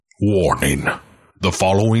Warning. The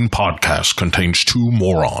following podcast contains two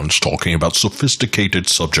morons talking about sophisticated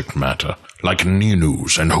subject matter, like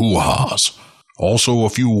news and hoo-has. Also a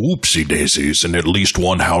few whoopsie-daisies and at least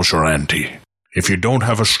one house or auntie. If you don't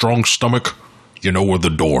have a strong stomach, you know where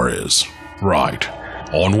the door is. Right.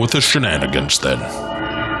 On with the shenanigans then.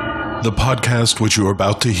 The podcast which you are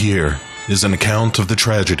about to hear is an account of the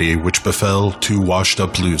tragedy which befell two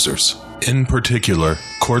washed-up losers. In particular,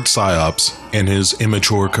 Court Psyops and his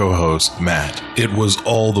immature co-host, Matt. It was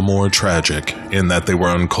all the more tragic in that they were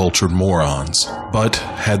uncultured morons. But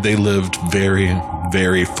had they lived very,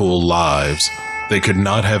 very full lives, they could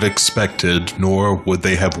not have expected, nor would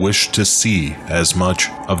they have wished to see as much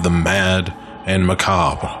of the mad and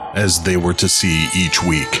macabre as they were to see each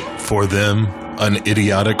week. For them, an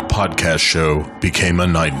idiotic podcast show became a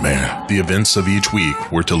nightmare. The events of each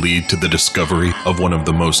week were to lead to the discovery of one of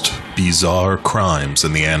the most bizarre crimes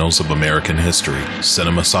in the annals of American history,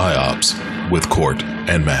 Cinema Psyops, with Court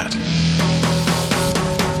and Matt.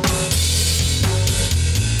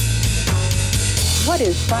 What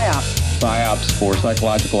is PSYOPs? PSYOPs, for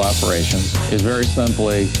psychological operations, is very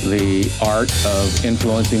simply the art of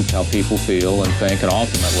influencing how people feel and think, and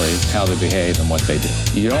ultimately how they behave and what they do.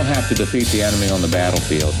 You don't have to defeat the enemy on the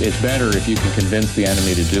battlefield. It's better if you can convince the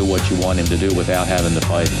enemy to do what you want him to do without having to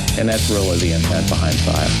fight him. And that's really the intent behind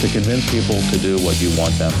PSYOPs, to convince people to do what you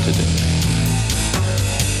want them to do.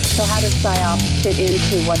 So how does PSYOPs fit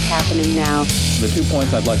into what's happening now? The 2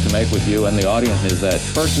 points I'd like to make with you and the audience is that,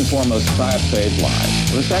 first and foremost, PSYOPs save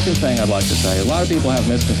lives. The second thing I'd like to say, a lot of people have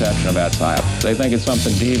misconception about PSYOPs. They think it's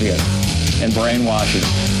something devious and brainwashing.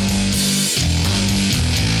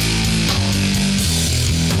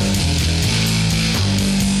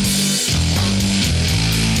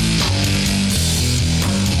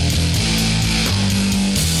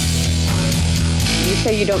 You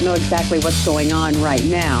say you don't know exactly what's going on right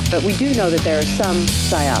now, but we do know that there are some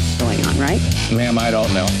PSYOPs going on, right? Ma'am, I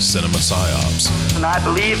don't know. Cinema Psyops. And I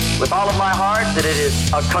believe with all of my heart that it is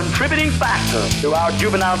a contributing factor to our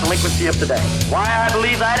juvenile delinquency of today. Why I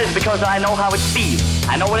believe that is because I know how it feels.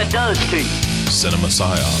 I know what it does to you. Cinema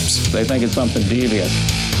Psyops. They think it's something devious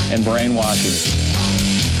and brainwashing.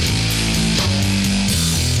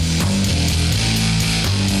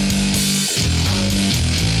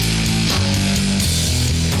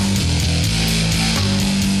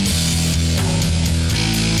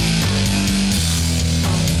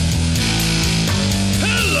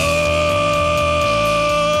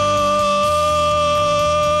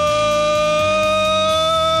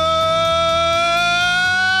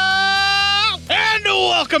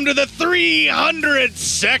 Welcome to the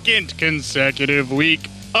 302nd consecutive week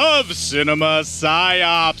of Cinema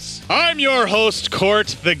Psyops. I'm your host,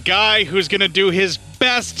 Court, the guy who's going to do his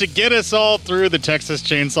best to get us all through the Texas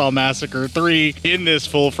Chainsaw Massacre 3 in this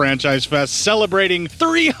full franchise fest, celebrating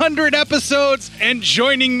 300 episodes, and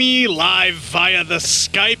joining me live via the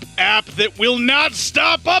Skype app that will not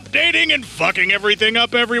stop updating and fucking everything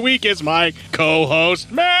up every week is my co-host,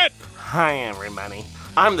 Matt. Hi, everybody.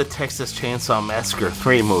 I'm the Texas Chainsaw Massacre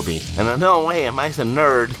 3 movie, and in no way am I a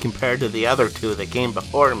nerd compared to the other two that came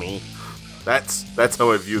before me. That's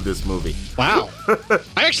how I view this movie. Wow.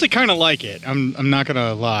 I actually kind of like it. I'm not going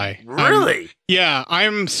to lie. Really?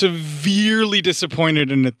 I'm severely disappointed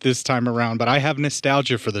in it this time around, but I have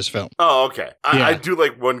nostalgia for this film. Oh, okay. Yeah. I do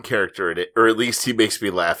like one character in it, or at least he makes me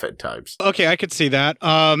laugh at times. Okay, I could see that.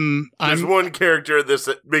 There's one character in this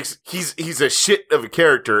that makes he's a shit of a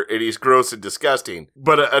character, and he's gross and disgusting,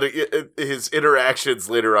 but his interactions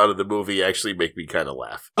later on in the movie actually make me kind of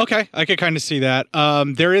laugh. Okay, I could kind of see that.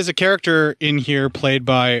 There is a character in here played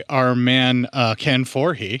by our man Ken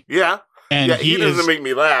Foree. Yeah. And he doesn't make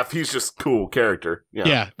me laugh. He's just a cool character.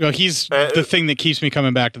 Yeah. Well, he's the thing that keeps me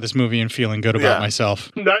coming back to this movie and feeling good about myself.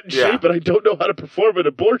 Not in shape, but I don't know how to perform an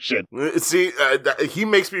abortion. See, he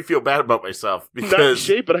makes me feel bad about myself because not in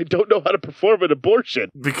shape, but I don't know how to perform an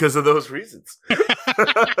abortion because of those reasons.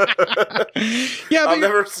 Yeah, but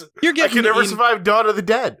I can never survive Dawn of the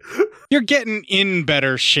Dead. You're getting in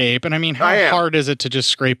better shape, and I mean, how hard is it to just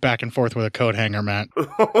scrape back and forth with a coat hanger, Matt?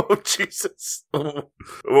 Oh, Jesus!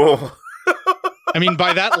 Oh. I mean,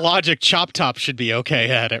 by that logic, Chop Top should be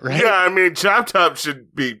okay at it, right? Yeah, I mean, Chop Top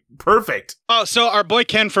should be perfect. Oh, so our boy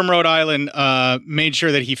Ken from Rhode Island made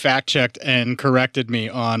sure that he fact-checked and corrected me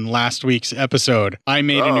on last week's episode. I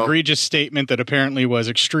made an egregious statement that apparently was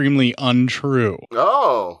extremely untrue.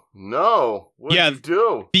 Oh. No. What did you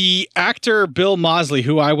do? The actor Bill Moseley,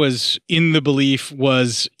 who I was in the belief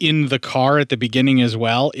was in the car at the beginning as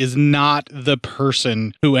well, is not the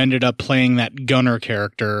person who ended up playing that gunner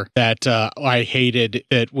character that I hated,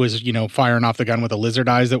 that was, firing off the gun with the lizard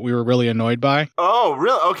eyes that we were really annoyed by. Oh,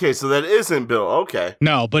 really? Okay, so that isn't Bill. Okay.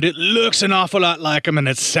 No, but it looks an awful lot like him, and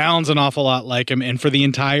it sounds an awful lot like him. And for the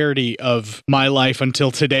entirety of my life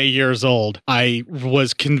until today, years old, I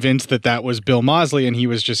was convinced that was Bill Moseley, and he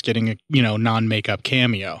was just getting a, non-makeup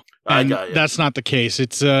cameo. I And got you. that's not the case.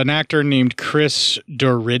 It's an actor named Chris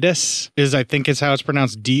Douridas, I think is how it's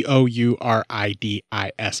pronounced, Douridis,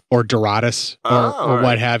 or Douradas, or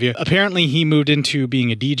what have you. Apparently, he moved into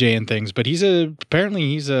being a DJ and things, but he's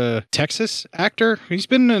a Texas actor. He's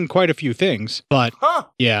been in quite a few things, but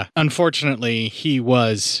yeah, unfortunately, he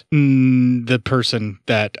was the person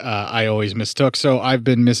that I always mistook. So I've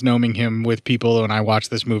been misnoming him with people when I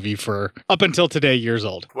watched this movie for up until today, years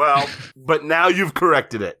old. Well, but now you've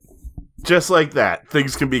corrected it. Just like that,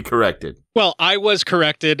 things can be corrected. Well, I was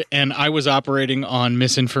corrected, and I was operating on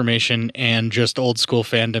misinformation and just old school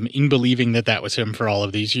fandom in believing that was him for all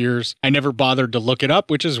of these years. I never bothered to look it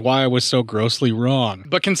up, which is why I was so grossly wrong.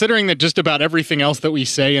 But considering that just about everything else that we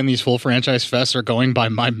say in these full franchise fests are going by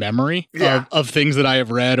my memory of things that I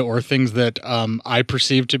have read or things that I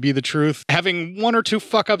perceive to be the truth, having one or two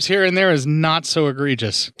fuck-ups here and there is not so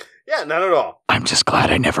egregious. Yeah, not at all. I'm just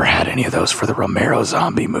glad I never had any of those for the Romero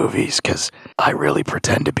zombie movies, because I really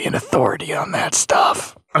pretend to be an authority on that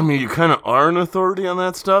stuff. I mean, you kind of are an authority on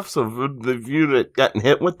that stuff, so if you'd have gotten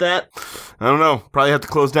hit with that, I don't know, probably have to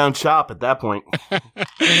close down shop at that point.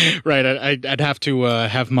 Right, I'd have to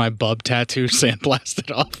have my bub tattoo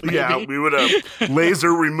sandblasted off. Maybe. Yeah, we would have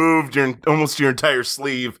laser removed almost your entire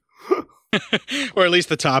sleeve. Or at least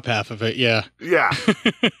the top half of it, yeah. Yeah.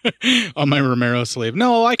 On my Romero sleeve.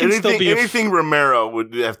 No, I can still be anything Romero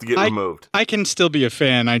would have to get removed. I can still be a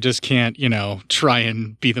fan. I just can't, try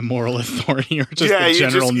and be the moral authority or just the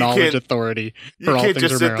general knowledge authority for all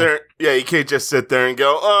things Romero. You can't just sit there and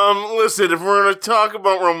go, listen, if we're going to talk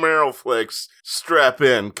about Romero flicks, strap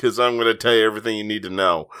in, because I'm going to tell you everything you need to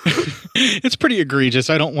know. It's pretty egregious.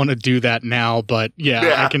 I don't want to do that now, but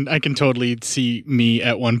yeah. I can totally see me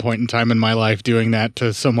at one point in time in my life doing that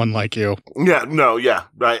to someone like you. Yeah, no, yeah.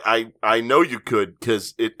 I know you could,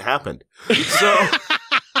 because it happened. So...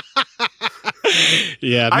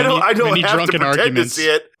 Yeah, I don't have drunken to pretend arguments. to see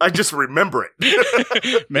it. I just remember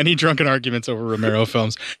it. Many drunken arguments over Romero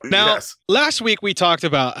films. Now, last week we talked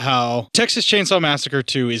about how Texas Chainsaw Massacre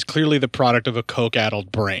 2 is clearly the product of a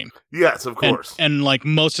coke-addled brain. Yes, of course. And like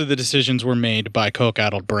most of the decisions were made by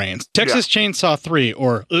coke-addled brains. Texas Chainsaw 3,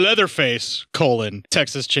 or Leatherface,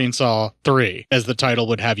 Texas Chainsaw 3, as the title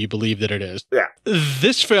would have you believe that it is. Yeah.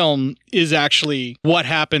 This film is actually what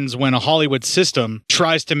happens when a Hollywood system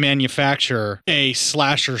tries to manufacture a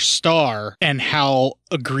slasher star and how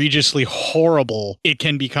egregiously horrible it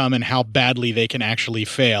can become and how badly they can actually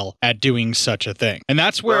fail at doing such a thing. And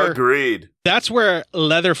that's where... Agreed. That's where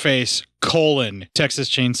Leatherface, Texas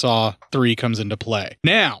Chainsaw 3 comes into play.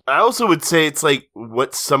 Now... I also would say it's like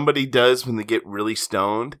what somebody does when they get really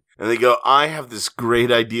stoned. And they go, I have this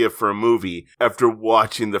great idea for a movie after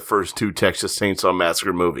watching the first two Texas Chainsaw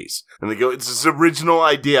Massacre movies. And they go, it's this original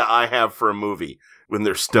idea I have for a movie when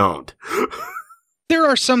they're stoned. There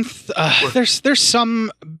are some, there's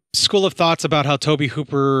some school of thoughts about how Tobe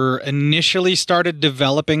Hooper initially started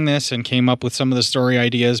developing this and came up with some of the story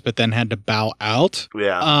ideas, but then had to bow out.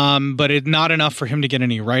 Yeah. But not enough for him to get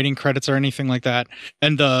any writing credits or anything like that.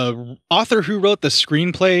 And the author who wrote the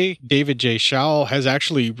screenplay, David J. Shaw, has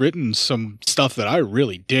actually written some stuff that I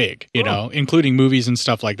really dig, you know, including movies and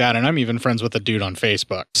stuff like that. And I'm even friends with the dude on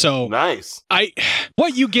Facebook. So nice.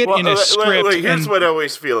 What you get in a script. Here's what I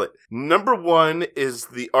always feel it. Number one is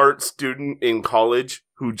the art student in college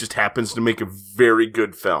who just happens to make a very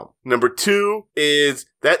good film. Number two is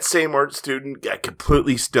that same art student got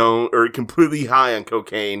completely stoned or completely high on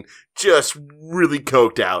cocaine, just really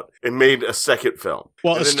coked out, and made a second film.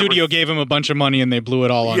 Well, a studio gave him a bunch of money and they blew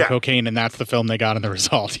it all on cocaine, and that's the film they got in the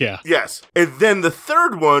result, yeah. Yes. And then the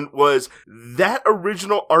third one was that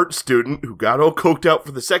original art student who got all coked out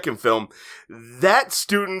for the second film, that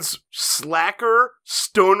student's slacker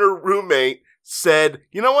stoner roommate said,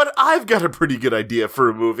 you know what, I've got a pretty good idea for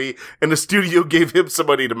a movie, and the studio gave him some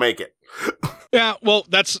money to make it. Yeah, well,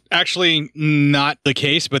 that's actually not the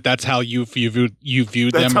case, but that's how you viewed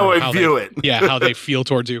them. That's how I view it. Yeah, how they feel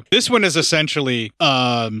towards you. This one is essentially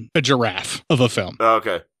a giraffe of a film.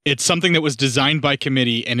 Okay. It's something that was designed by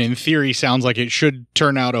committee and in theory sounds like it should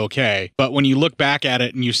turn out okay. But when you look back at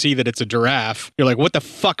it and you see that it's a giraffe, you're like, what the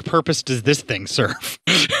fuck purpose does this thing serve?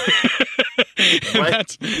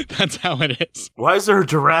 That's how it is. Why is there a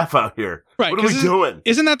giraffe out here? Right. What are we doing?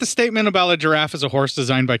 Isn't that the statement about a giraffe as a horse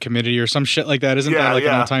designed by committee or some shit like that? Isn't that like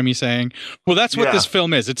an old-timey saying? Well, that's what this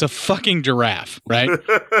film is. It's a fucking giraffe, right?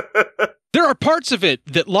 There are parts of it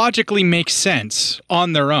that logically make sense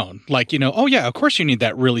on their own. Like, oh yeah, of course you need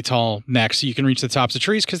that really tall neck so you can reach the tops of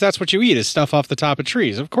trees because that's what you eat is stuff off the top of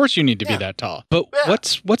trees. Of course you need to be that tall. But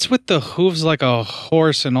what's with the hooves like a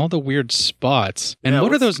horse and all the weird spots? And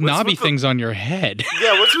what are those knobby things on your head?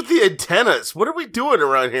 Yeah, what's with the antennas? What are we doing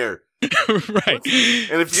around here? Right.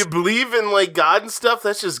 And if you believe in like God and stuff,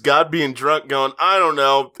 that's just God being drunk going, I don't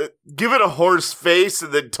know, give it a horse face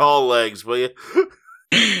and then tall legs, will you?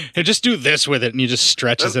 Hey, just do this with it, and you just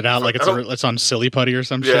stretches it out like it's on silly putty or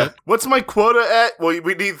some shit. What's my quota at? Well,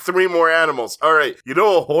 we need 3 more animals. All right.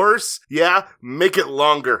 A horse? Yeah, make it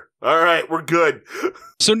longer. All right, we're good.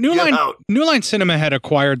 So New Line Cinema had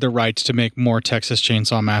acquired the rights to make more Texas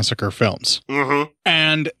Chainsaw Massacre films. Mm-hmm.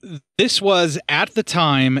 And this was at the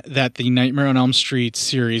time that the Nightmare on Elm Street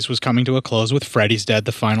series was coming to a close with Freddy's Dead,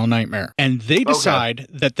 The Final Nightmare. And they decide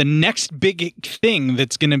that the next big thing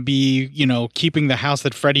that's going to be, keeping the house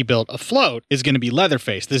that Freddy built afloat is going to be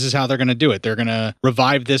Leatherface. This is how they're going to do it. They're going to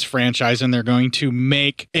revive this franchise and they're going to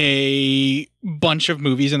make a bunch of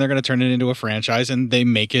movies and they're going to turn it into a franchise and they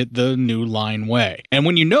make it the New Line way. And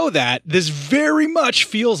when you know that, this very much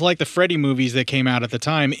feels like the Freddy movies that came out at the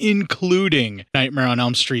time, including Nightmare on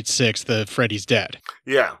Elm Street 6, the Freddy's Dead.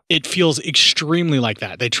 Yeah. It feels extremely like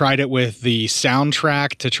that. They tried it with the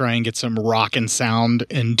soundtrack to try and get some rock and sound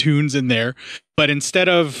and tunes in there. But instead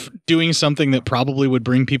of doing something that probably would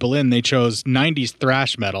bring people in, they chose 90s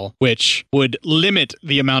thrash metal, which would limit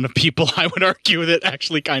the amount of people, I would argue, that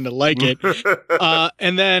actually kind of like it.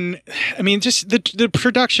 And then, just the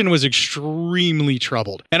production was extremely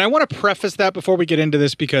troubled. And I want to preface that before we get into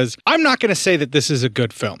this, because I'm not going to say that this is a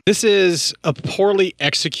good film. This is a poorly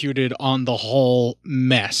executed on the whole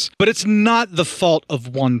mess. But it's not the fault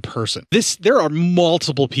of one person. There are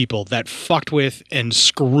multiple people that fucked with and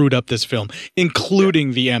screwed up this film,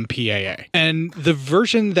 including the MPAA. And the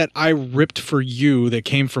version that I ripped for you that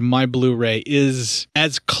came from my Blu-ray is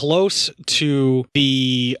as close to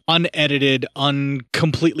the unedited,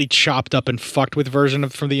 completely chopped up and fucked with version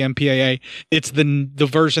from the MPAA. It's the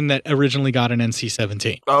version that originally got an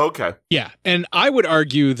NC-17. Oh, okay. Yeah. And I would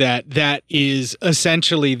argue that is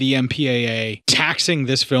essentially the MPAA taxing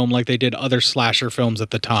this film like they did other slasher films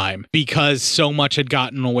at the time, because so much had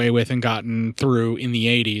gotten away with and gotten through in the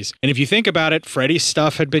 80s. And if you think about it, Freddy's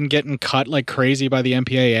stuff had been getting cut like crazy by the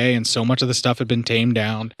MPAA, and so much of the stuff had been tamed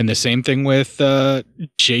down. And the same thing with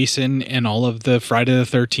Jason and all of the Friday the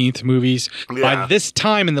 13th movies. Yeah. By this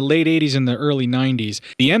time in the late 80s and the early 90s,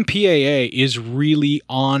 the MPAA is really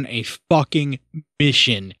on a fucking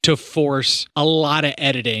mission to force a lot of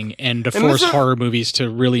editing and to force horror movies to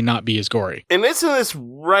really not be as gory. And isn't this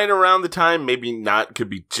right around the time, maybe not, could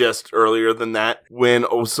be just earlier than that, when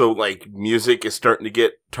also like music is starting to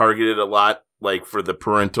get targeted a lot, like for the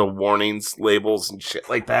parental warnings labels and shit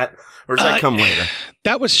like that? Or does that come later?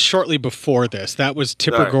 That was shortly before this. That was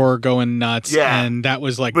Tipper Gore going nuts. Yeah. And that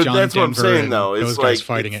was like John that's Denver, what I'm saying, though. It's those like, guys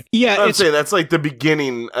fighting it. Yeah, I'm saying that's like the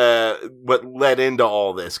beginning, what led into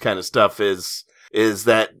all this kind of stuff is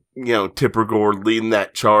that, Tipper Gore leading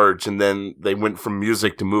that charge, and then they went from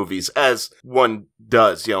music to movies, as one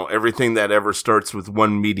does. Everything that ever starts with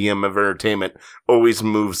one medium of entertainment always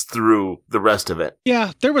moves through the rest of it.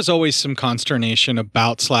 Yeah, there was always some consternation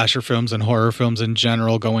about slasher films and horror films in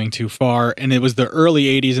general going too far, and it was the early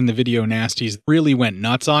 80s and the video nasties really went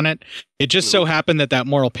nuts on it. It just so happened that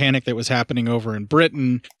moral panic that was happening over in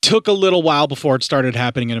Britain took a little while before it started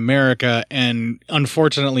happening in America, and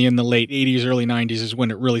unfortunately in the late 80s, early 90s is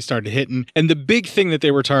when it really started hitting. And the big thing that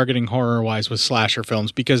they were targeting horror-wise was slasher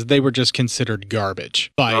films, because they were just considered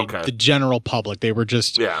garbage by the general public. They were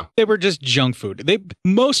just junk food.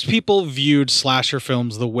 Most people viewed slasher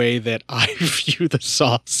films the way that I view the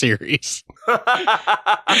Saw series.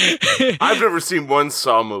 I've never seen one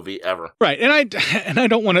Saw movie ever. Right, and I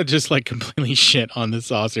don't want to just like completely shit on the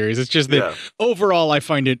Saw series. It's just that overall I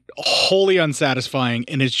find it wholly unsatisfying,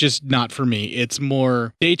 and it's just not for me. It's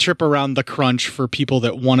more day trip around the crunch for people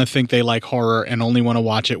that want to think they like horror and only want to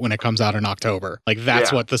watch it when it comes out in October. Like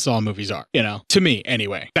that's what the Saw movies are, to me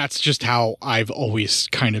anyway. That's just how I've always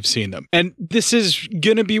kind of seen them. And this is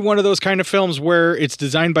gonna be one of those kind of films where it's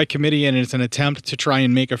designed by committee and it's an attempt to try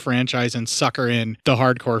and make a franchise and sucker in the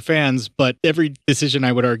hardcore fans, but every decision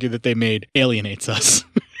I would argue that they made alienates us.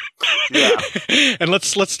 Yeah. And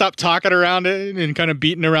let's stop talking around it and kind of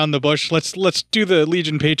beating around the bush. Let's do the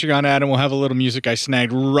Legion Patreon ad, and we'll have a little music I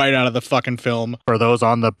snagged right out of the fucking film for those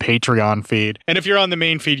on the Patreon feed. And if you're on the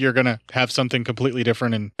main feed, you're gonna have something completely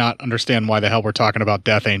different and not understand why the hell we're talking about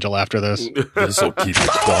Death Angel after this. This'll keep you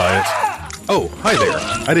quiet. Oh, hi there.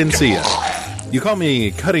 I didn't see you. You caught me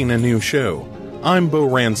cutting a new show. I'm Bo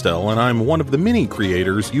Ransdell, and I'm one of the many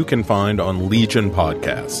creators you can find on Legion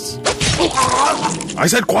Podcasts. I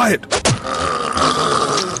said quiet!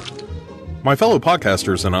 My fellow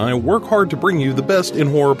podcasters and I work hard to bring you the best in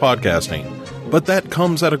horror podcasting, but that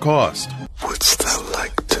comes at a cost. Wouldst thou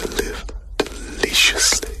like to live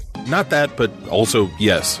deliciously? Not that, but also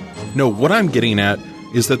yes. No, what I'm getting at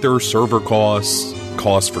is that there are server costs,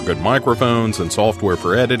 costs for good microphones and software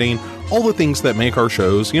for editing, all the things that make our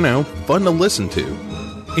shows, fun to listen to.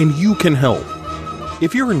 And you can help.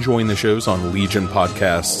 If you're enjoying the shows on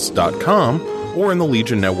legionpodcasts.com or in the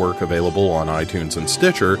Legion Network available on iTunes and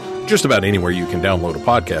Stitcher, just about anywhere you can download a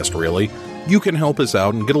podcast, really, you can help us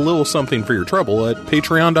out and get a little something for your trouble at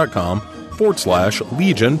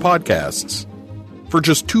patreon.com/Legion Podcasts. For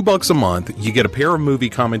just $2 a month, you get a pair of movie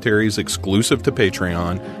commentaries exclusive to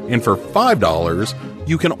Patreon, and for $5,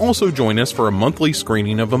 you can also join us for a monthly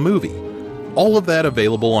screening of a movie. All of that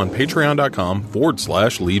available on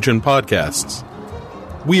patreon.com/Legion Podcasts.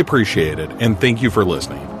 We appreciate it, and thank you for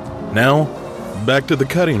listening. Now, back to the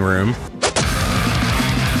cutting room.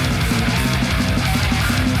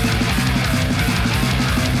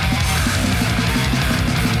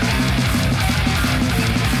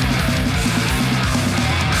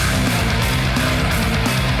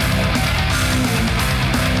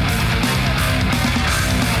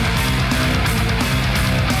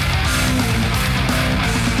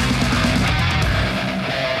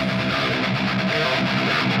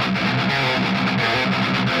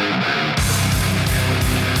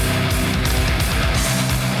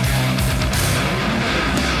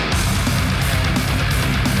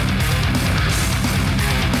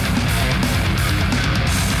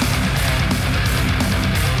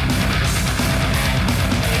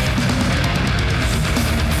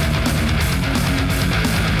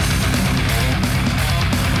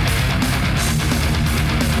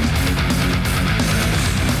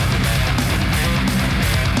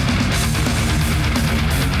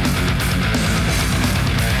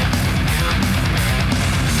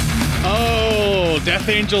 Death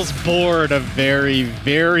Angel's Bored, a very,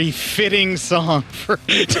 very fitting song for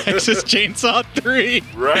Texas Chainsaw 3.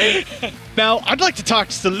 Right? Now, I'd like to talk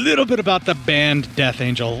just a little bit about the band Death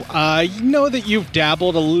Angel. I know that you've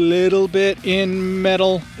dabbled a little bit in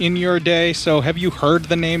metal in your day, so have you heard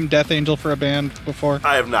the name Death Angel for a band before?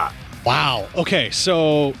 I have not. Wow. Okay,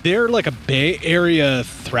 so they're like a Bay Area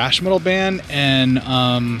thrash metal band, and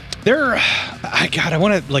they're, I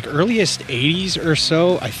want to, like, earliest 80s or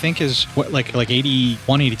so, I think is what, like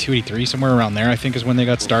 81, 82, 83, somewhere around there, I think is when they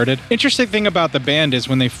got started. Interesting thing about the band is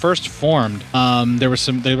when they first formed,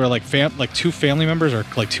 they were like two family members or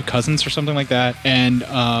like two cousins or something like that, and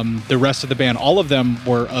the rest of the band, all of them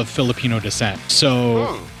were of Filipino descent.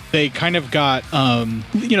 So they kind of got,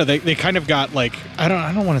 they kind of got, like, I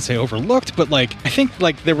don't want to say overlooked, but, like, I think,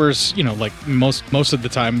 like, there was, like, most of the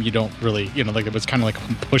time you don't really, like, it was kind of like a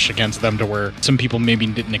push against them to where some people maybe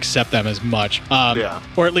didn't accept them as much.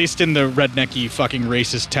 Or at least in the rednecky fucking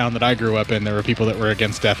racist town that I grew up in, there were people that were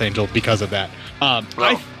against Death Angel because of that.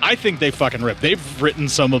 I think they fucking rip. They've written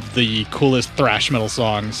some of the coolest thrash metal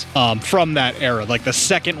songs from that era. Like, the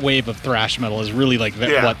second wave of thrash metal is really, like,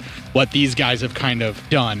 what these guys have kind of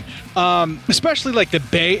done. Especially like the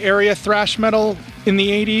Bay Area thrash metal in the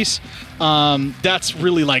 80s. That's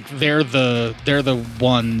really like they're the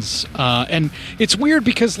ones. And it's weird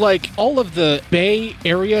because like all of the Bay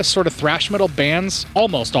Area sort of thrash metal bands,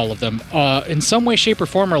 almost all of them, in some way, shape, or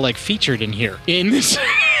form are like featured in here. In this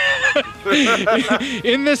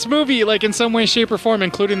in this movie, like in some way, shape, or form,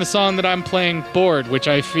 including the song that I'm playing, Bored, which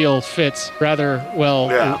I feel fits rather well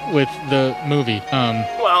with the movie.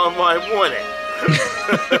 Well, why wouldn't it?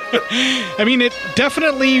 I mean, it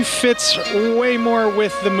definitely fits way more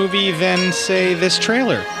with the movie than, say, this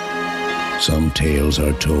trailer. Some tales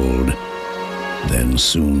are told, then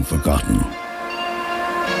soon forgotten.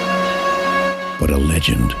 But a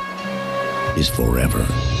legend is forever.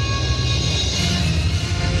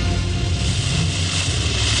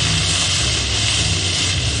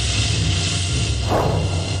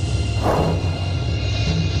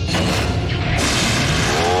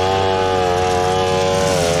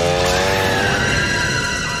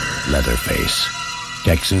 Leatherface,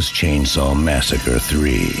 Texas Chainsaw Massacre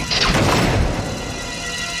 3.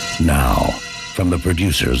 Now, from the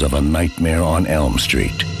producers of A Nightmare on Elm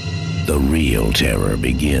Street The real terror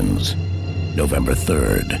begins November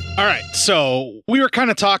 3rd. All right, so we were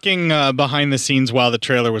kind of talking behind the scenes while the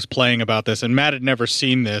trailer was playing about this, and Matt had never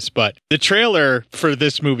seen this, but the trailer for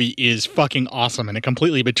this movie is fucking awesome, and it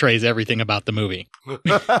completely betrays everything about the movie.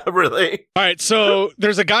 Really? All right, so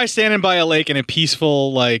there's a guy standing by a lake in a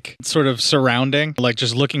peaceful, like, sort of surrounding, like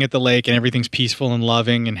just looking at the lake, and everything's peaceful and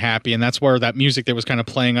loving and happy, and that's where that music that was kind of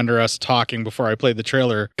playing under us talking before I played the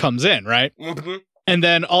trailer comes in, right? Mm-hmm. And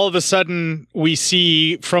then all of a sudden, we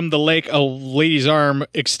see from the lake a lady's arm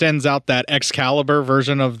extends out that Excalibur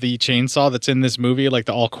version of the chainsaw that's in this movie, like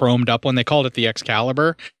the all chromed up one. They called it the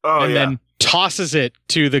Excalibur. Oh, and then tosses it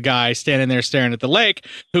to the guy standing there staring at the lake,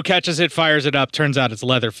 who catches it, fires it up. Turns out it's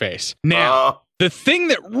Leatherface. Now, the thing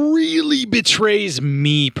that really betrays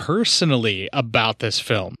me personally about this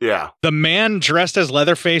film, the man dressed as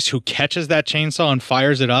Leatherface who catches that chainsaw and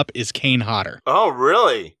fires it up is Kane Hodder. Oh,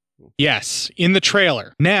 really? Yes, in the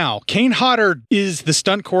trailer. Now, Kane Hodder is the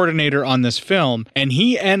stunt coordinator on this film, and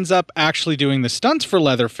he ends up actually doing the stunts for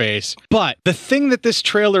Leatherface. But the thing that this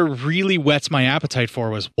trailer really whets my appetite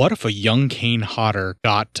for was, what if a young Kane Hodder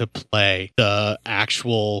got to play the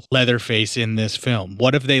actual Leatherface in this film?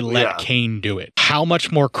 What if they let Kane do it? How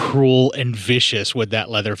much more cruel and vicious would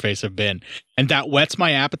that Leatherface have been? And that whets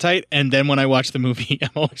my appetite, and then when I watch the movie,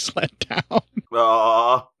 I'm always let down.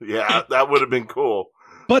 Yeah, that would have been cool.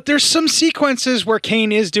 But there's some sequences where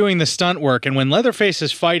Kane is doing the stunt work, and when Leatherface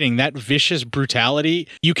is fighting, that vicious brutality,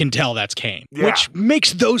 you can tell that's Kane. Yeah. Which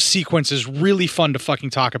makes those sequences really fun to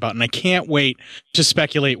fucking talk about, and I can't wait to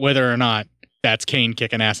speculate whether or not that's Kane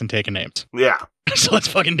kicking ass and taking names. Yeah. So let's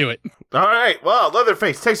fucking do it. All right, well,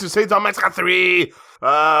 Leatherface, Texas Chainsaw Massacre 3.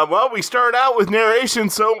 Well, we start out with narration,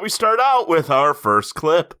 so we start out with our first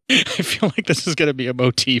clip. I feel like this is going to be a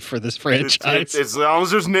motif for this franchise. As long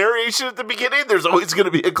as there's narration at the beginning, there's always going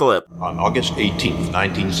to be a clip. On August 18th,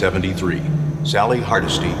 1973, Sally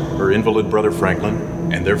Hardesty, her invalid brother Franklin,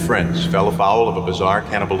 and their friends fell afoul of a bizarre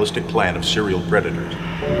cannibalistic plan of serial predators.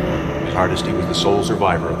 Ms. Hardesty was the sole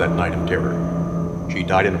survivor of that night of terror. She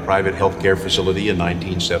died in a private healthcare facility in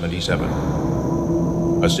 1977.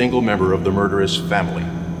 A single member of the murderous family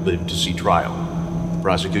lived to see trial. The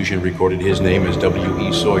prosecution recorded his name as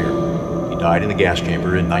W.E. Sawyer. He died in a gas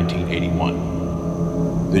chamber in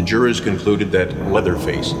 1981. The jurors concluded that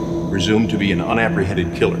Leatherface, presumed to be an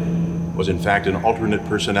unapprehended killer, was in fact an alternate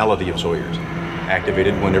personality of Sawyer's,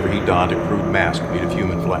 activated whenever he donned a crude mask made of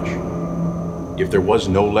human flesh. If there was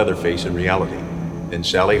no Leatherface in reality, then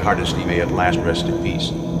Sally Hardesty may at last rest in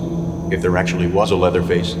peace. If there actually was a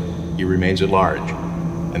Leatherface, he remains at large,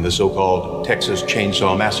 and the so-called Texas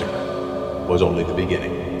Chainsaw Massacre was only the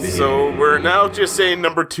beginning. So we're now just saying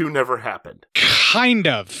number 2 never happened. Kind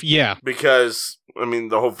of, yeah. Because, I mean,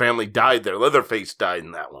 the whole family died there. Leatherface died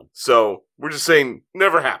in that one. So we're just saying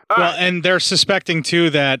never happened. Well, and they're suspecting, too,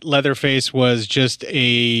 that Leatherface was just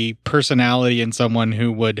a personality and someone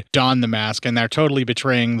who would don the mask, and they're totally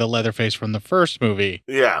betraying the Leatherface from the first movie.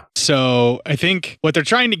 Yeah. So I think what they're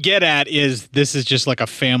trying to get at is this is just like a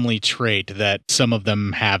family trait that some of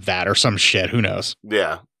them have that or some shit. Who knows?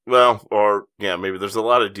 Yeah. Well, or, yeah, maybe there's a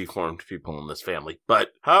lot of deformed people in this family. But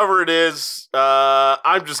however it is,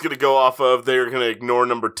 I'm just going to go off of they're going to ignore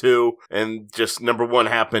number 2 and just number 1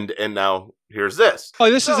 happened, and now here's this. Oh,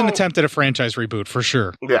 this is an attempt at a franchise reboot, for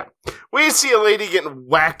sure. Yeah. We see a lady getting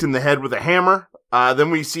whacked in the head with a hammer. Then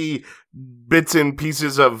we see bits and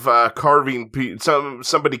pieces of carving,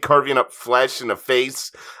 somebody carving up flesh in a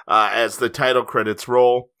face as the title credits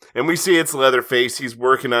roll. And we see it's Leatherface. He's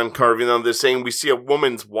working on carving on this thing. We see a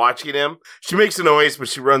woman's watching him. She makes a noise, but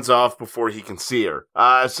she runs off before he can see her.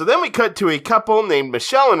 So then we cut to a couple named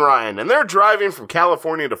Michelle and Ryan, and they're driving from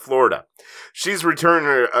California to Florida. She's returning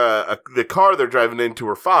the car they're driving in to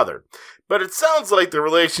her father. But it sounds like the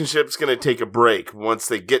relationship's going to take a break once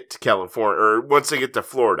they get to California, or once they get to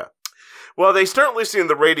Florida. Well, they start listening to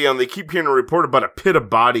the radio, and they keep hearing a report about a pit of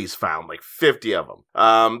bodies found, like 50 of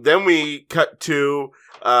them. Then we cut to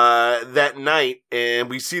that night, and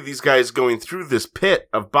we see these guys going through this pit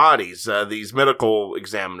of bodies, these medical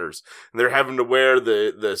examiners. And they're having to wear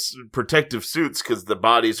the protective suits because the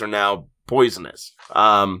bodies are now poisonous.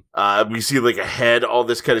 We see like a head, all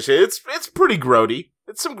this kind of shit. It's pretty grody.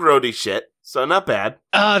 It's some grody shit. So not bad.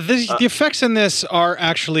 The effects in this are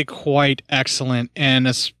actually quite excellent, and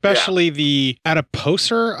especially the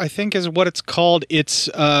adiposer, I think is what it's called. It's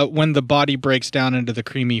when the body breaks down into the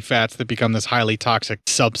creamy fats that become this highly toxic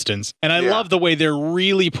substance. And I love the way they're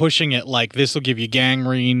really pushing it, like this will give you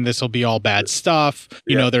gangrene, this will be all bad stuff.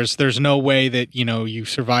 You know, there's no way that, you know, you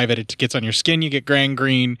survive it. It gets on your skin, you get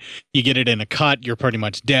gangrene, you get it in a cut, you're pretty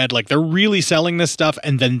much dead. Like, they're really selling this stuff,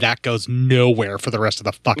 and then that goes nowhere for the rest of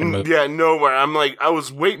the fucking movie. Yeah, nowhere. I'm like, I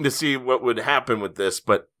was waiting to see what would happen with this,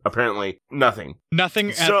 but apparently nothing.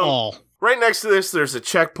 Nothing at all. Right next to this, there's a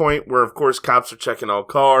checkpoint where, of course, cops are checking all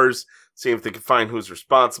cars, seeing if they can find who's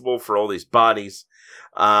responsible for all these bodies.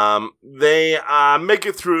 They make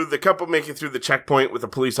it through, the couple make it through the checkpoint with a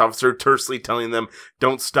police officer tersely telling them,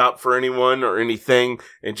 don't stop for anyone or anything,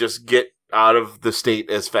 and just get out of the state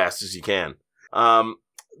as fast as you can.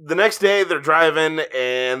 The next day, they're driving,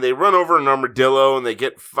 and they run over an armadillo, and they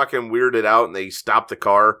get fucking weirded out, and they stop the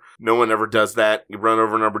car. No one ever does that. You run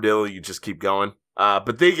over an armadillo, you just keep going.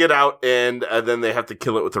 But they get out, and then they have to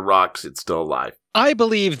kill it with a rock 'cause it's still alive. I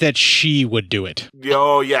believe that she would do it.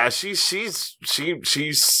 Oh, yeah, she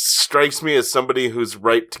strikes me as somebody who's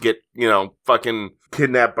ripe to get, you know, fucking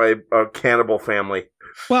kidnapped by a cannibal family.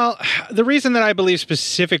 Well, the reason that I believe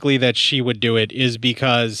specifically that she would do it is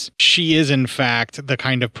because she is, in fact, the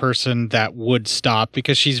kind of person that would stop,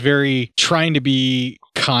 because she's very trying to be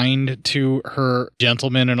kind to her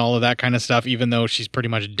gentleman and all of that kind of stuff, even though she's pretty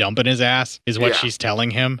much dumping his ass, is what she's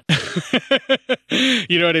telling him.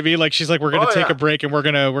 You know what I mean? Like, she's like, we're going to take a break and we're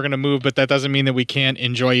going to move, but that doesn't mean that we can't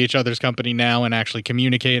enjoy each other's company now and actually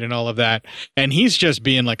communicate and all of that. And he's just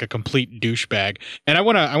being like a complete douchebag. And I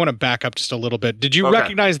want to back up just a little bit. Did you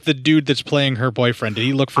recognize the dude that's playing her boyfriend? Did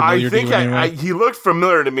he look familiar to you anyway? He looked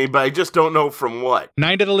familiar to me, but I just don't know from what.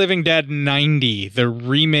 Night of the Living Dead 90, the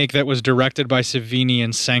remake that was directed by Savini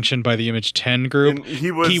and sanctioned by the Image 10 group. And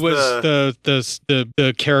he was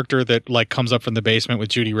the character that like comes up from the basement with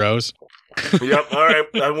Judy Rose. Yep. All right.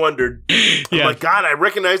 I wondered. Oh my God, I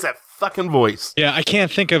recognize that fucking voice. Yeah, I can't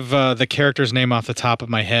think of the character's name off the top of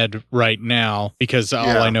my head right now, because all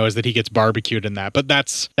I know is that he gets barbecued in that. But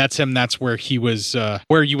that's him. That's where he was,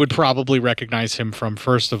 where you would probably recognize him from,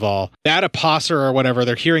 first of all. That Apostle or whatever,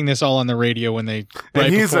 they're hearing this all on the radio when they,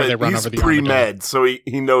 before they run over the pre-med, armadillo. So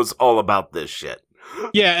he knows all about this shit.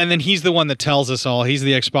 Yeah, and then he's the one that tells us all. He's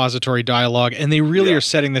the expository dialogue, and they really are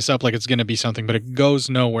setting this up like it's going to be something, but it goes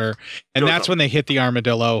nowhere. And that's when they hit the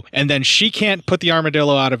armadillo, and then she can't put the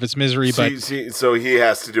armadillo out of its misery. So he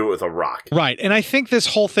has to do it with a rock. Right, and I think this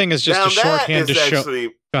whole thing is just a shorthand to show...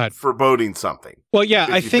 foreboding something. Well, yeah,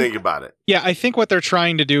 I think about it. Yeah, I think what they're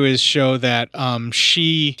trying to do is show that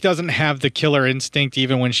she doesn't have the killer instinct.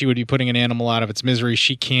 Even when she would be putting an animal out of its misery,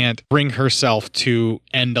 she can't bring herself to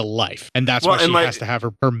end a life, and that's why she has to have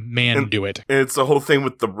her man do it. And it's the whole thing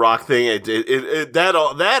with the rock thing.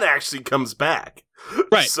 That actually comes back,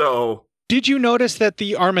 right? So. Did you notice that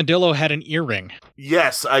the armadillo had an earring?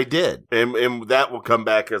 Yes, I did. And that will come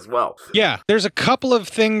back as well. Yeah. There's a couple of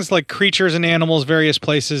things like creatures and animals, various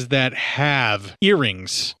places that have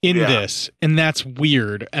earrings in this. And that's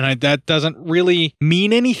weird. And that doesn't really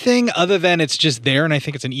mean anything other than it's just there. And I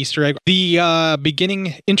think it's an Easter egg. The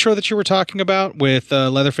beginning intro that you were talking about with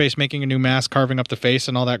Leatherface making a new mask, carving up the face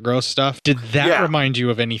and all that gross stuff. Did that remind you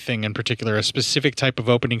of anything in particular? A specific type of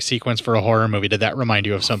opening sequence for a horror movie? Did that remind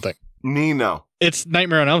you of something? Nino. It's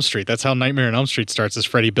Nightmare on Elm Street. That's how Nightmare on Elm Street starts, is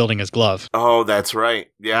Freddy building his glove. Oh, that's right.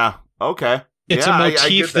 Yeah. Okay. It's a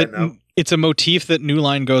motif it's a motif that New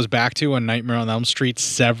Line goes back to on Nightmare on Elm Street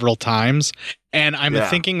several times. And I'm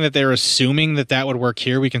thinking that they're assuming that would work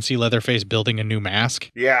here. We can see Leatherface building a new mask.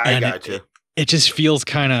 Yeah, I got you. It just feels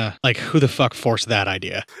kind of like, who the fuck forced that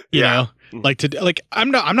idea? You know? I'm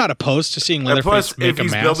not opposed to seeing Leatherface make a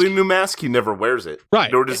mask. If he's building a new mask, he never wears it.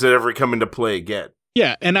 Right. Nor does it ever come into play again.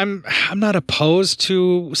 Yeah, and I'm not opposed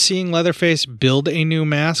to seeing Leatherface build a new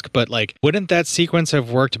mask, but like, wouldn't that sequence have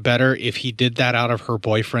worked better if he did that out of her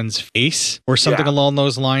boyfriend's face or something along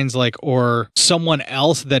those lines, like, or someone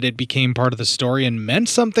else that it became part of the story and meant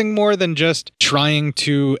something more than just trying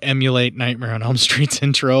to emulate Nightmare on Elm Street's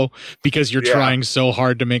intro because you're trying so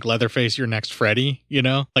hard to make Leatherface your next Freddy, you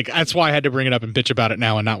know? Like, that's why I had to bring it up and bitch about it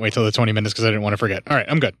now and not wait till the 20 minutes because I didn't want to forget. All right,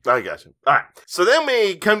 I'm good. I got you. All right. So then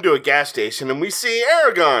we come to a gas station and we see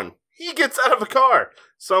Aragorn. He gets out of a car.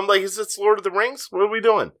 So I'm like, is this Lord of the Rings? What are we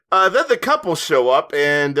doing? Then the couple show up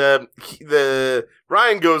and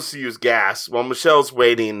Ryan goes to use gas while Michelle's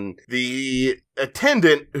waiting. The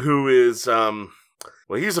attendant, who is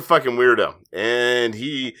Well, he's a fucking weirdo, and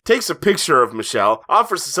he takes a picture of Michelle,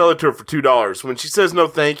 offers to sell it to her for $2. When she says no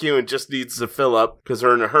thank you and just needs to fill up because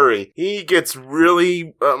they're in a hurry, he gets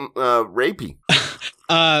really rapey.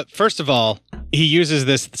 First of all, he uses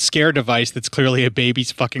this scare device that's clearly a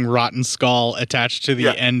baby's fucking rotten skull attached to the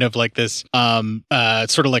end of like this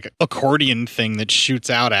sort of like accordion thing that shoots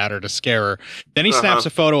out at her to scare her. Then he snaps a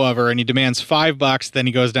photo of her and he demands $5. Then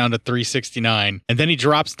he goes down to $3.69, and then he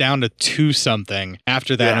drops down to $2 something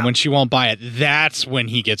after that. And when she won't buy it, that's when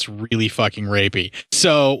he gets really fucking rapey.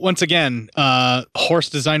 So once again, horse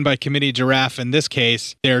designed by Committee Giraffe. In this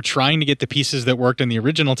case, they're trying to get the pieces that worked in the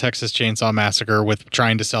original Texas Chainsaw Massacre with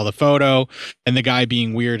trying to sell the photo and the guy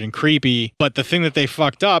being weird and creepy. But the thing that they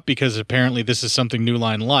fucked up, because apparently this is something New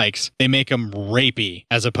Line likes, they make him rapey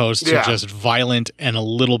as opposed to just violent and a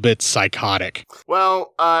little bit psychotic.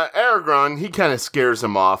 Well, Aragorn, he kind of scares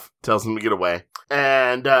him off, tells him to get away.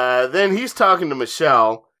 And then he's talking to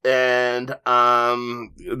Michelle, and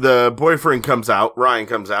the boyfriend comes out, Ryan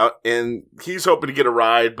comes out, and he's hoping to get a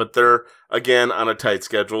ride, but they're, again, on a tight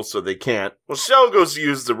schedule, so they can't. Well, Michelle goes to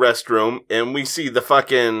use the restroom, and we see the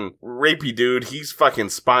fucking rapey dude, he's fucking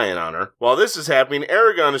spying on her. While this is happening,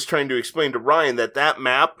 Aragorn is trying to explain to Ryan that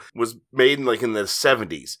map was made in the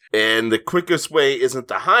 70s, and the quickest way isn't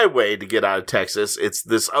the highway to get out of Texas, it's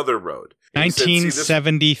this other road.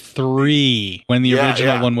 1973, when the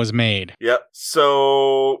original one was made. Yep.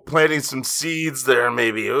 So, planting some seeds there,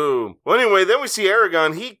 maybe. Ooh. Well, anyway, then we see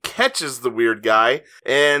Aragorn. He catches the weird guy,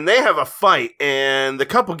 and they have a fight, and the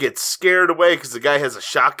couple gets scared away because the guy has a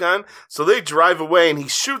shotgun. So they drive away, and he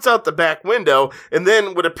shoots out the back window, and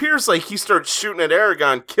then what appears like he starts shooting at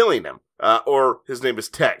Aragorn, killing him. Or his name is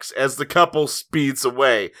Tex, as the couple speeds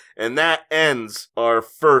away. And that ends our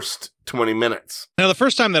first 20 minutes. Now, the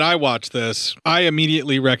first time that I watched this, I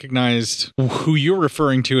immediately recognized who you're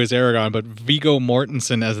referring to as Aragorn, but Viggo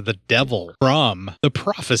Mortensen as the devil from The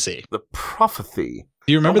Prophecy. The Prophecy?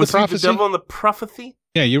 Do you remember The Prophecy? The devil in The Prophecy?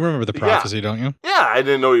 Yeah, you remember The Prophecy, don't you? Yeah, I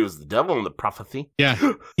didn't know he was the devil in The Prophecy. Yeah,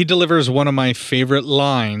 he delivers one of my favorite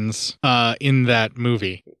lines in that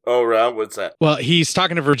movie. Oh, right. What's that? Well, he's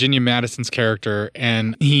talking to Virginia Madison's character,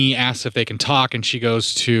 and he asks if they can talk, and she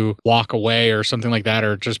goes to walk away or something like that,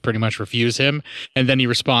 or just pretty much refuse him. And then he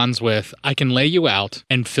responds with, "I can lay you out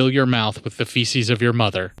and fill your mouth with the feces of your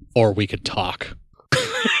mother, or we could talk."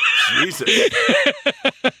 Jesus.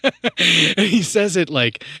 He says it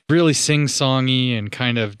like really sing-songy and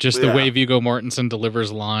kind of just the way Viggo Mortensen delivers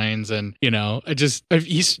lines, and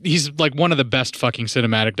he's like one of the best fucking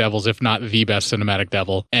cinematic devils, if not the best cinematic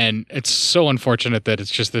devil. And it's so unfortunate that it's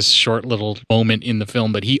just this short little moment in the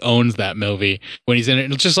film, but he owns that movie when he's in it.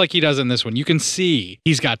 And just like he does in this one, you can see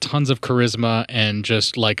he's got tons of charisma and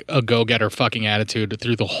just like a go-getter fucking attitude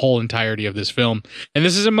through the whole entirety of this film. And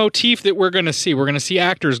this is a motif that we're going to see. We're going to see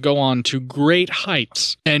actors go on to great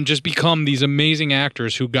heights and just become these amazing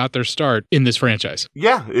actors who got their start in this franchise.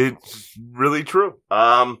 Yeah, it's really true.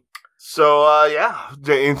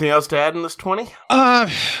 Anything else to add in this 20?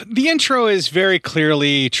 The intro is very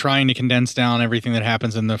clearly trying to condense down everything that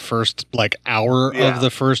happens in the first hour of the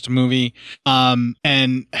first movie. And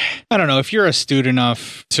I don't know, if you're astute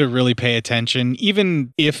enough to really pay attention,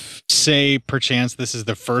 even if, say, perchance this is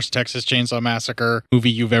the first Texas Chainsaw Massacre movie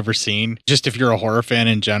you've ever seen, just if you're a horror fan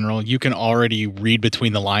in general, you can already read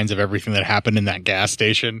between the lines of everything that happened in that gas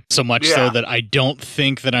station. So much so that I don't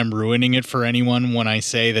think that I'm ruining it for anyone when I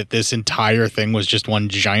say that this entire thing was just one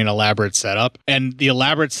giant elaborate setup, and the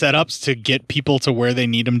elaborate setups to get people to where they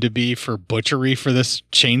need them to be for butchery for this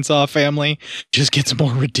chainsaw family just gets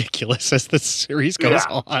more ridiculous as the series goes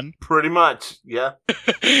on. Pretty much, yeah.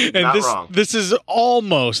 And Not wrong. This is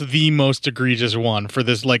almost the most egregious one for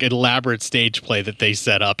this elaborate stage play that they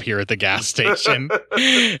set up here at the gas station.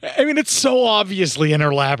 I mean, it's so obviously an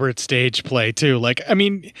elaborate stage play too.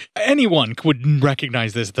 Anyone would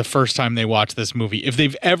recognize this the first time they watch this movie if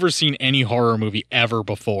they've ever seen any horror movie ever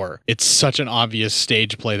before. It's such an obvious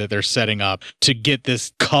stage play that they're setting up to get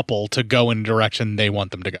this couple to go in a direction they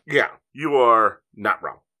want them to go. Yeah, you are not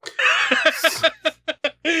wrong.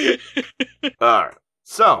 All right.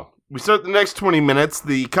 So, we start the next 20 minutes.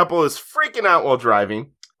 The couple is freaking out while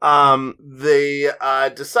driving. They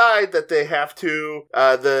decide that they have to,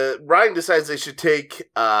 Ryan decides they should take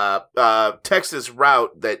Texas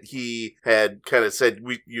route that he had kind of said,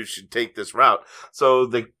 you should take this route. So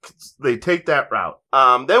they take that route.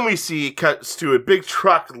 Then we see cuts to a big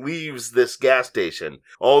truck leaves this gas station.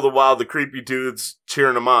 All the while the creepy dude's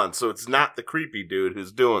cheering him on. So it's not the creepy dude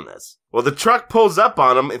who's doing this. Well, the truck pulls up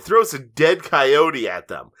on them and throws a dead coyote at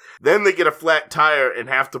them. Then they get a flat tire and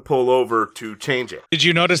have to pull over to change it. Did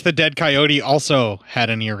you notice the dead coyote also had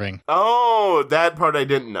an earring? Oh, that part I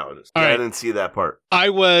didn't notice. All right. I didn't see that part. I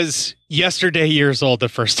was yesterday years old the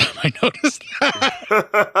first time I noticed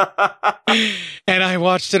that. And I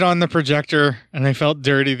watched it on the projector and I felt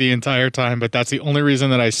dirty the entire time, but that's the only reason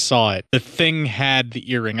that I saw it. The thing had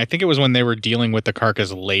the earring. I think it was when they were dealing with the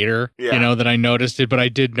carcass later, that I noticed it, but I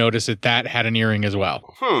did notice that had an earring as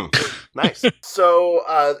well. Nice. So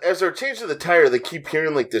as they're changing the tire, they keep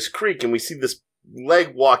hearing like this creak, and we see this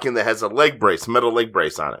leg walking that has a leg brace, metal leg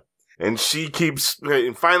brace on it. And she keeps,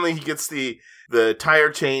 and finally he gets the tire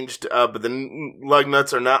changed, but the lug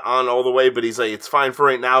nuts are not on all the way, but he's like, it's fine for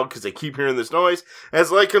right now because they keep hearing this noise. As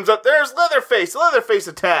the light comes up, there's Leatherface. Leatherface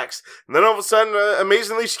attacks. And then all of a sudden,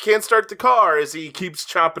 amazingly, she can't start the car as he keeps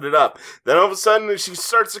chopping it up. Then all of a sudden, she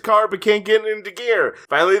starts the car but can't get into gear.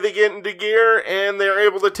 Finally, they get into gear and they're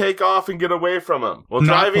able to take off and get away from him. Well,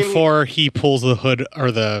 not before he pulls the hood or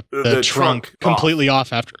the trunk completely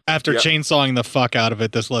off. After chainsawing the fuck out of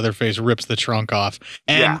it, this Leatherface rips the trunk off.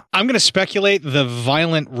 And I'm going to speculate the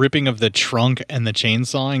violent ripping of the trunk and the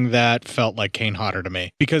chainsawing, that felt like Kane Hodder to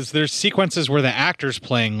me. Because there's sequences where the actor's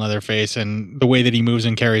playing Leatherface and the way that he moves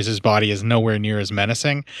and carries his body is nowhere near as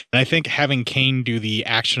menacing. And I think having Kane do the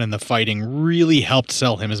action and the fighting really helped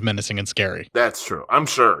sell him as menacing and scary. That's true. I'm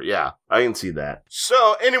sure. Yeah, I can see that.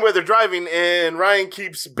 So anyway, they're driving and Ryan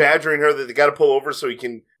keeps badgering her that they got to pull over so he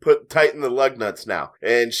can tighten the lug nuts now.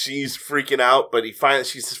 And she's freaking out, but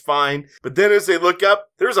she's fine. But then as they look up,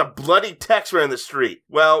 there's a bloody Tex right in the street.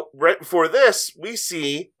 Well, right before this, we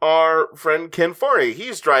see our friend Ken Forey.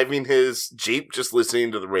 He's driving his Jeep, just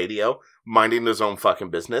listening to the radio, minding his own fucking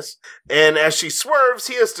business. And as she swerves,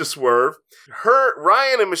 he has to swerve.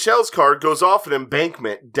 Ryan and Michelle's car goes off an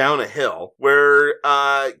embankment down a hill where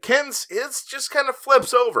Ken's just kind of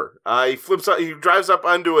flips over. He drives up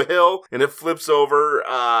onto a hill and it flips over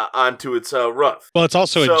onto its roof. Well, it's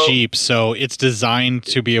also a Jeep, so it's designed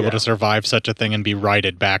to be able to survive such a thing and be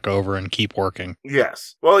righted back over and keep working.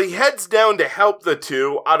 Yes. Well, he heads down to help the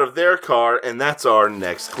two out of their car, and that's our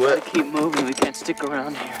next clip. Keep moving. We can't stick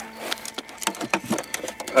around here.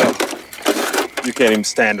 You can't even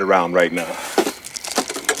stand around right now.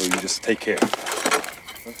 So you just take care.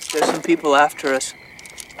 There's some people after us.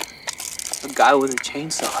 A guy with a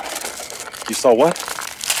chainsaw. You saw what?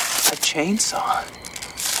 A chainsaw.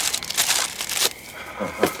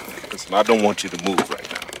 Listen, I don't want you to move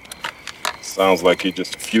right now. Sounds like you're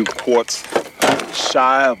just a few quarts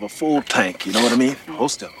shy of a full tank, you know what I mean?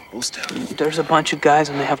 Hold still, hold still. There's a bunch of guys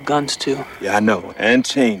and they have guns too. Yeah, I know. And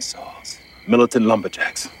chainsaws. Militant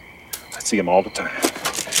lumberjacks. I see them all the time.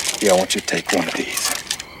 Yeah, I want you to take one of these.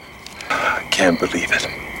 I can't believe it.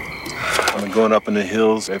 I've been going up in the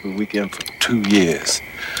hills every weekend for 2 years.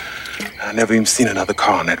 I never even seen another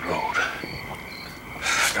car on that road.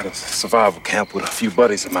 I got a survival camp with a few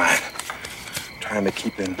buddies of mine. Trying to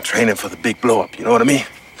keep in training for the big blow-up, you know what I mean?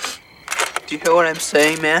 Do you hear what I'm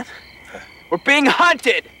saying, man? We're being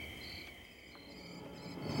hunted!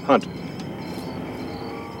 Hunted?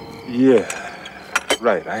 Yeah.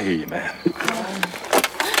 Right, I hear you, man.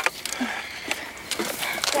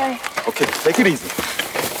 Daddy. Okay, take it easy.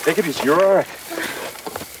 Take it easy, you're all right.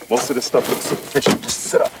 Most of this stuff looks superficial. Just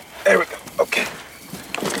sit up. There we go. Okay.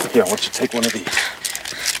 Here, I want you to take one of these.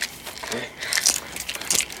 Okay.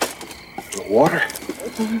 A little water.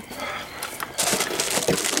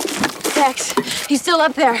 Tex, he's still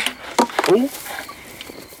up there. Who?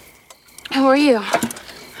 Who are you?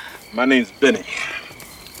 My name's Benny.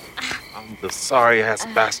 I'm the sorry-ass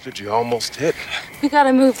bastard you almost hit. We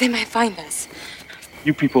gotta move. They might find us.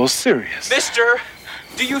 You people are serious. Mister,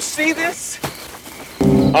 do you see this?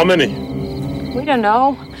 How many? We don't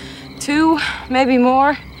know. 2, maybe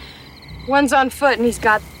more. One's on foot and he's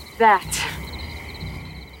got that.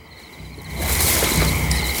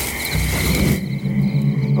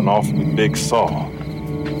 An awfully big saw.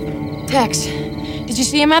 Tex, did you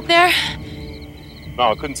see him up there?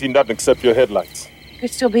 No, I couldn't see nothing except your headlights. Could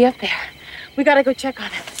still be up there. We gotta go check on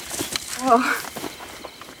him. Oh.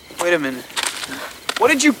 Wait a minute. What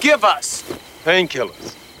did you give us?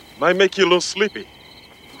 Painkillers. Might make you a little sleepy.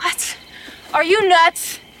 What? Are you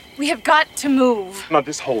nuts? We have got to move. No,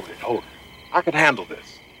 just hold it, hold it. I can handle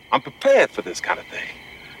this. I'm prepared for this kind of thing.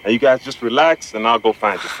 Now, you guys just relax, and I'll go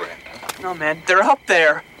find your friend. No, man, they're up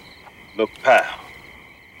there. Look, pal,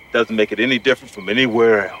 doesn't make it any different from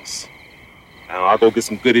anywhere else. Now, I'll go get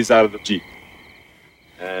some goodies out of the Jeep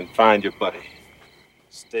and find your buddy.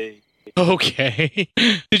 Stay Okay.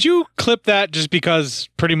 Did you clip that just because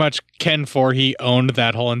pretty much Ken Foree owned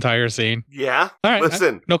that whole entire scene? Yeah. All right.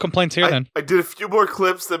 Listen. No complaints here then. I did a few more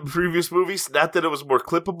clips than previous movies. Not that it was more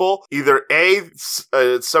clippable. Either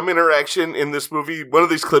some interaction in this movie. One of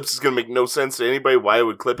these clips is going to make no sense to anybody why I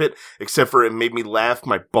would clip it, except for it made me laugh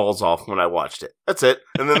my balls off when I watched it. That's it.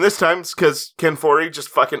 And then this time it's because Ken Foree just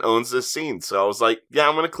fucking owns this scene. So I was like, yeah,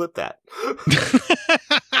 I'm going to clip that.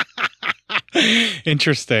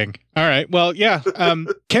 Interesting. All right. Well, yeah.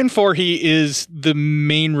 Ken Foree is the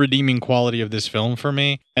main redeeming quality of this film for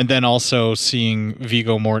me. And then also seeing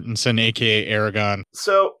Viggo Mortensen, a.k.a. Aragon.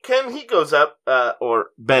 So Ken, he goes up, or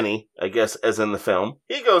Benny, I guess, as in the film.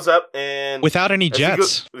 He goes up and... Without any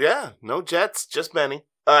jets. Yeah, no jets, just Benny.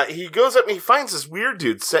 He goes up and he finds this weird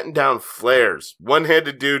dude setting down flares.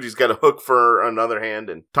 One-handed dude, he's got a hook for another hand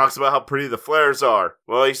and talks about how pretty the flares are.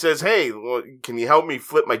 Well, he says, hey, can you help me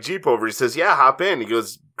flip my Jeep over? He says, yeah, hop in. He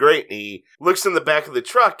goes, great. He looks in the back of the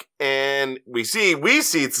truck and we see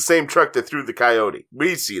it's the same truck that threw the coyote.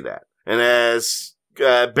 We see that. And as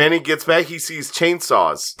Benny gets back, he sees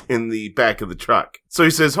chainsaws in the back of the truck. So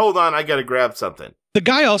he says, hold on, I gotta grab something. The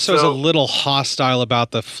guy also is a little hostile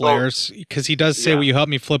about the flares because he does say, will you help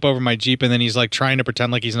me flip over my Jeep? And then he's like trying to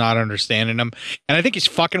pretend like he's not understanding him. And I think he's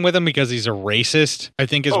fucking with him because he's a racist, I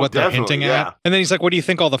think is what they're hinting at. And then he's like, what do you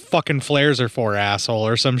think all the fucking flares are for, asshole?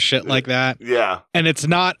 Or some shit like that. Yeah. And it's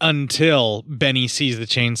not until Benny sees the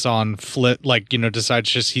chainsaw and decides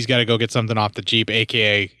just he's got to go get something off the Jeep,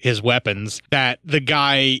 aka his weapons, that the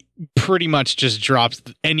guy pretty much just drops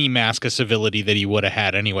any mask of civility that he would have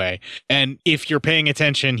had anyway. And if you're paying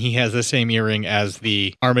attention, he has the same earring as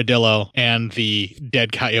the armadillo and the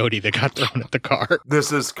dead coyote that got thrown at the car.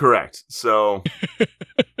 This is correct. So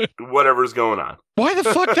whatever's going on. Why the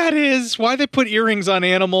fuck that is, why they put earrings on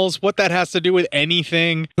animals, what that has to do with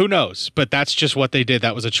anything, who knows? But that's just what they did.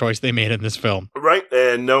 That was a choice they made in this film. Right,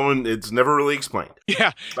 and it's never really explained.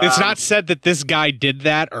 Yeah, it's not said that this guy did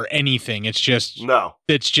that or anything. It's just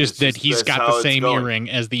he's got the same earring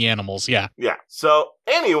as the animals. Yeah. Yeah. So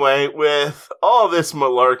anyway, with all this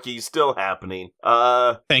malarkey still happening,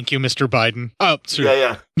 thank you, Mr. Biden. Oh, sorry.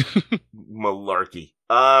 Yeah. Malarkey.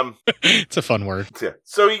 It's a fun word. Yeah.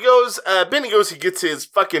 So he gets his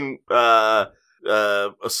fucking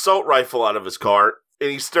assault rifle out of his car,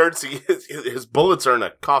 and he starts, his bullets are in a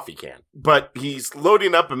coffee can. But he's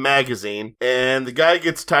loading up a magazine, and the guy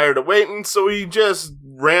gets tired of waiting, so he just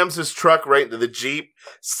rams his truck right into the Jeep,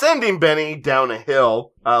 sending Benny down a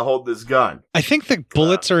hill, holding his gun. I think the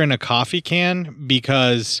bullets are in a coffee can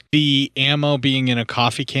because the ammo being in a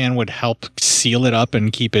coffee can would help seal it up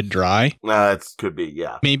and keep it dry. It could be,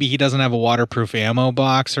 yeah. Maybe he doesn't have a waterproof ammo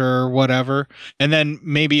box or whatever. And then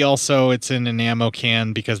maybe also it's in an ammo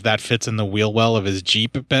can because that fits in the wheel well of his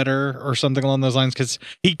Jeep better or something along those lines. Because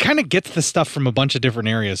he kind of gets the stuff from a bunch of different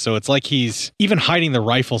areas. So it's like he's even hiding the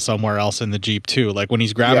rifle somewhere else in the Jeep too. Like when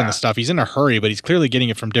he's grabbing the stuff, he's in a hurry, but he's clearly getting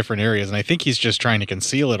it from different areas. And I think he's just trying to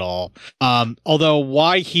conceal it all. Although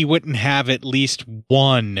why he wouldn't have at least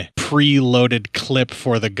one preloaded clip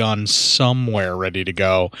for the gun somewhere ready to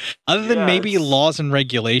go, other than maybe laws and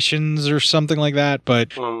regulations or something like that.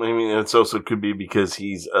 But well, I mean, it's also could be because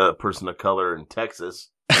he's a person of color in Texas.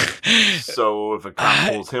 So if a cop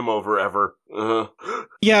pulls him over ever.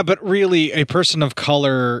 Yeah, but really, a person of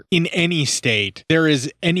color in any state, there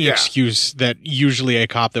is any excuse that usually a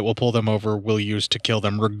cop that will pull them over will use to kill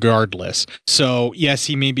them regardless. So yes,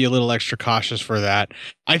 he may be a little extra cautious for that.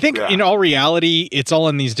 I think in all reality, it's all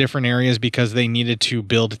in these different areas because they needed to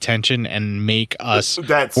build tension and make us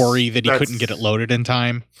worry that he couldn't get it loaded in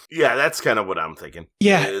time. Yeah, that's kind of what I'm thinking.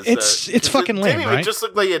 Yeah, it's fucking lame, right? It just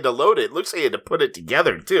looked like he had to load it. It looks like he had to put it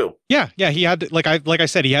together too. Yeah, he had to, like I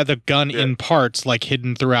said, he had the gun in parts like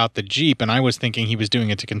hidden throughout the Jeep, and I was thinking he was doing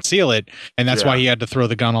it to conceal it, and that's why he had to throw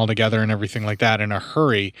the gun all together and everything like that in a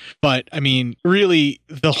hurry. But I mean, really,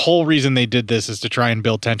 the whole reason they did this is to try and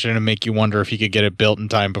build tension and make you wonder if he could get it built in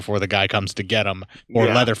time before the guy comes to get him or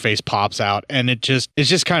Leatherface pops out, and it's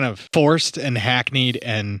just kind of forced and hackneyed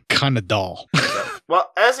and kind of dull. Well,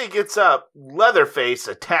 as he gets up, Leatherface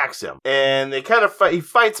attacks him, and they kind of he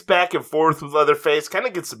fights back and forth with Leatherface, kind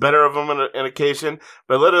of gets the better of him on an occasion,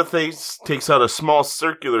 but Leatherface takes out a small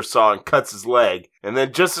circular saw and cuts his leg, and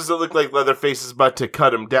then just as it looked like Leatherface is about to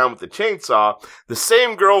cut him down with the chainsaw, the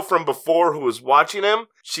same girl from before who was watching him,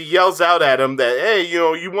 she yells out at him that, hey,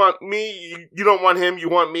 you want me, you don't want him, you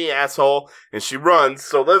want me, asshole, and she runs,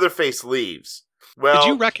 so Leatherface leaves. Well, did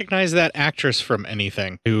you recognize that actress from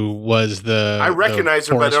anything? Who was the? I recognize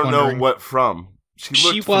her, but I don't know what from.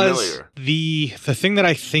 She looked was familiar. the thing that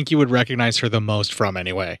I think you would recognize her the most from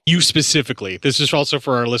anyway. You specifically. This is also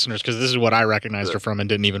for our listeners because this is what I recognized her from and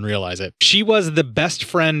didn't even realize it. She was the best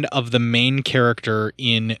friend of the main character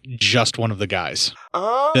in Just One of the Guys.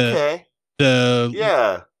 Oh, okay.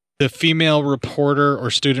 The female reporter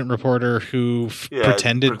or student reporter who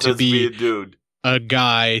pretended to be a dude. A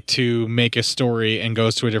guy to make a story and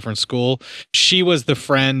goes to a different school. She was the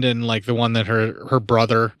friend and like the one that her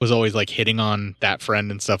brother was always like hitting on that friend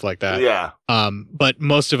and stuff like that. Yeah. But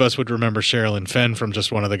most of us would remember Sherilyn Fenn from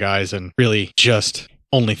Just One of the Guys and really just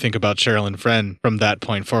only think about Sherilyn Fenn from that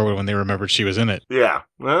point forward when they remembered she was in it. Yeah.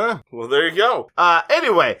 Well, there you go.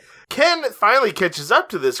 Anyway, Ken finally catches up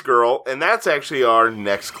to this girl, and that's actually our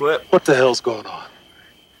next clip. What the hell's going on?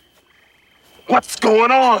 What's going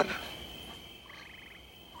on?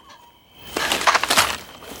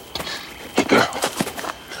 Hey, girl.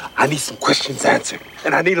 I need some questions answered,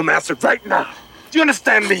 and I need them answered right now. Do you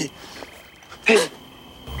understand me? Hey,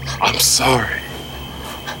 I'm sorry.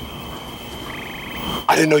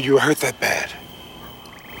 I didn't know you were hurt that bad.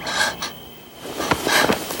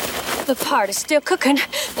 The part is still cooking.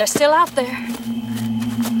 They're still out there.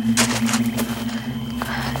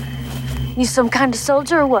 You some kind of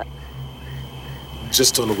soldier or what?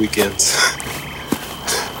 Just on the weekends.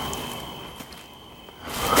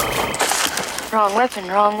 Wrong weapon,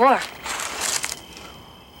 wrong war.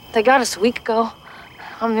 They got us a week ago.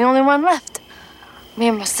 I'm the only one left. Me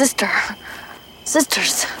and my sister.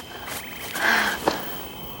 Sisters.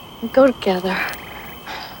 We go together.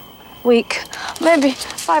 Week. Maybe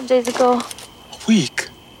 5 days ago. A week?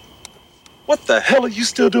 What the hell are you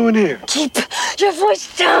still doing here? Keep your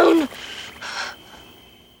voice down.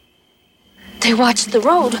 They watch the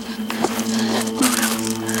road.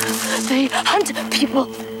 They hunt people.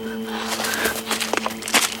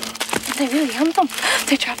 They really hunt them.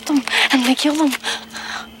 They trap them and they kill them.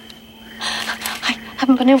 I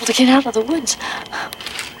haven't been able to get out of the woods.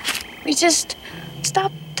 We just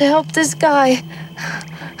stopped to help this guy.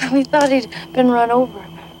 We thought he'd been run over.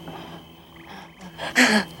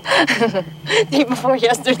 Day before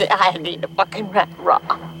yesterday, I had eaten a fucking rat raw.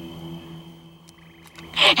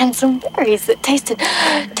 And some berries that tasted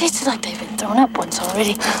like they've been thrown up once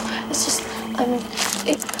already. It's just,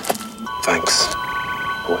 Thanks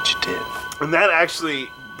for what you did. And that actually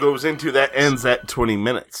ends at 20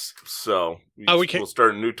 minutes. So we'll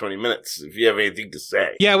start a new 20 minutes if you have anything to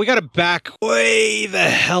say. Yeah, we got to back way the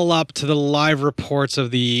hell up to the live reports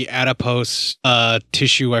of the adipose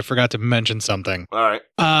tissue. I forgot to mention something. All right.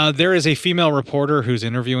 There is a female reporter who's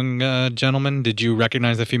interviewing a gentleman. Did you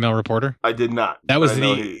recognize the female reporter? I did not. That was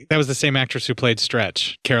the same actress who played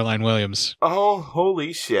Stretch, Caroline Williams. Oh,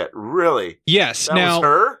 holy shit. Really? Yes. That was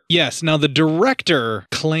her? Yes. Now, the director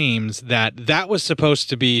claims that was supposed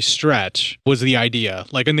to be Stretch, was the idea.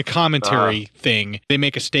 Like in the commentary thing, they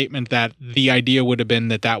make a statement that the idea would have been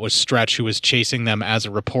that was Stretch who was chasing them as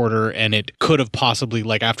a reporter, and it could have possibly,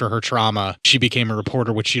 like after her trauma, she became a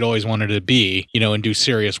reporter, which she'd always wanted to be, and do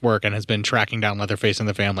serious work, and has been tracking down Leatherface and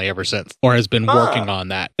the family ever since, or has been working on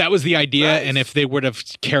that. That was the idea, nice. And if they would have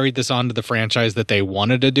carried this on to the franchise that they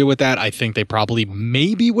wanted to do with that, I think they probably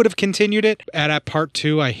maybe would have continued it. At part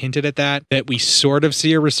 2, I hinted at that we sort of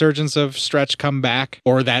see a resurgence of Stretch come back,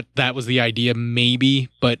 or that was the idea maybe,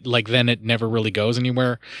 but like then it never really goes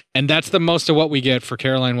anywhere. And that's the most of what we get for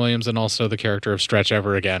Caroline Williams and also the character of Stretch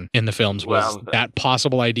ever again in the films was that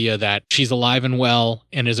possible idea that she's alive and well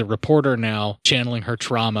and is a reporter now, channeling her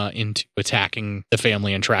trauma into attacking the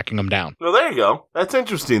family and tracking them down. Well, there you go. That's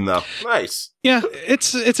interesting though. Nice. Yeah,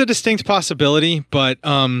 it's a distinct possibility, but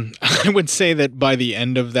I would say that by the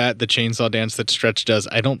end of that, the chainsaw dance that Stretch does,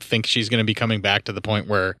 I don't think she's going to be coming back to the point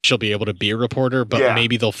where she'll be able to be a reporter, but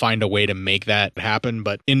maybe they'll find a way to make that happen.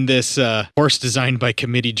 But in this horse designed by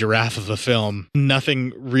committee giraffe of a film,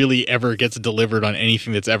 nothing really ever gets delivered on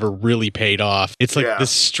anything that's ever really paid off. It's like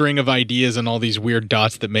this string of ideas and all these weird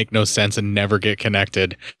dots that make no sense and never get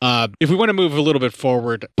connected. If we want to move a little bit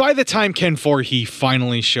forward, by the time Ken Foree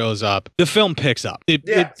finally shows up, the film picks up.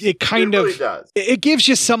 It kind of does. It gives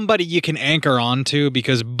you somebody you can anchor onto,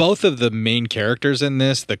 because both of the main characters in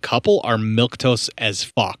this, the couple, are milquetoast as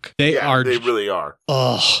fuck. They really are.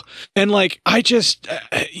 Ugh. And like, I just,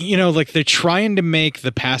 like they're trying to make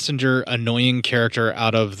the passenger annoying character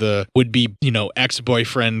out of the would-be,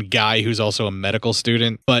 ex-boyfriend guy who's also a medical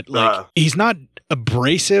student, but like he's not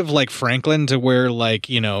abrasive like Franklin to where like,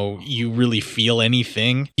 you really feel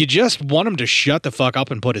anything. You just want him to shut the fuck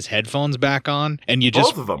up and put his headphones back on, and you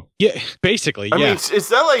just... Both of them. Yeah, basically, I mean,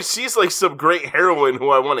 it's not like she's like some great heroine who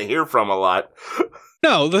I want to hear from a lot.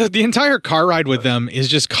 No, the entire car ride with them is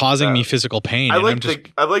just causing me physical pain. I like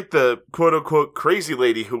the quote unquote crazy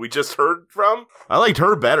lady who we just heard from. I liked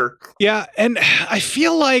her better. Yeah, and I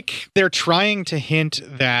feel like they're trying to hint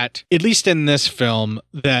that, at least in this film,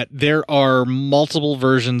 that there are multiple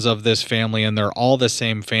versions of this family and they're all the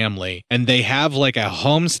same family. And they have like a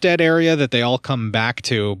homestead area that they all come back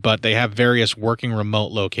to, but they have various working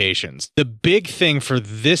remote locations. The big thing for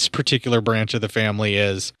this particular branch of the family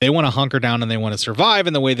is they want to hunker down and they want to survive.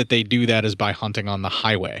 And the way that they do that is by hunting on the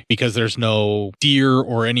highway because there's no deer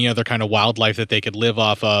or any other kind of wildlife that they could live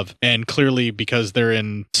off of. And clearly because they're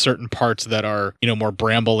in certain parts that are, more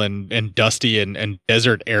bramble and dusty and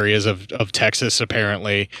desert areas of Texas,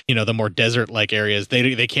 apparently, the more desert-like areas,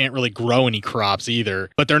 they can't really grow any crops either,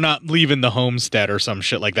 but they're not leaving the homestead or some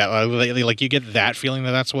shit like that. Like you get that feeling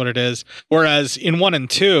that that's what it is. Whereas in 1 and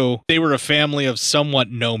 2, they were a family of somewhat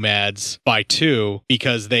nomads by 2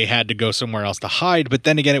 because they had to go somewhere else to hide. But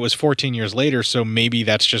then again, it was 14 years later, so maybe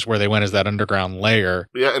that's just where they went, as that underground layer.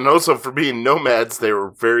 Yeah, and also for being nomads, they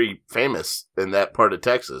were very famous in that part of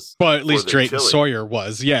Texas. Well, at least Drayton Sawyer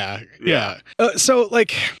was. Yeah. So,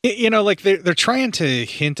 like, they're trying to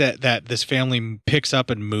hint at that this family picks up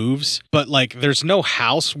and moves, but like there's no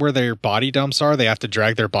house where their body dumps are. They have to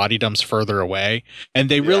drag their body dumps further away, and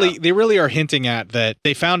they really are hinting at that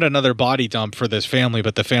they found another body dump for this family,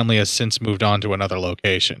 but the family has since moved on to another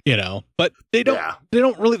location. But they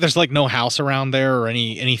don't really. There's like no house around there or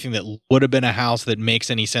anything that would have been a house that makes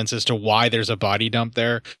any sense as to why there's a body dump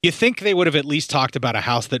there. You think they would have at least talked about a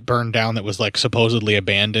house that burned down that was like supposedly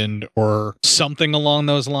abandoned or something along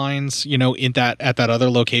those lines, at that other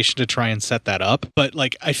location to try and set that up. But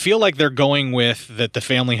like I feel like they're going with that the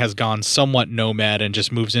family has gone somewhat nomad and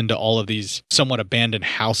just moves into all of these somewhat abandoned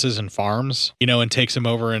houses and farms, and takes them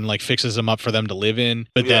over and like fixes them up for them to live in,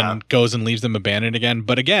 but then goes and leaves them abandoned again.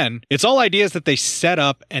 But again, it's all ideas that they set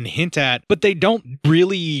up and hint at, but they don't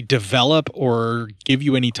really develop or give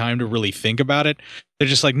you any time to really think about it. They're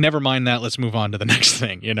just like, never mind that, let's move on to the next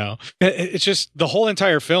thing, It's just, the whole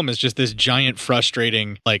entire film is just this giant,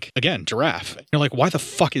 frustrating, like, again, giraffe. You're like, why the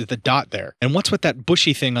fuck is the dot there? And what's with that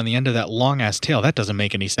bushy thing on the end of that long-ass tail? That doesn't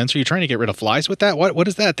make any sense. Are you trying to get rid of flies with that? What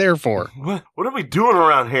is that there for? What are we doing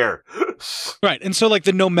around here? Right, and so, like,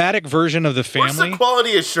 the nomadic version of the family... What's the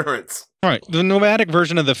quality assurance? All right, the nomadic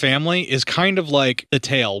version of the family is kind of like the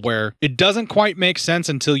tale, where it doesn't quite make sense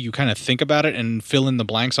until you kind of think about it and fill in the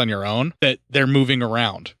blanks on your own that they're moving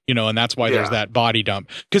around, and that's why there's that body dump.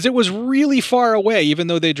 Because it was really far away, even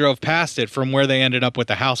though they drove past it, from where they ended up with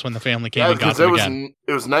the house when the family came and got them again.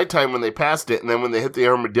 It was nighttime when they passed it, and then when they hit the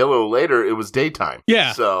armadillo later, it was daytime.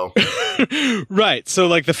 Yeah. So... Right, so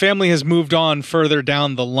like the family has moved on further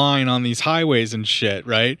down the line on these highways and shit,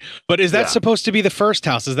 right? But is that supposed to be the first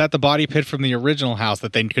house? Is that the body pit from the original house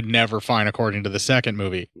that they could never find according to the second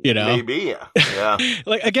movie? Maybe, yeah.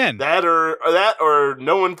 Like, again, that or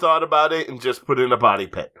no one thought about it and just put in a body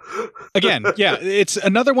pit. Again, yeah, it's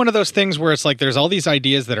another one of those things where it's like there's all these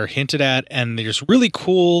ideas that are hinted at, and there's really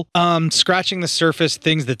cool scratching the surface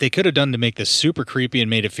things that they could have done to make this super creepy and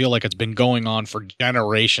made it feel like it's been going on for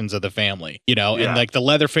generations of the family, and like the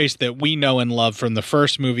Leatherface that we know and love from the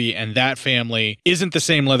first movie and that family isn't the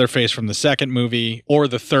same Leatherface from the second movie or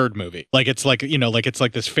the third movie. Like it's like, it's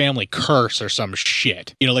like this family curse or some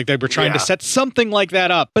shit, like they were trying to set something like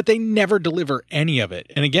that up, but they never deliver any of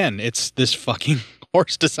it. And again, it's this fucking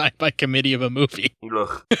horse designed by committee of a movie.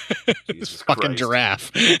 This fucking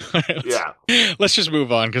giraffe. Let's just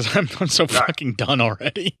move on because I'm so fucking done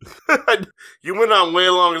already. You went on way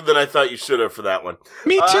longer than I thought you should have for that one.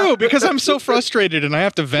 Me too, because I'm so frustrated and I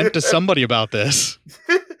have to vent to somebody about this.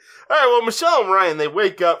 All right, well, Michelle and Ryan, they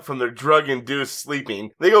wake up from their drug-induced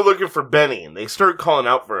sleeping. They go looking for Benny, and they start calling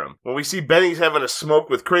out for him. Well, we see Benny's having a smoke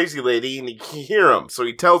with Crazy Lady, and he can hear him, so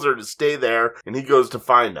he tells her to stay there, and he goes to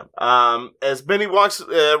find him. As Benny walks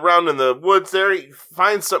around in the woods there, he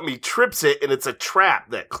finds something, he trips it, and it's a trap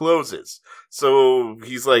that closes. So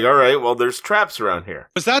he's like, all right, well, there's traps around here.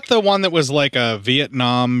 Was that the one that was like a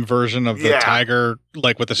Vietnam version of the tiger,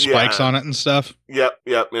 like with the spikes on it and stuff? Yep.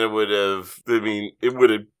 And it would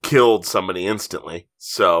have killed somebody instantly.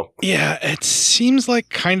 So yeah, it seems like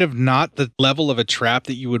kind of not the level of a trap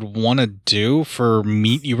that you would want to do for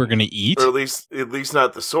meat you were going to eat, or at least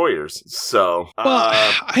not the Sawyers. So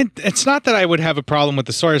it's not that I would have a problem with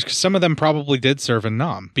the Sawyers because some of them probably did serve in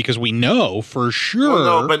Nam because we know for sure.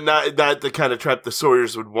 Well, no, but not the kind of trap the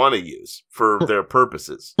Sawyers would want to use for their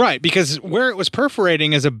purposes. Right, because where it was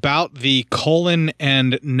perforating is about the colon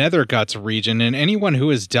and nether guts region, and anyone who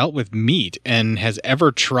has dealt with meat and has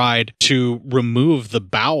ever tried to remove the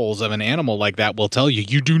bowels of an animal like that will tell you,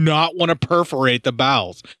 you do not want to perforate the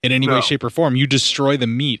bowels in any way, shape, or form. You destroy the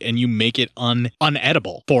meat and you make it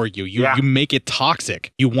unedible for you. You make it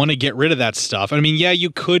toxic. You want to get rid of that stuff. I mean, yeah,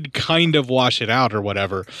 you could kind of wash it out or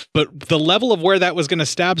whatever, but the level of where that was going to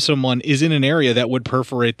stab someone is in an area that would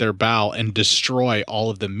perforate their bowel and destroy all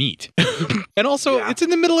of the meat. And also, it's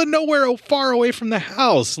in the middle of nowhere, far away from the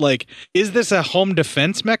house. Like, is this a home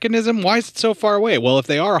defense mechanism? Why is it so far away? Well, if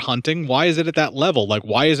they are hunting, why is it at that level? Like,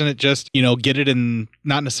 why isn't it just, get it in,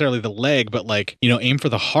 not necessarily the leg, but like, aim for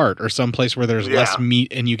the heart or someplace where there's less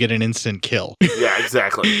meat and you get an instant kill. Yeah,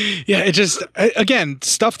 exactly. It just, again,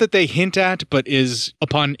 stuff that they hint at, but is,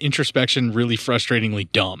 upon introspection, really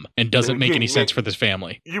frustratingly dumb and doesn't make any sense for this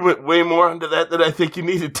family. You went way more into that than I think you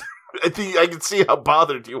needed to. I think I can see how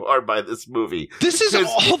bothered you are by this movie. This is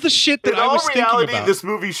all the shit that I was thinking about. In all reality, this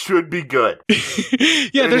movie should be good. And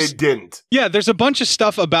it didn't. Yeah, there's a bunch of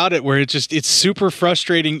stuff about it where it's super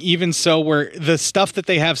frustrating, even so, where the stuff that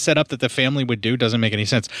they have set up that the family would do doesn't make any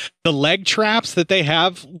sense. The leg traps that they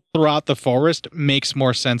have throughout the forest makes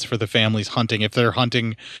more sense for the family's hunting if they're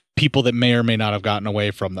hunting people that may or may not have gotten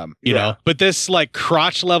away from them, you know? But this like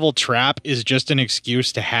crotch level trap is just an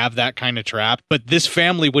excuse to have that kind of trap. But this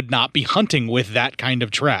family would not be hunting with that kind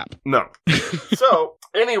of trap. No. So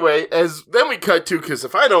anyway, then we cut to, because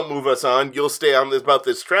if I don't move us on, you'll stay on about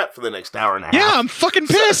this trap for the next hour and a half. Yeah, I'm fucking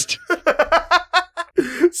pissed.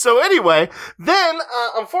 So anyway, then,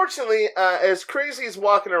 unfortunately, as Crazy's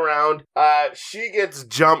walking around, she gets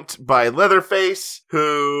jumped by Leatherface,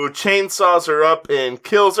 who chainsaws her up and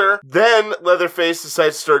kills her. Then Leatherface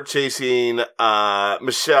decides to start chasing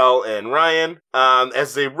Michelle and Ryan.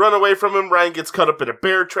 As they run away from him, Ryan gets caught up in a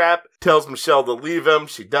bear trap, tells Michelle to leave him.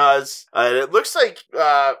 She does. And it looks like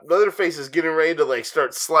Leatherface is getting ready to like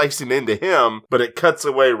start slicing into him, but it cuts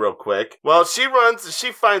away real quick. Well, she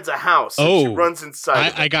finds a house. Oh, she runs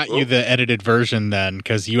inside. I got you the edited version then,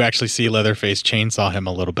 because you actually see Leatherface chainsaw him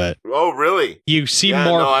a little bit. Oh, really? You see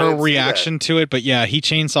more her reaction to it, but yeah, he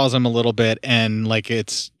chainsaws him a little bit, and like And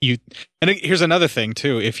here's another thing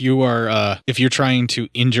too: if you're trying to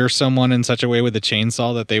injure someone in such a way with a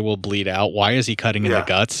chainsaw that they will bleed out, why is he cutting in the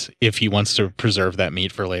guts if he wants to preserve that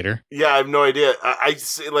meat for later? Yeah, I have no idea. I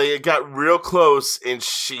like it got real close, and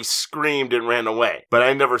she screamed and ran away, but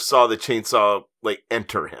I never saw the chainsaw like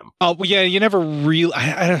enter him. Oh, well, yeah, you never really.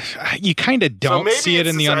 You kind of don't see it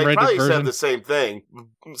in the unrated I version. Said the same thing.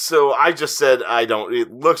 So I just said I don't.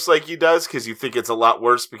 It looks like he does because you think it's a lot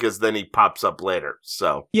worse because then he pops up later.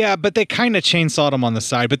 So yeah, but they kind of chainsawed him on the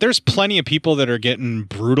side. But there's plenty of people that are getting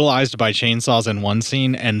brutalized by chainsaws in one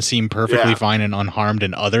scene and seem perfectly fine and unharmed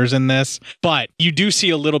in others in this. But you do see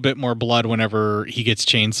a little bit more blood whenever he gets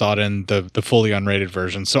chainsawed in the fully unrated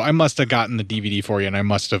version. So I must have gotten the DVD for you, and I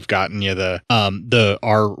must have gotten you the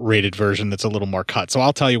R-rated version that's a little more cut. So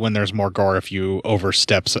I'll tell you when there's more gore if you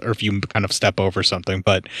oversteps or if you kind of step over something.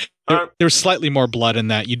 But there's slightly more blood in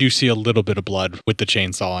that. You do see a little bit of blood with the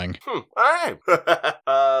chainsawing. All right.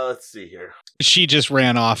 Let's see here. She just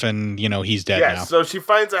ran off and, he's dead now. So she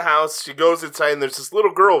finds a house. She goes inside and there's this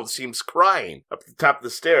little girl who seems crying up the top of the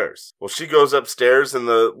stairs. Well, she goes upstairs and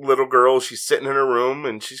the little girl, she's sitting in her room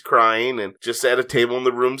and she's crying and just at a table and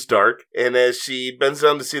the room's dark. And as she bends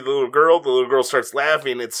down to see the little girl starts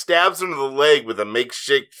laughing and stabs her in the leg with a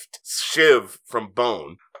makeshift shiv from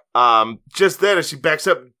bone. Just then, as she backs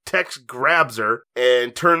up, Tex grabs her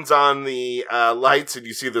and turns on the lights, and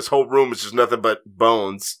you see this whole room is just nothing but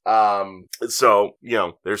bones. So,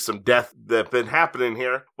 there's some death that's been happening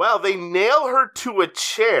here. Well, they nail her to a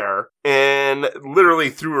chair and literally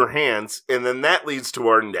through her hands, and then that leads to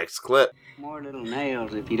our next clip. More little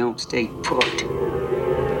nails if you don't stay put.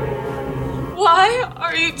 Why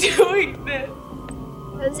are you doing this?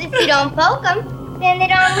 Because if you don't poke them, then they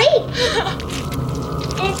don't leak.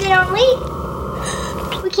 And if they don't leak,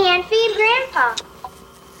 we can't feed Grandpa.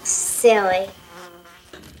 Silly.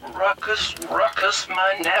 Ruckus,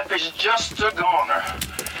 my nap is just a goner.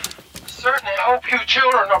 Certainly hope you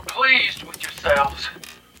children are pleased with yourselves.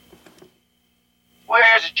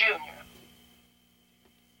 Where's Junior?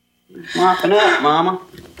 Mopping up, Mama.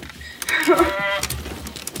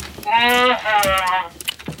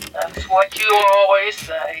 That's what you always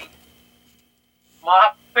say.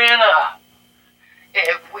 Mopping up.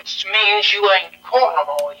 Which means you ain't caught them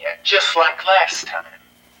all yet, just like last time.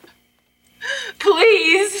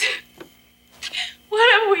 Please.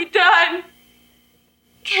 What have we done?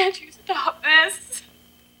 Can't you stop this?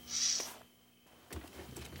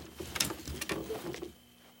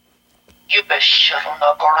 You best shut them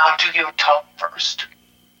up or I'll do your tongue first.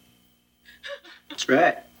 That's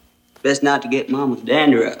right. Best not to get Mama's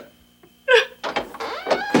dander up.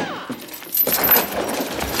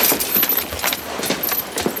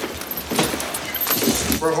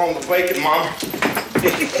 Bring home the bacon, Mom.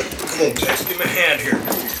 Come on, Tex, give me a hand here.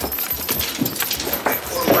 Hey,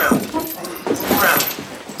 pull around. Pull around.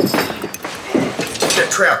 Take that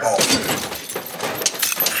trap off.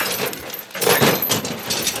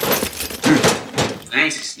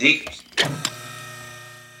 Fancy sneakers.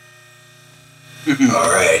 All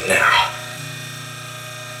right, now.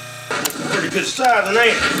 Pretty good sizing,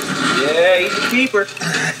 ain't it? Yeah, he's a keeper.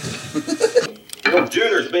 Your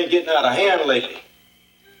Junior's been getting out of hand lately.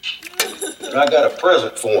 But I got a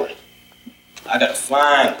present for him. I got a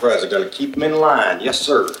fine present, gonna keep him in line. Yes,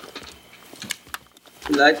 sir.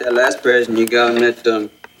 You like that last present you got him that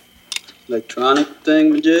electronic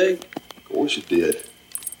thing, Jay? Of course you did.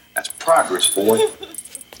 That's progress, boy.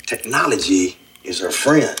 Technology is our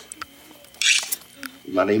friend.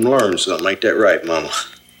 You might even learn something. Ain't that right, Mama?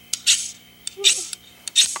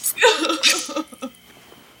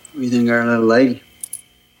 What do you think of our little lady?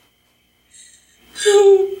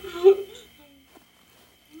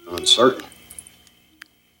 Uncertain.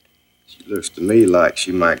 She looks to me like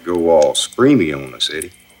she might go all screamy on us,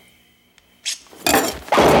 Eddie.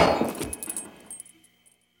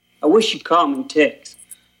 I wish you'd call me Tex.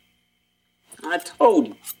 I told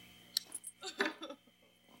you. I'm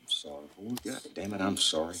sorry, boy. God damn it, I'm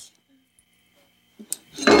sorry.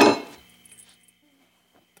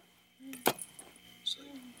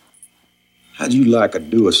 How'd you like to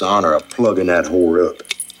do us honor of plugging that whore up?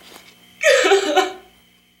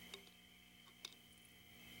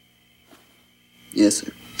 Yes,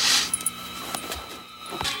 sir.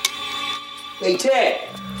 Hey, Ted.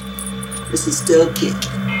 This is still Kid.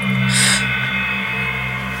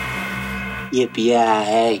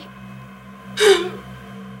 Yippee-yi-hey.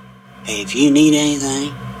 Hey, if you need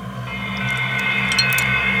anything,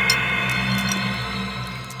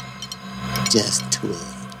 just twitch.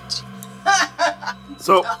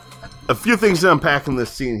 So, a few things to unpack in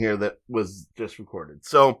this scene here that was just recorded.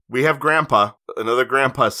 So, we have Grandpa, another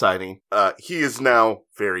Grandpa sighting. He is now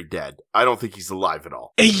very dead. I don't think he's alive at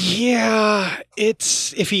all. Yeah,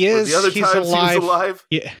 if he is, the other he's times alive. he was alive,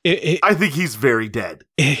 Yeah, I think he's very dead.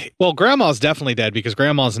 Well, Grandma's definitely dead because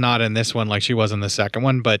Grandma's not in this one like she was in the second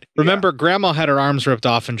one. But remember, Grandma had her arms ripped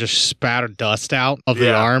off and just spat dust out of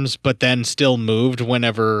the arms, but then still moved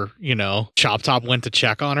whenever, Chop Top went to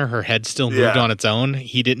check on her. Her head still moved on its own.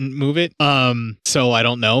 He didn't move it. So I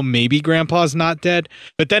don't know. Maybe Grandpa's not dead.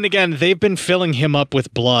 But then again, they've been filling him up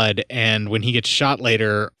with blood. And when he gets shot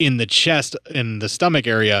later in the chest, in the stomach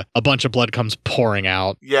area, a bunch of blood comes pouring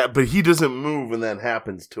out. Yeah, but he doesn't move when that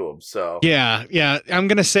happens to him. So Yeah. I'm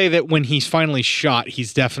going to say that when he's finally shot,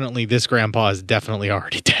 this Grandpa is definitely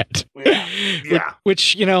already dead. Yeah.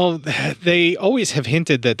 Which, they always have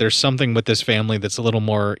hinted that there's something with this family that's a little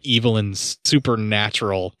more evil and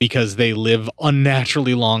supernatural because they live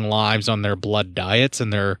unnaturally long lives on their blood diets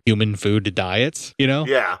and their human food diets,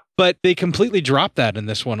 Yeah. But they completely drop that in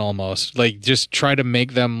this one almost. Like, just try to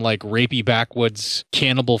make them like rapey backwoods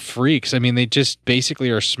cannibal freaks. I mean, they just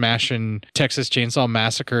basically are smashing Texas Chainsaw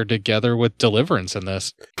Massacre together with Deliverance in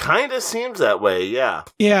this. Kind of seems that way, yeah.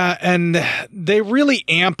 Yeah, and they really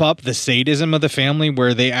amp up the sadism of the family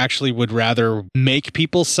where they actually would rather make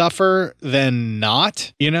people suffer than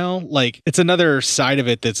not, Like, it's another side of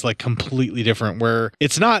it that's like completely different where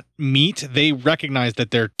it's not meat. They recognize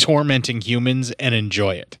that they're tormenting humans and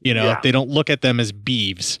enjoy it. They don't look at them as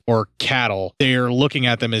beeves or cattle. They're looking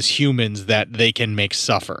at them as humans that they can make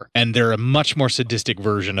suffer. And they're a much more sadistic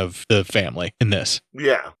version of the family in this.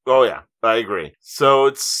 Yeah. Oh, yeah. I agree. So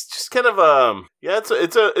it's just kind of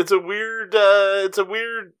it's a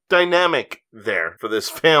weird dynamic there for this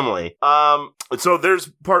family. So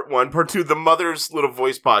there's part one. Part two, the mother's little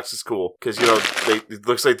voice box is cool because it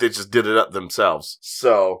looks like they just did it up themselves.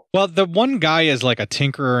 So the one guy is like a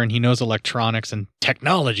tinkerer and he knows electronics and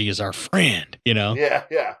technology is our friend. Yeah.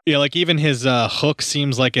 Yeah, like even his hook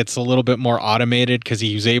seems like it's a little bit more automated because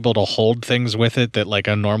he's able to hold things with it that like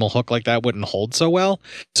a normal hook like that wouldn't hold so well.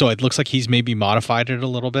 So it looks like he's maybe modified it a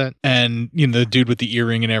little bit. And the dude with the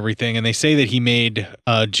earring and everything. And they say that he made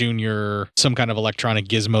Junior some kind of electronic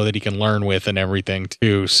gizmo that he can learn with and everything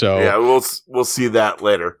too. So yeah, we'll see that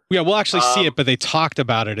later. Yeah, we'll actually see it, but they talked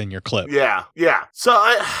about it in your clip. Yeah. So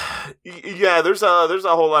Yeah, there's a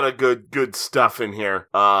whole lot of good stuff in here.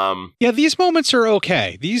 Yeah, these moments are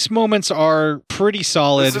okay. These moments are pretty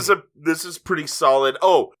solid. This is pretty solid.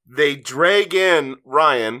 Oh, they drag in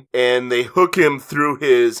Ryan and they hook him through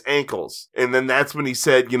his ankles. And then that's when he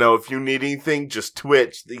said, if you need anything, just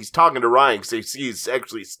twitch. He's talking to Ryan because he's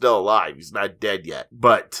actually still alive. He's not dead yet.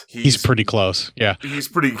 But he's pretty close. Yeah.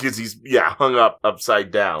 Because he's hung up upside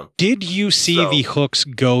down. Did you see the hooks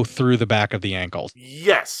go through the back of the ankles?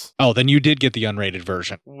 Yes. Oh, then you did get the unrated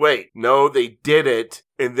version. Wait, no, they did it.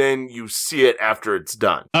 And then you see it after it's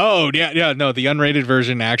done. Oh, yeah, no, the unrated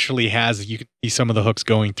version actually you can see some of the hooks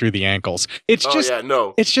going through the ankles. It's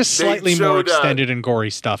just slightly more extended and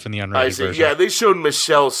gory stuff in the unrated version. Yeah, they showed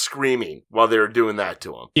Michelle screaming while they were doing that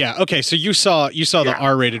to him. Yeah, okay, so you saw the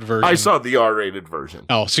R-rated version. I saw the R-rated version.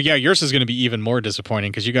 Oh, so yeah, yours is going to be even more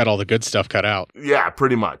disappointing because you got all the good stuff cut out. Yeah,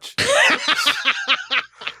 pretty much.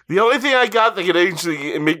 The only thing I got that could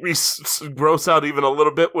actually make me gross out even a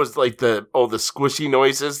little bit was like the squishy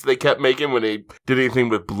noises they kept making when they did anything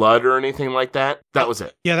with blood or anything like that. That was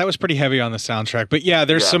it. Yeah, that was pretty heavy on the soundtrack. But yeah,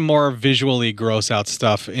 there's some more visually gross out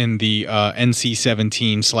stuff in the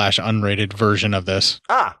NC-17 / unrated version of this.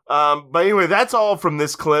 But anyway, that's all from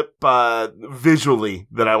this clip visually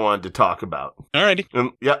that I wanted to talk about. Alrighty.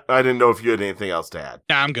 Yeah, I didn't know if you had anything else to add.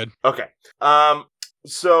 Nah, I'm good. Okay.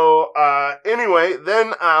 So, anyway,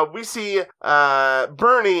 then, we see,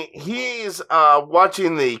 Bernie, he's,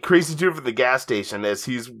 watching the crazy dude from the gas station as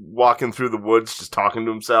he's walking through the woods, just talking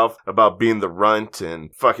to himself about being the runt and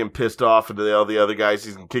fucking pissed off at all the other guys.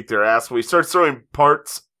 He's gonna kick their ass. Well, he starts throwing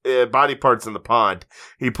body parts in the pond.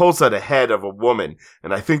 He pulls out a head of a woman,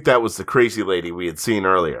 and I think that was the crazy lady we had seen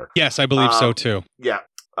earlier. Yes, I believe so too. Yeah.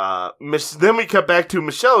 Then we cut back to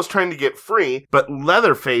Michelle's trying to get free, but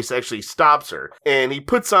Leatherface actually stops her, and he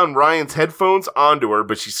puts on Ryan's headphones onto her,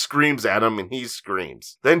 but she screams at him, and he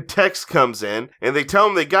screams. Then Tex comes in, and they tell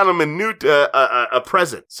him they got him a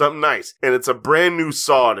present, something nice, and it's a brand new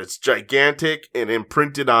saw, and it's gigantic, and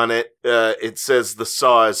imprinted on it, it says the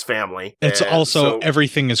Saw is family. It's also,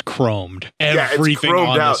 everything is chromed. Everything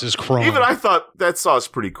on this is chromed. Even I thought that saw is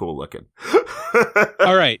pretty cool looking.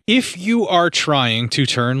 All right, if you are trying to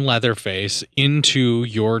turn Leatherface into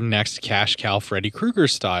your next cash cow Freddy Krueger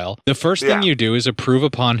style, the first thing you do is improve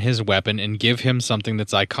upon his weapon and give him something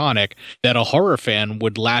that's iconic that a horror fan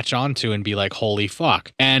would latch onto and be like, holy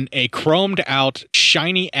fuck. And a chromed out,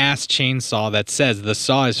 shiny ass chainsaw that says the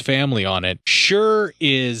Saw is family on it sure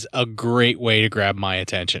is a great way to grab my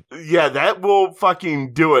attention. Yeah, that will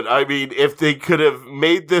fucking do it. I mean, if they could have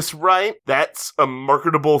made this right, that's a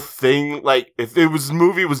marketable thing. Like, if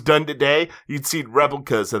movie was done today, you'd see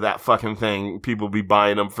replicas of that fucking thing. People be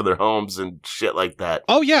buying them for their homes and shit like that.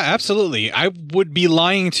 Oh yeah, absolutely. I would be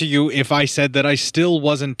lying to you if I said that I still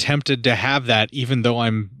wasn't tempted to have that, even though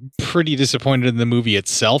I'm pretty disappointed in the movie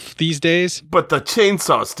itself these days. But the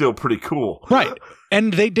chainsaw is still pretty cool. Right.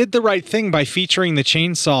 And they did the right thing by featuring the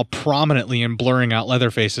chainsaw prominently and blurring out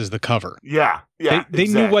Leatherface as the cover. Yeah. Yeah, they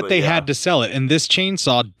knew what they had to sell it, and this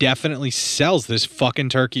chainsaw definitely sells this fucking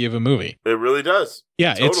turkey of a movie. It really does.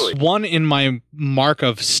 Yeah, totally. It's one in my mark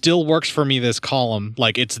of still works for me this column.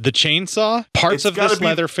 Like, it's the chainsaw, parts of this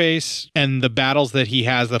Leatherface, and the battles that he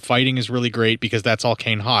has. The fighting is really great because that's all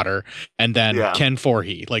Kane Hodder, and then Ken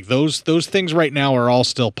Foree. Like, those things right now are all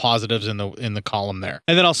still positives in the column there.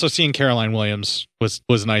 And then also seeing Caroline Williams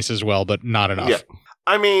was nice as well, but not enough. Yeah.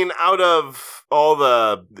 I mean, out of all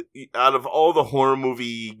the horror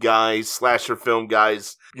movie guys, slasher film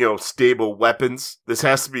guys, stable weapons, this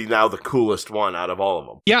has to be now the coolest one out of all of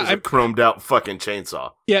them. Yeah, a chromed out fucking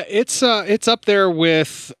chainsaw. Yeah, it's up there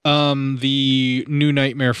with the New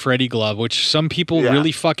Nightmare Freddy glove, which some people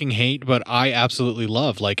really fucking hate, but I absolutely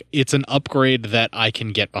love. Like, it's an upgrade that I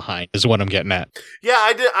can get behind, is what I'm getting at. Yeah,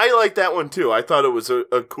 I like that one too. I thought it was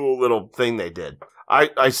a cool little thing they did.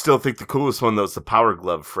 I still think the coolest one, though, is the Power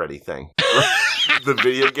Glove Freddy thing. The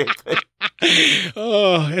video game thing.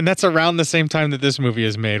 Oh, and that's around the same time that this movie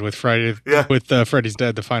is made with Freddy's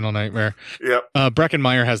Dead, The Final Nightmare. Yep.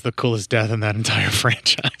 Breckenmeyer has the coolest death in that entire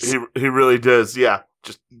franchise. He really does, yeah.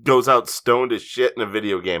 Just goes out stoned as shit in a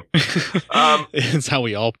video game. It's how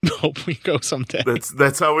we all hope we go someday.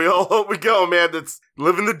 That's how we all hope we go, man. That's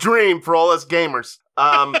living the dream for all us gamers.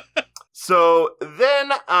 So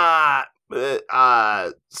then,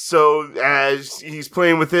 so as he's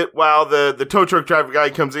playing with it, while the tow truck driver guy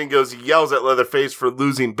comes in, he yells at Leatherface for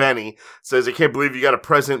losing Benny, says, I can't believe you got a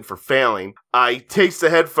present for failing. He takes the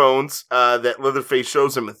headphones that Leatherface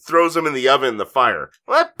shows him and throws them in the oven in the fire.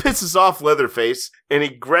 Well, that pisses off Leatherface, and he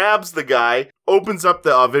grabs the guy, opens up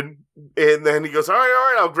the oven, And then he goes, all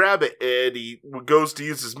right, I'll grab it. And he goes to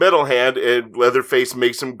use his metal hand, and Leatherface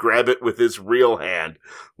makes him grab it with his real hand.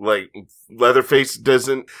 Like, Leatherface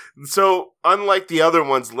doesn't... So, unlike the other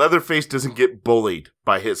ones, Leatherface doesn't get bullied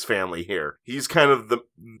by his family here. He's kind of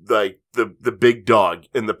the big dog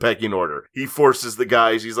in the pecking order. He forces the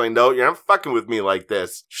guys. He's like, no, you're not fucking with me like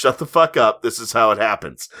this. Shut the fuck up. This is how it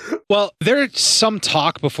happens. Well, there's some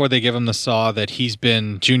talk before they give him the saw that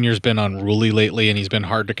Junior's been unruly lately and he's been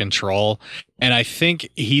hard to control. And I think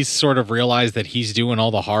he's sort of realized that he's doing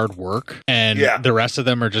all the hard work and the rest of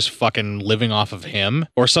them are just fucking living off of him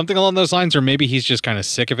or something along those lines. Or maybe he's just kind of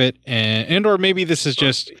sick of it. And or maybe this is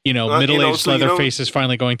just, middle-aged Leatherface is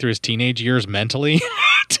finally going through his teenage years mentally.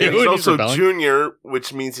 And he's also Junior,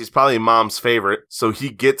 which means he's probably Mom's favorite. So he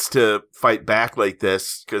gets to fight back like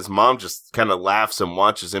this because Mom just kind of laughs and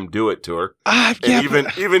watches him do it to her.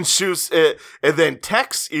 Even shoots it. And then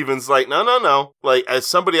Tex even's like, no. Like, as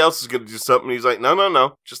somebody else is going to do something, he's like,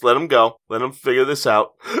 no. Just let him go. Let him figure this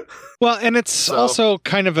out. Well, and it's also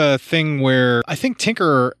kind of a thing where I think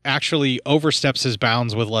Tinker actually oversteps his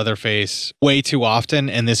bounds with Leatherface way too often,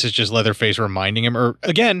 and this is just Leatherface reminding him. Or,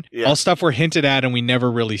 again, all stuff we're hinted at and we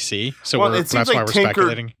never really see. So that's why we're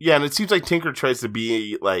speculating. Yeah, and it seems like Tinker tries to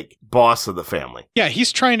be, like, boss of the family. Yeah,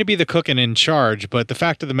 he's trying to be the cook and in charge, but the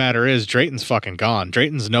fact of the matter is Drayton's fucking gone.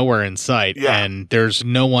 Drayton's nowhere in sight, and there's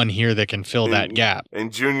no one here that can fill that gap.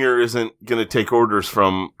 And Junior isn't going to take orders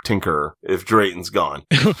from Tinker if Drayton's gone.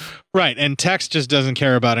 Right, and Tex just doesn't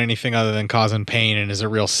care about anything other than causing pain and is a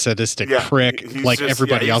real sadistic prick like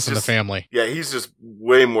everybody else in the family. Yeah, he's just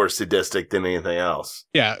way more sadistic than anything else.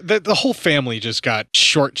 Yeah, the whole family just got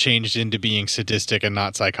shortchanged into being sadistic and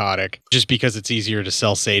not psychotic just because it's easier to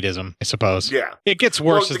sell sadism, I suppose. Yeah. It gets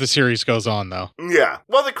worse as the series goes on, though. Yeah.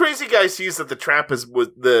 Well, the crazy guy sees that the trap was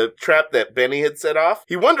the trap that Benny had set off.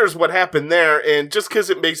 He wonders what happened there, and just because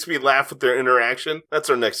it makes me laugh with their interaction, that's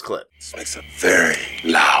our next clip. This makes a very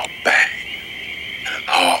loud bang and an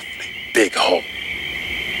awfully big hole.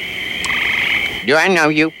 Do I know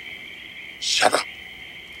you? Shut up.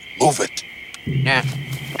 Move it. Now,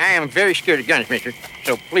 I am very scared of guns, mister,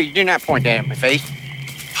 so please do not point that at my face.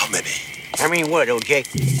 How many? How many what,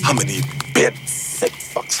 OJ? How many big, sick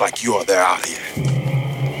fucks like you are there out here?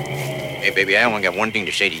 Hey, baby, I only got one thing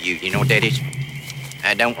to say to you. You know what that is?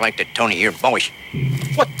 I don't like the tone of your voice.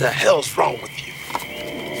 What the hell's wrong with you?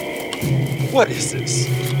 What is this?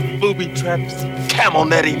 Booby traps? Camel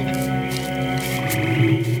netting?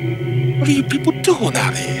 What are you people doing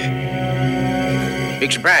out here?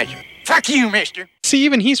 Big surprise. Fuck you, mister. See,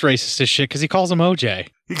 even he's racist as shit because he calls him OJ.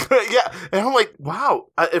 Yeah, and I'm like, wow.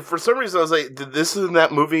 For some reason, I was like, did this in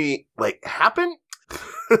that movie, like, happen?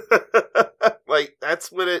 Like,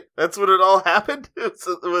 that's when it all happened? It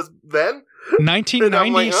was then?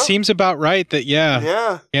 1990 like, seems about right that,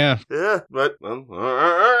 Yeah, but, all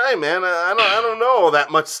right, man, I don't know that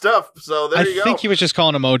much stuff, so there you go. I think he was just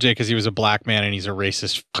calling him OJ because he was a black man and he's a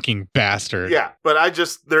racist fucking bastard. Yeah, but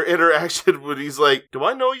their interaction when he's like, do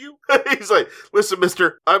I know you? He's like, listen,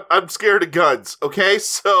 mister, I'm scared of guns, okay?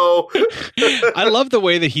 So... I love the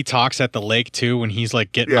way that he talks at the lake, too, when he's,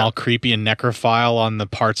 like, getting all creepy and necrophile on the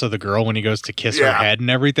parts of the girl when he goes to kiss her head and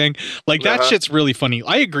everything. Like, that shit's really funny.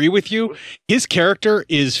 I agree with you. His character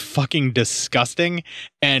is fucking disgusting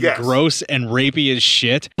and gross and rapey as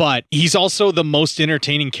shit, but he's also the most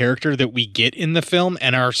entertaining character that we get in the film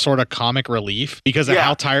and our sort of comic relief because of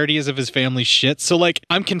how tired he is of his family's shit. So, like,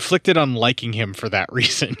 I'm conflicted on liking him for that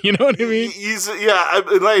reason. You know what I mean?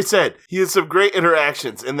 Like I said, he has some great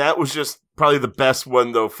interactions, and that was just probably the best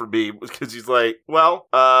one, though, for me, because he's like, well,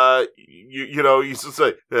 he's just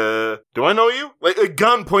like, do I know you? Like, a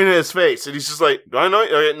gun pointed at his face, and he's just like, do I know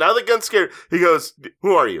you? Okay, now the gun's scared. He goes,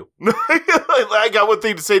 who are you? I got one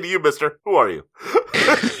thing to say to you, mister. Who are you?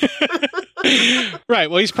 Right.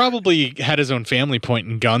 Well, he's probably had his own family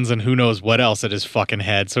pointing guns and who knows what else at his fucking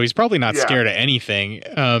head. So he's probably not scared of anything.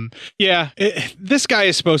 This guy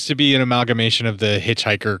is supposed to be an amalgamation of the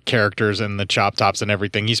Hitchhiker characters and the Chop Tops and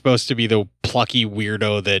everything. He's supposed to be the plucky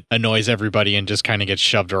weirdo that annoys everybody and just kind of gets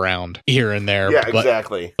shoved around here and there. Yeah,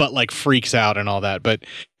 exactly. But like freaks out and all that. But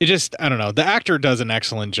it just, I don't know. The actor does an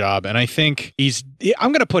excellent job. And I think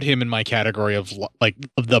I'm going to put him in my category of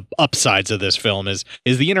the upsides of this film is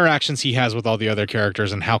the interactions he has with all the other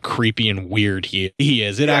characters and how creepy and weird he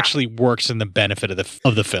is. It actually works in the benefit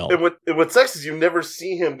of the film. And what sucks is you never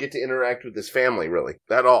see him get to interact with his family really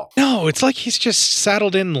at all. No, it's like he's just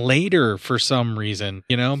saddled in later for some reason,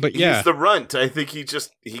 but yeah. He's the runt. I think he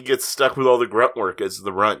gets stuck with all the grunt work as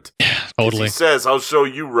the runt. Totally. He says, I'll show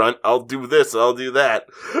you, runt. I'll do this. I'll do that.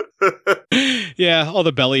 Yeah, all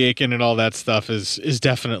the belly aching and all that stuff is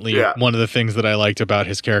definitely one of the things that I liked about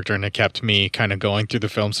his character, and it kept me kind of going through the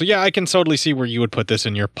film. So yeah, I can totally see where you would put this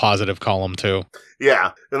in your positive column too.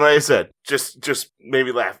 Yeah, and like I said, just made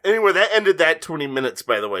me laugh. Anyway, that ended that 20 minutes,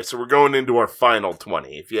 by the way, so we're going into our final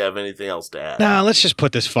 20, if you have anything else to add. Nah, let's just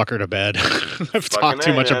put this fucker to bed. I've talked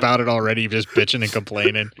too much about it already, just bitching and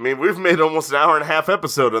complaining. I mean, we've made almost an hour and a half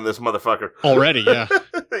episode on this motherfucker. Already, yeah.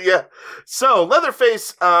 Yeah. So,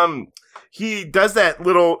 Leatherface, he does that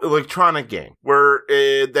little electronic game where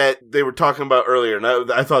that they were talking about earlier, and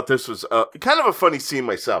I thought this was kind of a funny scene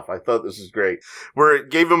myself. I thought this was great, where it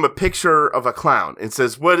gave him a picture of a clown and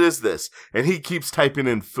says, "What is this?" And he keeps typing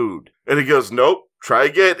in food, and he goes, "Nope. Try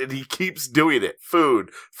again," and he keeps doing it.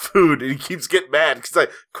 Food, and he keeps getting mad because like,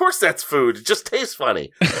 of course that's food. It just tastes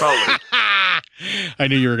funny. Probably. I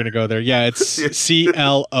knew you were going to go there. Yeah, it's CLOWN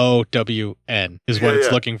is what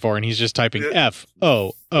it's looking for, and he's just typing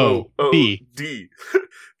FOOD.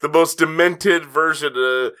 The most demented version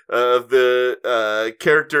of the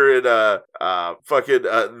character in The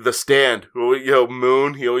Stand.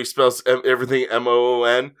 Moon. He always spells everything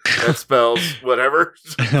MOON. That spells whatever.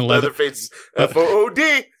 Leatherface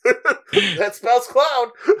FOOD. That spells clown.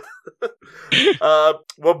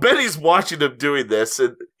 Well, Betty's watching him doing this,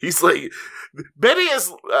 and he's like, Betty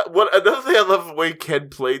is another thing I love the way Ken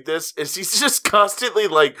played this is he's just constantly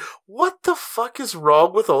like, what the fuck is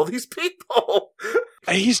wrong with all these people?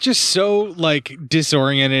 He's just so like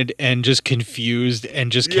disoriented and just confused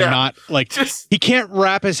and just cannot he can't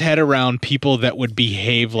wrap his head around people that would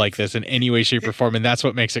behave like this in any way, shape, or form, and that's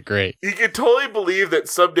what makes it great. He can totally believe that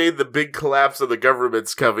someday the big collapse of the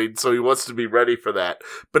government's coming, so he wants to be ready for that.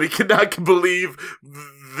 But he cannot believe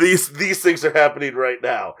these things are happening right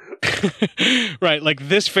now. Right, like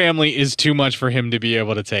this family is too much for him to be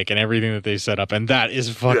able to take and everything that they set up, and that is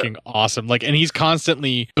fucking awesome. Like, and he's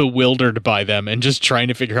constantly bewildered by them and just trying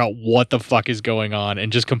to figure out what the fuck is going on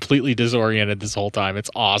and just completely disoriented this whole time. It's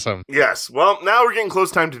awesome. Yes. Well, now we're getting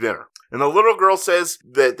close time to dinner. And the little girl says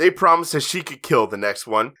that they promised that she could kill the next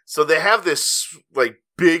one. So they have this, like,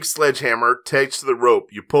 big sledgehammer attached to the rope.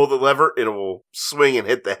 You pull the lever and it will swing and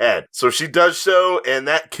hit the head. So she does so, and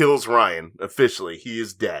that kills Ryan. Officially, he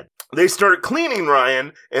is dead. They start cleaning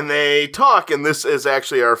Ryan, and they talk, and this is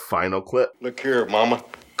actually our final clip. Look here, Mama.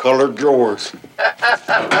 Colored drawers.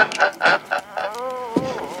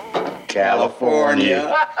 California.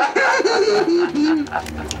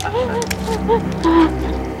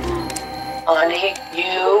 Honey,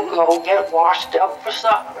 you go get washed up for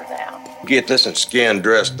supper now. Get this and skin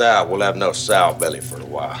dressed out. We'll have no sow belly for a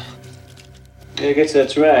while. Yeah, I guess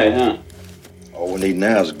that's right, huh? All we need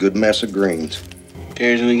now is a good mess of greens.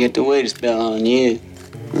 Appears we get to wait a spell on you.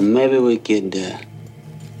 Or maybe we could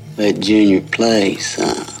let Junior play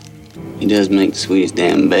some. He does make the sweetest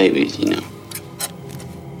damn babies, you know.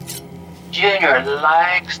 Junior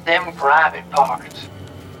likes them private parts.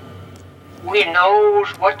 We knows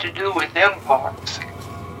what to do with them parts.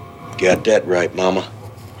 Got that right, Mama.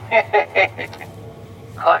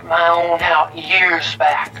 Cut my own out years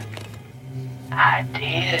back. I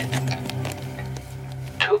did.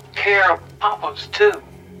 Took care of Papa's too.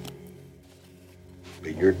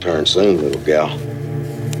 Be your turn soon, little gal.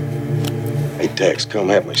 Hey, Tex, come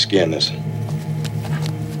help me skin this.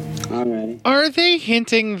 Alrighty. Are they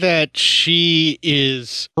hinting that she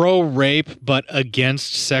is pro-rape but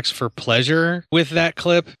against sex for pleasure with that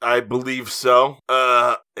clip? I believe so.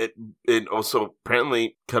 It also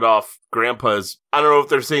apparently cut off Grandpa's... I don't know if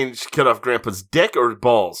they're saying she cut off Grandpa's dick or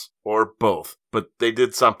balls, or both, but they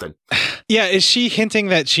did something. Yeah, is she hinting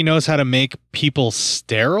that she knows how to make people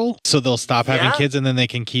sterile so they'll stop having kids and then they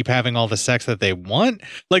can keep having all the sex that they want?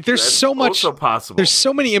 Like, there's so much... also possible. There's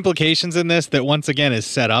so many implications in this that once again is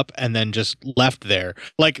set up and then just left there.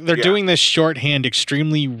 Like, they're doing this shorthand,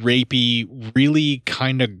 extremely rapey, really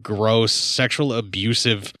kind of gross, sexual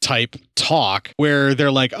abusive type talk where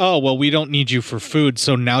they're like, oh, well, we don't need you for food,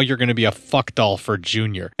 so now you're going to be a fuck doll for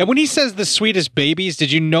Junior. And when he says the sweetest babies,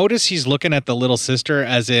 did you notice he's looking at the little sister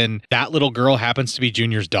as in that little girl happens to be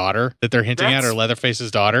Junior's daughter that they're hinting at, or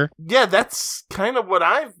Leatherface's daughter? Yeah, that's kind of what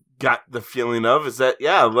I've got the feeling of, is that,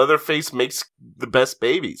 yeah, Leatherface makes the best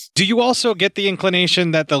babies. Do you also get the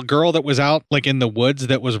inclination that the girl that was out like in the woods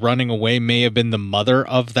that was running away may have been the mother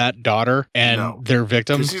of that daughter and their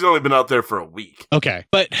victim? Because she's only been out there for a week. Okay,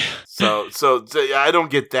 but so I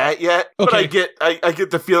don't get that yet. Okay. But I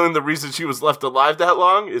get the feeling the reason she was left alive that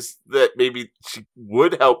long is that maybe she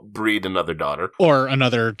would help breed another daughter or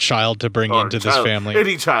another child to bring into this family.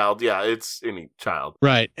 Any child, yeah, it's any child.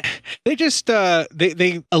 Right. They just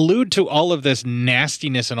they allude to all of this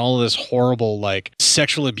nastiness and all of this horrible, like,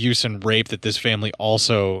 sexual abuse and rape that this family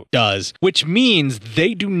also does, which means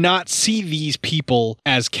they do not see these people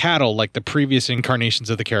as cattle like the previous incarnations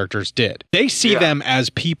of the characters did. They see them as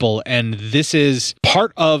people, and this is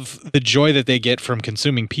part of the joy that they get from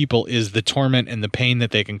consuming people is the torment and the pain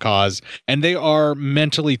that they can cause, and they are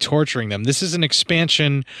mentally torturing them. This is an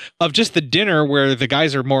expansion of just the dinner where the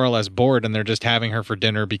guys are more or less bored and they're just having her for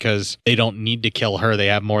dinner because they don't need to kill her. They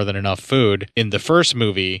have more than enough food in the first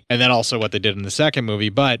movie, and then also what they did in the second movie.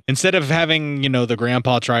 But instead of having, you know, the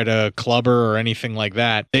grandpa try to club her or anything like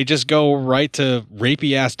that, they just go right to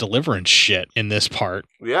rapey ass deliverance shit in this part.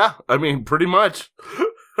 Yeah, I mean, pretty much.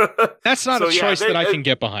 That's not a choice that I can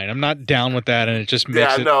get behind. I'm not down with that, and it just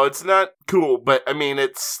makes it... no, it's not cool, but I mean,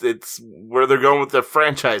 it's where they're going with the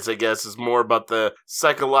franchise, I guess, is more about the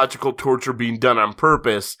psychological torture being done on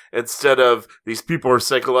purpose instead of these people are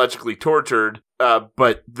psychologically tortured,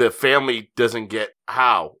 but the family doesn't get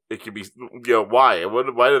how. It could be, you know, why?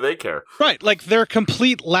 Why do they care? Right, like their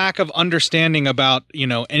complete lack of understanding about, you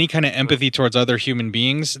know, any kind of empathy towards other human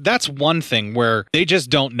beings. That's one thing where they just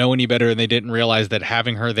don't know any better and they didn't realize that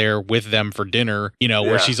having her there with them for dinner, you know,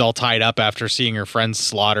 where she's all tied up after seeing her friends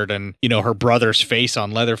slaughtered and, you know, her brother's face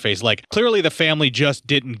on Leatherface. Like, clearly the family just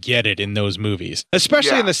didn't get it in those movies.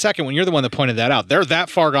 Especially in the second one. You're the one that pointed that out. They're that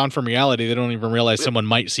far gone from reality, they don't even realize someone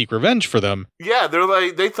might seek revenge for them. Yeah, they're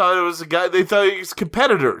like, they thought it was a guy, they thought he was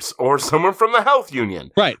competitors or someone from the health union.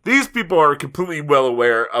 Right. These people are completely well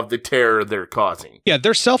aware of the terror they're causing. Yeah,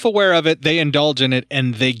 they're self-aware of it, they indulge in it,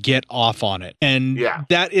 and they get off on it. And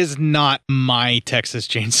that is not my Texas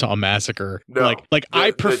Chainsaw Massacre. No. Like I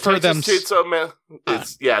prefer them...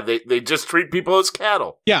 They just treat people as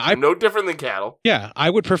cattle. Yeah, no different than cattle. Yeah, I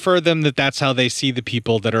would prefer them that's how they see the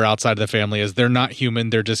people that are outside of the family, as they're not human,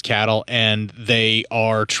 they're just cattle, and they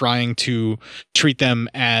are trying to treat them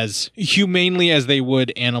as humanely as they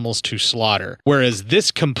would animals to slaughter. Whereas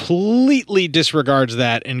this completely disregards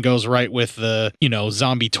that and goes right with the, you know,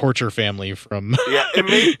 zombie torture family from... Yeah, it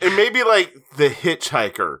may be like The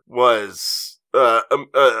Hitchhiker was...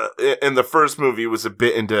 in the first movie was a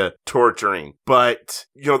bit into torturing, but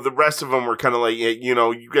you know the rest of them were kind of like, you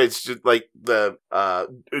know, you guys just like the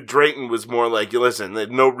Drayton was more like, listen, there's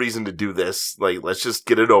no reason to do this, like let's just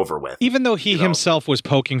get it over with. Even though he himself was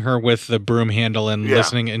poking her with the broom handle and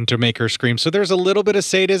listening and to make her scream, so there's a little bit of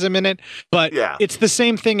sadism in it, but it's the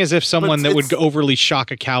same thing as if someone that would overly shock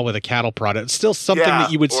a cow with a cattle prod. It's still something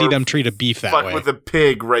that you would see them treat a beef that way. Fuck with a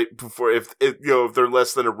pig right before if you know if they're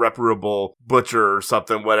less than a reputable butcher or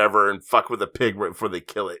something, whatever, and fuck with a pig right before they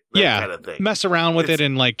kill it. That kind of thing. Mess around with it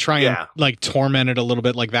and like try and like torment it a little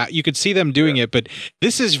bit like that. You could see them doing it, but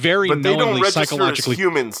this is very knowingly they don't register psychologically as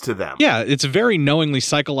humans to them. Yeah, it's very knowingly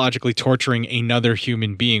psychologically torturing another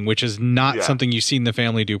human being, which is not something you've seen the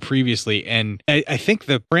family do previously. And I think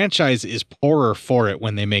the franchise is poorer for it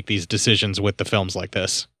when they make these decisions with the films like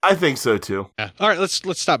this. I think so too. Yeah. All right, let's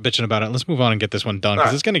stop bitching about it. Let's move on and get this one done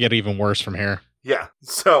because it's going to get even worse from here. Yeah.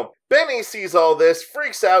 So Benny sees all this,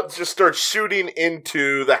 freaks out, just starts shooting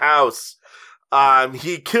into the house.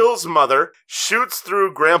 He kills Mother, shoots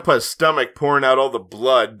through Grandpa's stomach, pouring out all the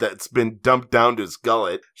blood that's been dumped down to his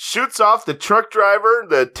gullet, shoots off the truck driver,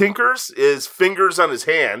 the Tinkers, his fingers on his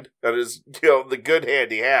hand, that is, you know, the good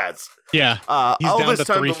hand he has. Yeah, he's all down this to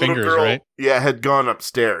time, 3 the little fingers, girl, right? Yeah, had gone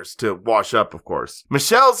upstairs to wash up, of course.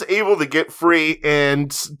 Michelle's able to get free,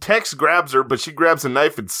 and Tex grabs her, but she grabs a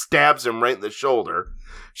knife and stabs him right in the shoulder.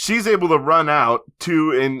 She's able to run out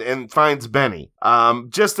and finds Benny.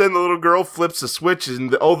 Just then the little girl flips a switch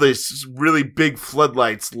and all these really big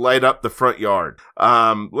floodlights light up the front yard.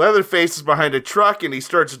 Leatherface is behind a truck and he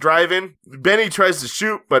starts driving. Benny tries to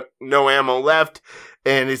shoot, but no ammo left.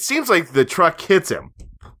 And it seems like the truck hits him.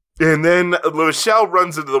 And then Michelle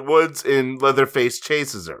runs into the woods and Leatherface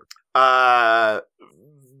chases her.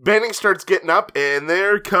 Benny starts getting up, and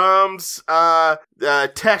there comes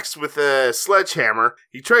Tex with a sledgehammer.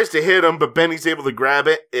 He tries to hit him, but Benny's able to grab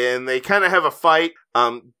it, and they kind of have a fight.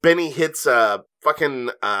 Benny hits a fucking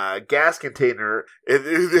gas container.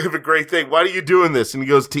 They have a great thing. Why are you doing this? And he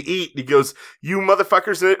goes, to eat. He goes, you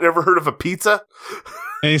motherfuckers never heard of a pizza?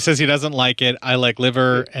 And he says he doesn't like it. I like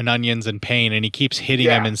liver and onions and pain. And he keeps hitting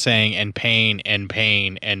him and saying, and pain, and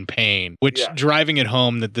pain, and pain. Which, driving it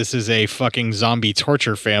home that this is a fucking zombie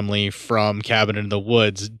torture family from Cabin in the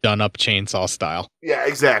Woods done up chainsaw style. Yeah,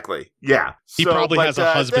 exactly. Yeah. He probably has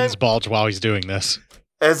a husband's bulge while he's doing this.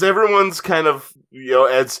 As everyone's kind of, you know,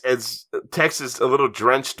 as Tex is a little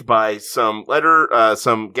drenched by some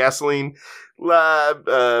gasoline,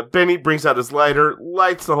 Benny brings out his lighter,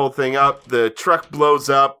 lights the whole thing up. The truck blows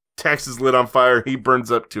up. Tex is lit on fire. He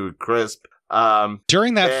burns up to a crisp.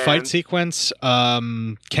 During that fight sequence,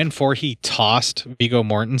 Ken Voorhees tossed Viggo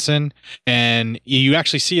Mortensen, and you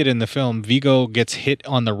actually see it in the film. Viggo gets hit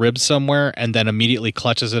on the ribs somewhere and then immediately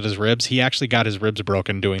clutches at his ribs. He actually got his ribs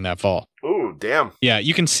broken doing that fall. Ooh, damn. Yeah,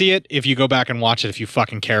 you can see it if you go back and watch it if you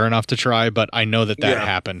fucking care enough to try, but I know that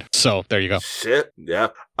happened. So there you go. Shit, yeah.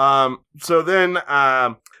 So then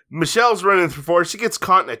Michelle's running through forest. She gets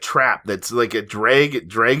caught in a trap that's like a drag. It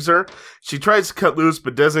drags her. She tries to cut loose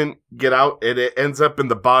but doesn't get out, and it ends up in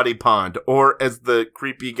the body pond, or as the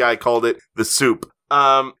creepy guy called it, the soup.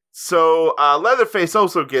 So Leatherface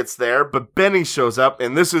also gets there, but Benny shows up,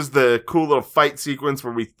 and this is the cool little fight sequence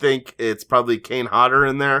where we think it's probably Kane Hodder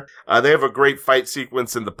in there. They have a great fight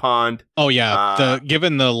sequence in the pond. Oh yeah,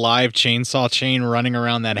 given the live chainsaw chain running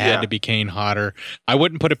around, that had to be Kane Hodder. I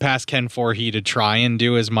wouldn't put it past Ken Voorhees to try and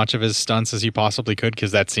do as much of his stunts as he possibly could,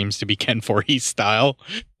 because that seems to be Ken Voorhees' style.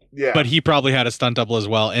 Yeah. But he probably had a stunt double as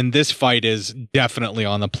well. And this fight is definitely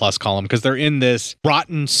on the plus column because they're in this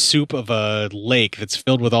rotten soup of a lake that's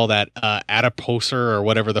filled with all that adiposer or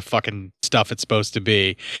whatever the fucking stuff it's supposed to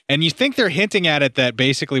be. And you think they're hinting at it that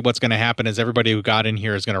basically what's going to happen is everybody who got in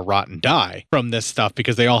here is going to rot and die from this stuff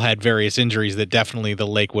because they all had various injuries that definitely the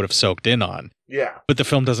lake would have soaked in on. Yeah. But the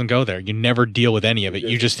film doesn't go there. You never deal with any of it.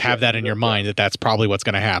 You just have that in your mind that that's probably what's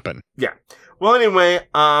going to happen. Yeah. Well, anyway,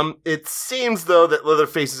 it seems, though, that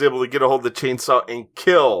Leatherface is able to get a hold of the chainsaw and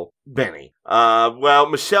kill Benny. Well,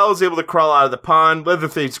 Michelle is able to crawl out of the pond.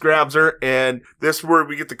 Leatherface grabs her, and this is where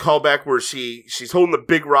we get the callback where she's holding the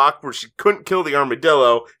big rock where she couldn't kill the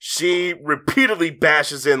armadillo. She repeatedly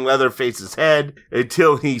bashes in Leatherface's head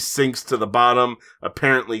until he sinks to the bottom,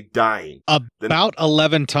 apparently dying. About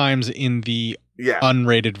 11 times in the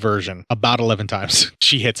unrated version. About 11 times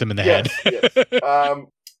she hits him in the head. Yes.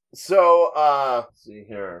 So, let's see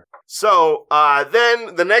here. So,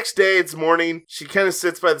 then the next day, it's morning. She kind of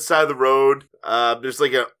sits by the side of the road. There's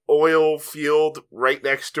like an oil field right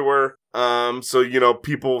next to her. So, you know,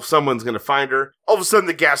 someone's gonna find her. All of a sudden,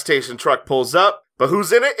 the gas station truck pulls up. But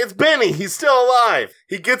who's in it? It's Benny. He's still alive.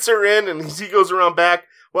 He gets her in, and he goes around back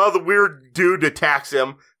while the weird dude attacks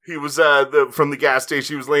him. He was from the gas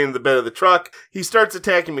station. He was laying in the bed of the truck. He starts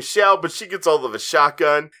attacking Michelle, but she gets hold of a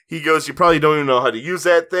shotgun. He goes, "You probably don't even know how to use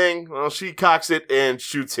that thing." Well, she cocks it and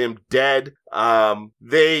shoots him dead.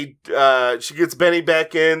 She gets Benny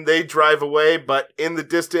back in. They drive away, but in the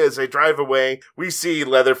distance, as they drive away, we see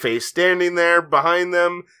Leatherface standing there behind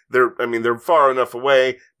them. They're far enough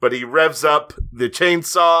away, but he revs up the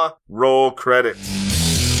chainsaw. Roll credits.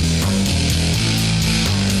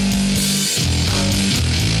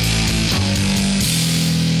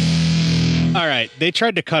 All right, they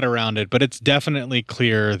tried to cut around it, but it's definitely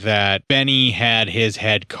clear that Benny had his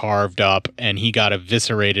head carved up and he got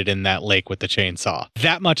eviscerated in that lake with the chainsaw.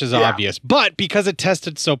 That much is obvious, but because it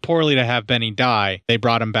tested so poorly to have Benny die, they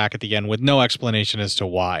brought him back at the end with no explanation as to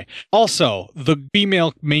why. Also, the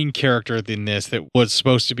female main character in this that was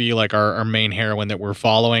supposed to be like our main heroine that we're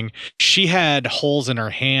following, she had holes in her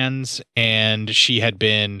hands and she had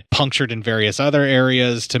been punctured in various other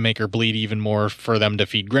areas to make her bleed even more for them to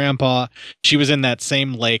feed Grandpa. She was in that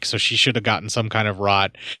same lake, so she should have gotten some kind of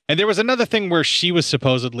rot. And there was another thing where she was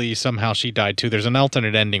supposedly, somehow she died too. There's an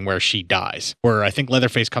alternate ending where she dies, where I think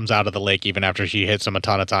Leatherface comes out of the lake even after she hits him a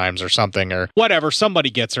ton of times or something, or whatever. Somebody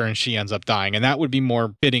gets her and she ends up dying. And that would be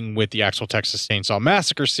more fitting with the actual Texas Chainsaw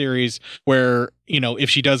Massacre series, where, you know, if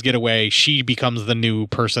she does get away, she becomes the new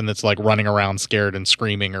person that's like running around scared and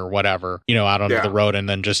screaming or whatever, you know, out onto the road and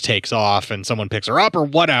then just takes off and someone picks her up or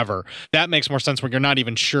whatever. That makes more sense when you're not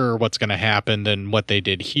even sure what's going to happen than what they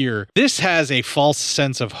did here. This has a false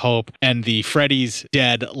sense of hope, and the Freddy's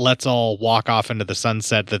dead, let's all walk off into the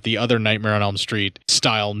sunset that the other Nightmare on Elm Street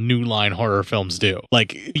style New Line horror films do.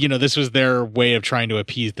 Like, you know, this was their way of trying to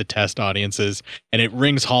appease the test audiences, and it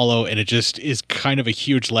rings hollow, and it just is kind of a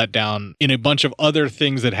huge letdown in a bunch of other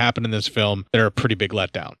things that happen in this film that are a pretty big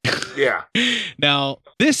letdown. Yeah. Now,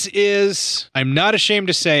 this is, I'm not ashamed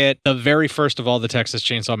to say it, the very first of all the Texas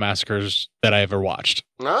Chainsaw Massacres that I ever watched.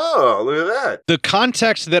 Oh, look at that. The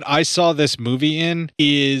context that I saw this movie in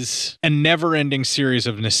is a never-ending series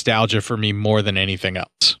of nostalgia for me more than anything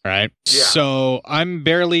else, right? Yeah. So I'm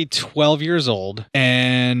barely 12 years old,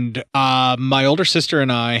 and my older sister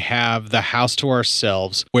and I have the house to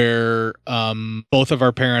ourselves where both of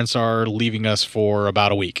our parents are leaving us for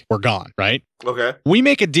about a week. We're gone, right? Okay. We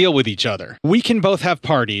make a deal with each other. We can both have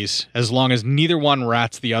parties as long as neither one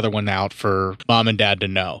rats the other one out for mom and dad to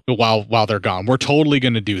know while they're gone. We're totally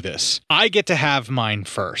going to do this. I get to have mine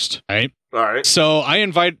first, right? All right. So I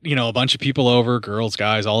invite, a bunch of people over, girls,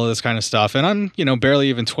 guys, all of this kind of stuff. And I'm, barely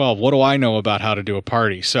even 12. What do I know about how to do a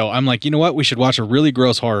party? So I'm like, you know what? We should watch a really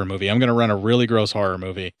gross horror movie. I'm going to run a really gross horror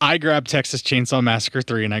movie. I grabbed Texas Chainsaw Massacre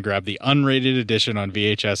 3 and I grabbed the unrated edition on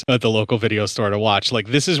VHS at the local video store to watch. Like,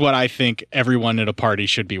 this is what I think everyone at a party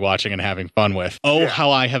should be watching and having fun with. Oh,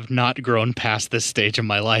 how I have not grown past this stage of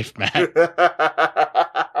my life, Matt.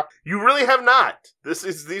 You really have not.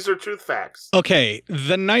 These are truth facts. Okay,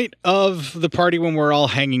 the night of the party when we're all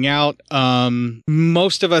hanging out,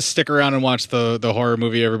 most of us stick around and watch the horror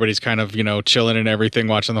movie. Everybody's kind of, chilling and everything,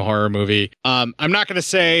 watching the horror movie. I'm not going to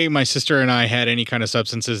say my sister and I had any kind of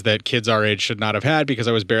substances that kids our age should not have had because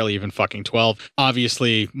I was barely even fucking 12.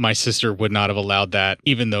 Obviously, my sister would not have allowed that,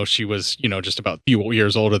 even though she was, just about a few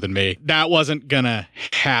years older than me. That wasn't going to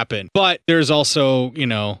happen. But there's also,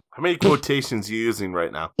 How many quotations are you using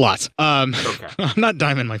right now? Lots. Okay. I'm not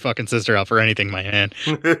diming my fucking sister out for anything, my man.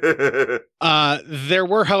 There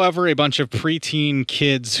were, however, a bunch of preteen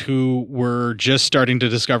kids who were just starting to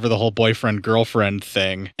discover the whole boyfriend-girlfriend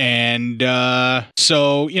thing. And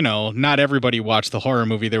so, not everybody watched the horror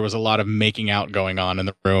movie. There was a lot of making out going on in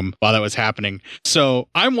the room while that was happening. So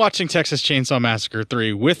I'm watching Texas Chainsaw Massacre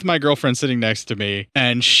 3 with my girlfriend sitting next to me,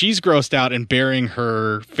 and she's grossed out and burying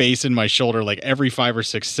her face in my shoulder like every 5 or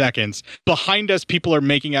 6 seconds. Behind us, people are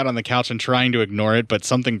making out on the couch and trying to ignore it, but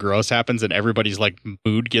something gross happens and everybody's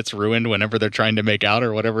mood gets ruined whenever they're trying to make out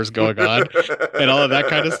or whatever's going on and all of that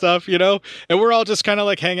kind of stuff, and we're all just kind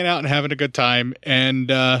of hanging out and having a good time.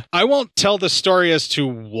 And I won't tell the story as to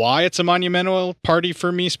why it's a monumental party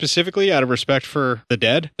for me specifically, out of respect for the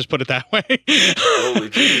dead, just put it that way. Holy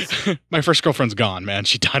jeez. My first girlfriend's gone, man.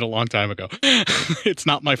 She died a long time ago. It's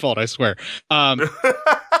not my fault, I swear.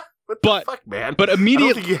 Fuck, man. But immediately,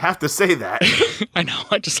 I don't think you have to say that. I know.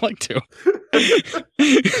 I just like to.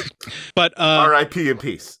 But R.I.P. in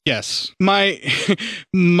peace. Yes, my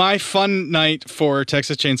fun night for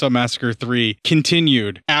Texas Chainsaw Massacre 3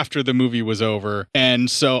 continued after the movie was over, and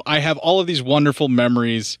so I have all of these wonderful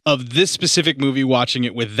memories of this specific movie, watching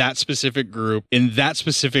it with that specific group in that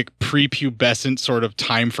specific prepubescent sort of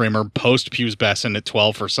time frame, or post-pubescent at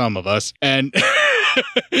 12 for some of us, and.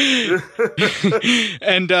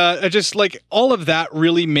 And just all of that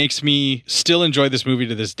really makes me still enjoy this movie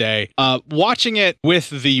to this day. Watching it with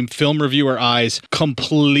the film reviewer eyes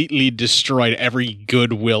completely destroyed every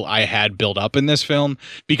goodwill I had built up in this film,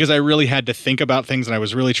 because I really had to think about things and I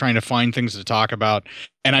was really trying to find things to talk about.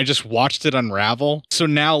 And I just watched it unravel. So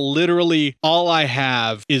now literally all I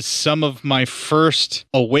have is some of my first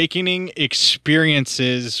awakening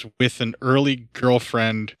experiences with an early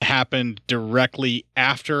girlfriend happened directly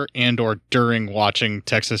after and or during watching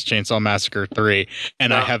Texas Chainsaw Massacre 3.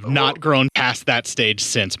 And I have not grown past that stage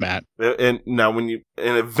since, Matt. And now when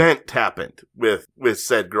an event happened with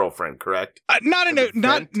said girlfriend, correct? Not an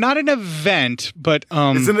event, but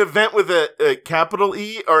is an event with a capital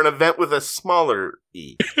E or an event with a smaller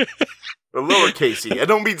E? A lowercase e. I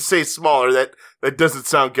don't mean to say smaller. That doesn't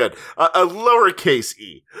sound good. A lowercase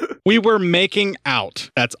e. We were making out.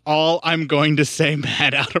 That's all I'm going to say,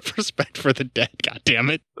 Matt, out of respect for the dead. God damn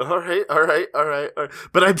it. All right.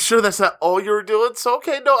 But I'm sure that's not all you were doing. So,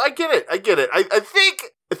 okay, no, I get it. I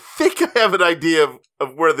think I have an idea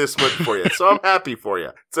of where this went for you, so I'm happy for you.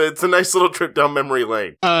 It's a nice little trip down memory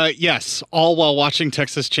lane. Yes, all while watching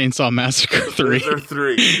Texas Chainsaw Massacre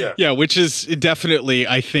 3. Yeah. Yeah, which is definitely,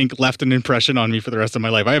 I think, left an impression on me for the rest of my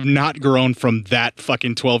life. I have not grown from that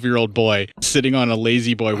fucking 12-year-old boy sitting on a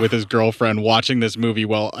lazy boy with his girlfriend watching this movie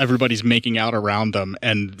while everybody's making out around them,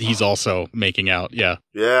 and he's also making out. Yeah.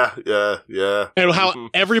 Yeah. And how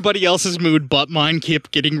everybody else's mood but mine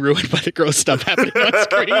kept getting ruined by the gross stuff happening on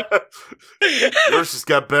screen. Yours just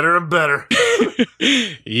got better and better.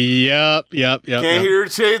 Yep. Can't hear a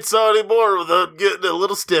chainsaw anymore without getting a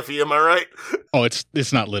little stiffy, am I right? Oh,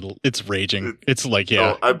 it's not little. It's raging. It's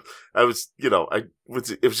yeah. Oh, it's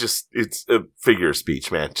a figure of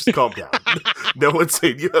speech, man. Just calm down. No one's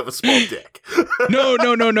saying you have a small dick. No.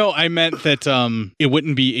 I meant that it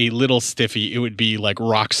wouldn't be a little stiffy. It would be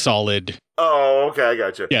rock solid. Oh, okay, I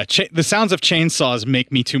gotcha. Yeah, the sounds of chainsaws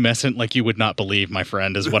make me tumescent like you would not believe, my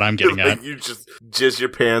friend, is what I'm getting at. You just jizz your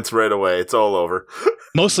pants right away. It's all over.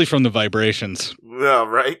 Mostly from the vibrations. Well,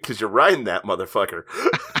 right? Because you're riding that motherfucker.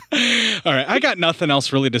 All right, I got nothing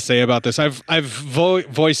else really to say about this. I've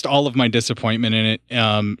voiced all of my disappointment in it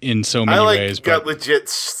in so many ways. Got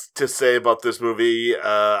legit to say about this movie.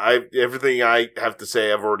 Everything I have to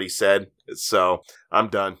say, I've already said. So I'm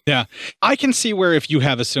done. Yeah, I can see where if you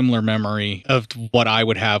have a similar memory of what I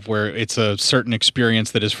would have, where it's a certain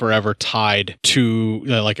experience that is forever tied to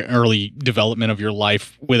like an early development of your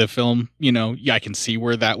life with a film. You know, yeah, I can see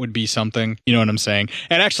where that would be something. You know what I'm saying?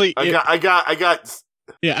 And actually, I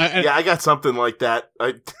got something like that.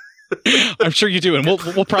 I'm sure you do, and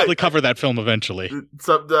we'll probably cover that film eventually.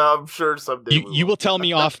 I'm sure someday. You will tell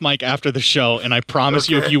me off mic after the show, and I promise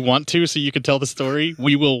you, if you want to, so you can tell the story,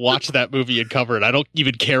 we will watch that movie and cover it. I don't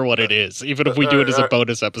even care what it is, even if we do it as a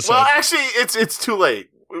bonus episode. Well, actually, it's too late.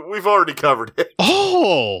 We've already covered it.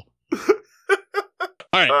 Oh.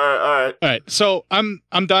 All right. All right. So I'm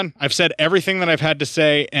done. I've said everything that I've had to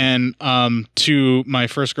say, and to my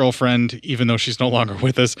first girlfriend, even though she's no longer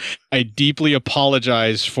with us, I deeply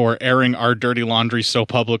apologize for airing our dirty laundry so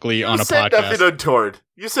publicly on a podcast. You said nothing untoward.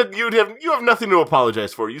 You said you have nothing to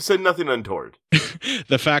apologize for. You said nothing untoward.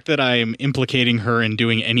 The fact that I am implicating her in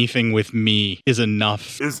doing anything with me is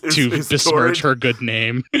enough to besmirch her good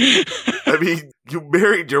name. I mean, you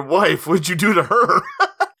married your wife. What'd you do to her?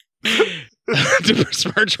 To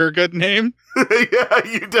besmirch her good name? Yeah,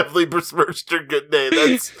 you definitely besmirched her good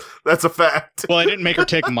name. That's a fact. Well, I didn't make her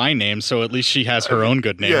take my name, so at least she has her own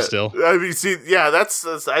good name still. I mean, see, yeah, that's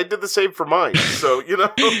I did the same for mine. So, you know.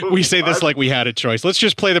 We say this like we had a choice. Let's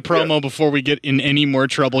just play the promo before we get in any more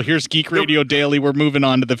trouble. Here's Geek Radio Daily. We're moving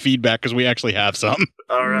on to the feedback because we actually have some.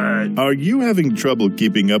 All right. Are you having trouble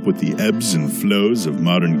keeping up with the ebbs and flows of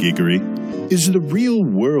modern geekery? Is the real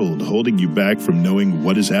world holding you back from knowing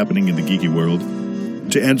what is happening in the geeky world?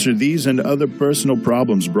 To answer these and other personal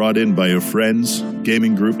problems brought in by your friends,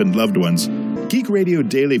 gaming group, and loved ones, Geek Radio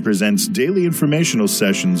Daily presents daily informational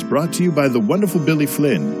sessions brought to you by the wonderful Billy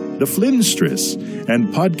Flynn, the Flynnstress,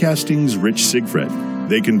 and podcasting's Rich Siegfried.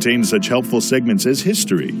 They contain such helpful segments as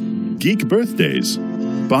history, geek birthdays,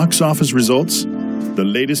 box office results, the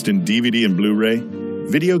latest in DVD and Blu-ray,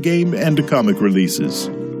 video game and comic releases.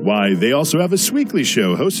 Why, they also have a Sweekly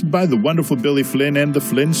show hosted by the wonderful Billy Flynn and the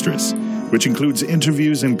Flynnstress, which includes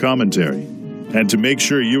interviews and commentary. And to make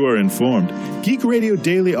sure you are informed, Geek Radio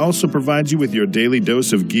Daily also provides you with your daily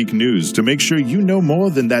dose of geek news to make sure you know more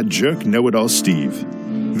than that jerk know-it-all Steve.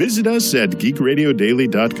 Visit us at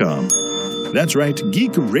geekradiodaily.com. That's right,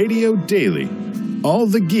 Geek Radio Daily. All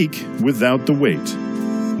the geek without the weight.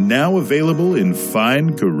 Now available in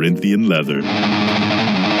fine Corinthian leather.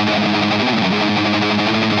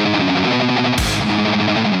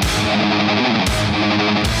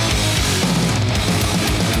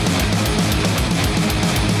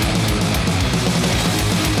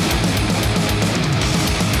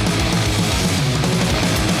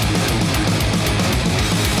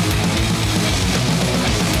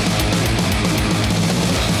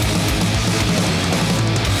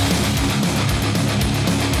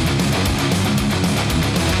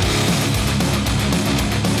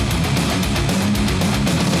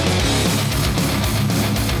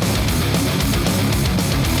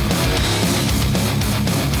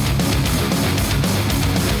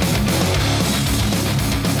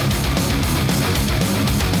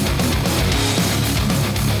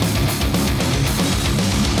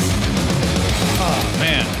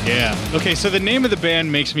 Okay, so the name of the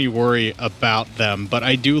band makes me worry about them, but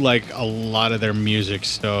I do like a lot of their music,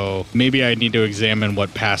 so maybe I need to examine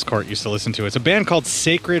what past Court used to listen to. It's a band called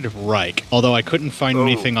Sacred Reich, although I couldn't find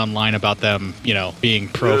anything online about them, you know, being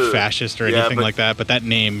pro-fascist or anything like that, but that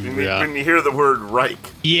name... When you hear the word Reich...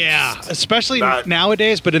 Yeah, especially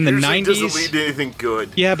nowadays, but in the 90s... It doesn't lead to anything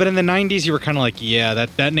good. Yeah, but in the 90s, you were kind of like, yeah,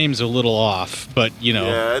 that name's a little off, but, you know...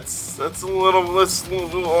 Yeah, that's a little...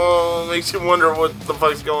 makes you wonder what the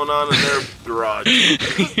fuck's going on in their garage.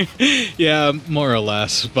 Yeah, more or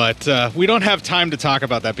less. But we don't have time to talk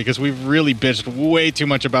about that because we've really bitched way too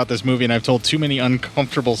much about this movie and I've told too many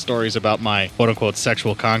uncomfortable stories about my quote-unquote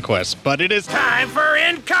sexual conquest. But it is time for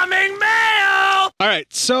incoming mail! All right,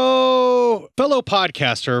 so fellow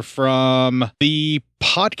podcaster from the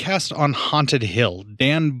podcast on Haunted Hill,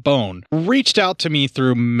 Dan Bone, reached out to me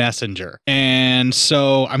through Messenger. And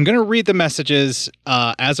so I'm going to read the messages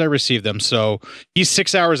as I receive them. So he's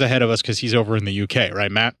 6 hours ahead of us because he's over in the UK,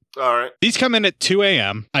 right, Matt? All right. These come in at 2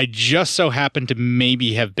 a.m. I just so happen to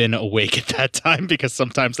maybe have been awake at that time because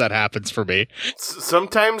sometimes that happens for me.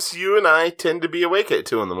 Sometimes you and I tend to be awake at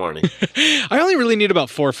 2 in the morning. I only really need about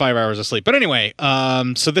 4 or 5 hours of sleep. But anyway,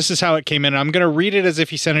 so this is how it came in. I'm going to read it as if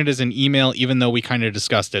he sent it as an email, even though we kind of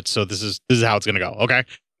discussed it. So this is how it's going to go. Okay.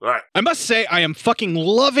 All right. I must say, I am fucking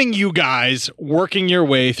loving you guys working your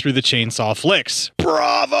way through the chainsaw flicks.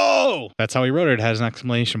 Bravo! That's how he wrote it. It has an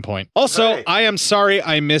exclamation point. Also, Hey. I am sorry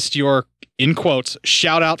I missed your, in quotes,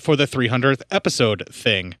 shout out for the 300th episode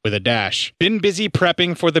thing with a dash. Been busy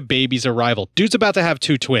prepping for the baby's arrival. Dude's about to have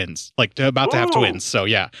 2 twins. Like, about to have Ooh. twins. So,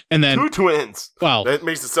 yeah. And then 2 twins. Wow. That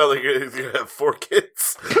makes it sound like you're going to have 4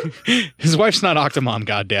 kids. his wife's not Octomom,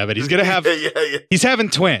 goddammit. He's going to have, yeah. he's having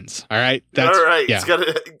twins. All right. That's, All right. Yeah.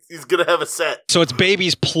 He's gonna have a set. So it's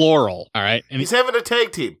babies plural. All right. And He's having a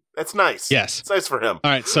tag team. That's nice. Yes. It's nice for him.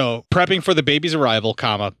 All right, so prepping for the baby's arrival,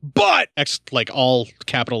 comma, but like all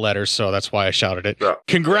capital letters, so that's why I shouted it. Yeah.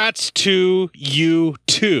 Congrats to you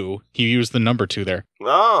two. He used the number 2 there.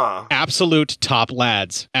 Ah. Absolute top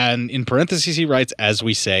lads. And in parentheses, he writes, as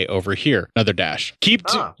we say over here. Another dash. We're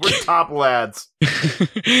top lads.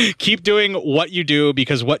 Keep doing what you do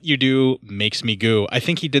because what you do makes me goo. I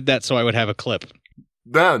think he did that so I would have a clip.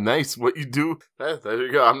 No, nice. What you do. There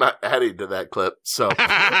you go. I'm not adding to that clip. So.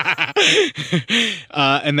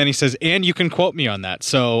 And then he says, and you can quote me on that.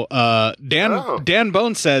 So Dan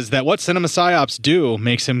Bone says that what Cinema Psyops do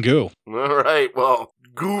makes him goo. All right. Well,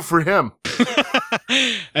 goo for him.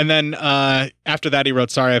 And then after that, he wrote,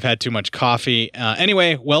 sorry, I've had too much coffee.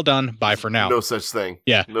 Anyway, well done. Bye for now. No such thing.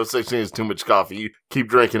 Yeah. No such thing as too much coffee. You keep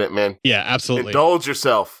drinking it, man. Yeah, absolutely. Indulge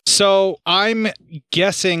yourself. So I'm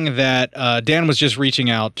guessing that Dan was just reaching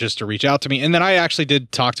out just to reach out to me. And then I actually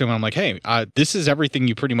did talk to him. I'm like, hey, this is everything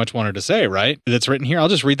you pretty much wanted to say, right? That's written here. I'll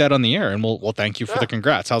just read that on the air and we'll thank you for the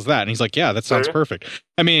congrats. How's that? And he's like, yeah, that sounds perfect.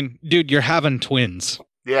 I mean, dude, you're having twins.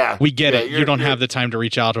 Yeah. We get it. You don't have the time to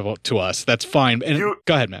reach out to us. That's fine. And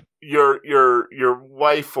go ahead, man. Your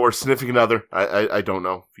wife or significant other, I don't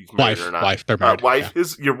know if he's married or not. Wife, they're married.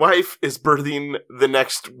 Your wife is birthing the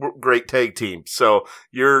next great tag team. So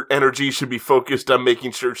your energy should be focused on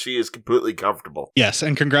making sure she is completely comfortable. Yes,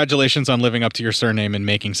 and congratulations on living up to your surname and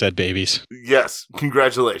making said babies. Yes,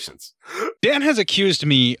 congratulations. Dan has accused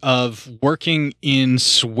me of working in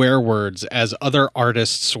swear words as other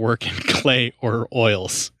artists work in clay or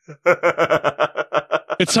oils.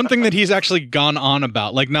 It's something that he's actually gone on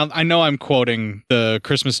about. Like, now I know I'm quoting the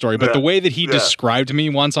Christmas Story, but the way that he described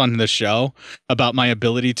me once on the show about my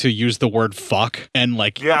ability to use the word fuck and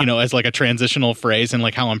as like a transitional phrase and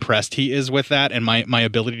like how impressed he is with that and my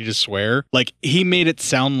ability to swear, like he made it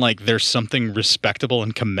sound like there's something respectable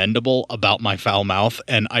and commendable about my foul mouth.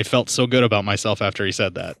 And I felt so good about myself after he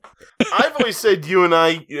said that. I've always said you and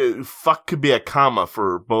I, fuck could be a comma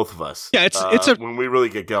for both of us. Yeah, it's when we really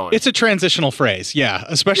get going. It's a transitional phrase, yeah.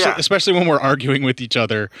 Especially when we're arguing with each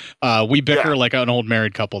other. We bicker like an old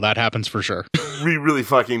married couple. That happens for sure. We really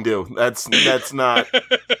fucking do. That's not.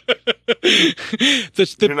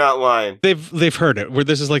 You're not lying. They've heard it.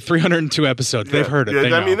 This is like 302 episodes. They've heard it. Yeah, They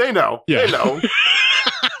know. I mean, they know. Yeah. They know.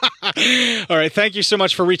 All right. Thank you so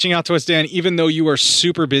much for reaching out to us, Dan, even though you are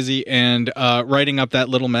super busy and writing up that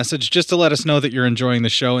little message just to let us know that you're enjoying the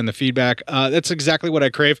show and the feedback. That's exactly what I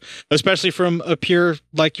crave, especially from a peer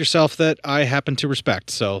like yourself that I happen to respect.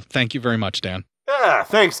 So thank you very much, Dan. Yeah,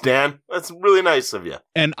 thanks, Dan. That's really nice of you.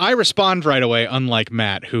 And I respond right away, unlike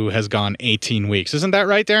Matt, who has gone 18 weeks. Isn't that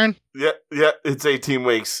right, Darren? Yeah, it's 18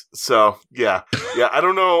 weeks. So, yeah. I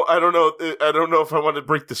don't know if I want to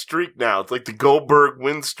break the streak now. It's like the Goldberg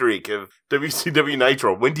win streak of WCW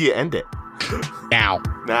Nitro. When do you end it? Now?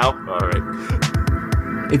 All right.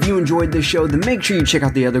 If you enjoyed this show, then make sure you check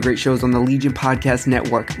out the other great shows on the Legion Podcast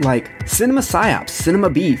Network, like Cinema Psyops, Cinema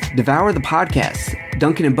Beef, Devour the Podcast,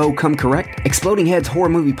 Duncan and Bo Come Correct, Exploding Heads Horror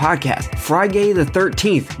Movie Podcast, Friday the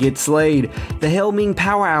 13th, Get Slayed, The Hellming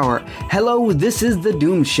Power Hour, Hello, This is the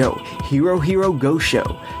Doom Show, Hero Hero Go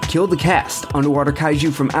Show, Kill the Cast, Underwater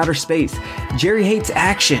Kaiju from Outer Space, Jerry Hates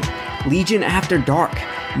Action, Legion After Dark,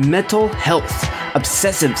 Mental Health,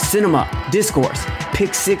 Obsessive Cinema, Discourse,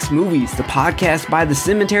 Pick Six Movies, the podcast by The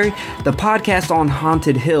Cemetery, the podcast on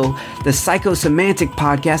Haunted Hill, the Psychosemantic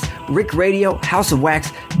Podcast, Rick Radio, House of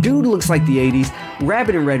Wax, Dude Looks Like the 80s,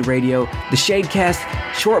 Rabbit and Red Radio, the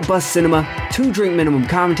Shadecast, Short Bus Cinema, 2 Drink Minimum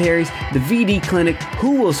Commentaries, the VD Clinic,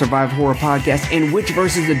 Who Will Survive Horror Podcast, and Witch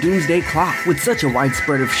vs. the Doomsday Clock. With such a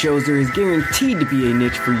widespread of shows, there is guaranteed to be a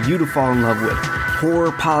niche for you to fall in love with.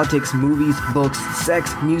 Horror, politics, movies, books,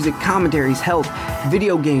 sex, music, commentaries, health,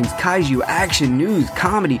 video games, kaiju, action, news,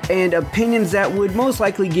 comedy, and opinions that would most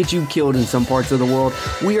likely get you killed in some parts of the world.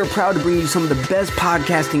 We are proud to bring you some of the best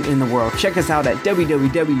podcasting in the world. Check us out at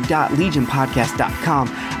www.legionpodcast.com,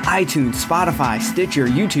 iTunes, Spotify, Stitcher,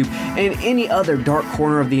 YouTube, and any other dark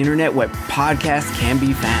corner of the internet where podcasts can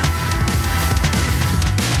be found.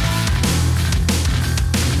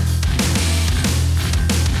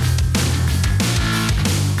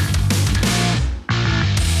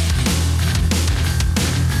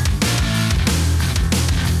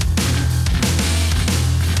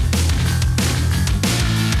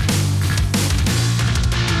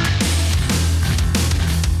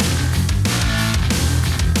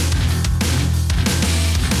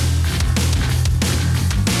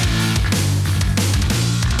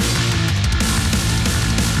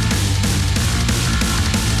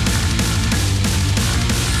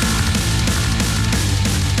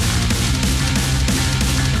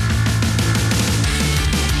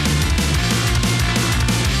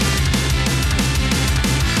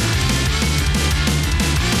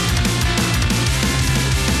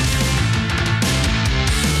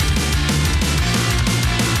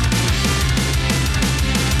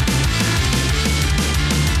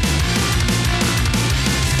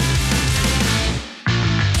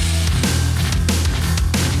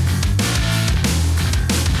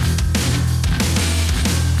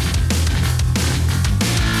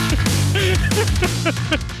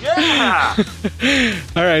 Yeah.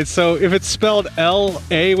 All right, so if it's spelled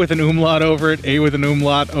L-A with an umlaut over it, A with an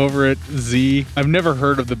umlaut over it, Z. I've never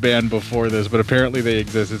heard of the band before this, but apparently they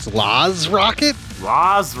exist. It's Laz Rocket?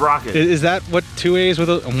 Laz Rocket. Is that what 2 A's with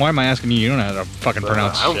a... Why am I asking you? You don't know how to fucking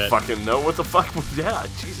pronounce I don't shit. fucking know what the fuck. Yeah,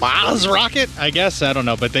 Jesus. Laz Rocket? I guess. I don't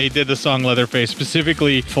know, but they did the song Leatherface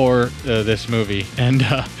specifically for this movie, and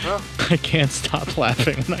I can't stop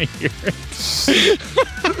laughing when I hear it.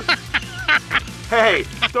 Hey,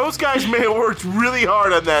 those guys may have worked really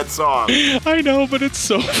hard on that song. I know, but it's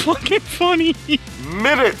so fucking funny.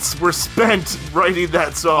 Minutes were spent writing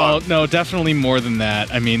that song. Oh, no, definitely more than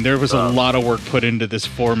that. I mean, there was a lot of work put into this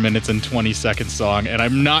 4 minutes and 20-second song, and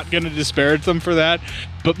I'm not going to disparage them for that,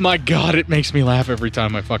 but my God, it makes me laugh every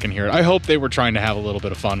time I fucking hear it. I hope they were trying to have a little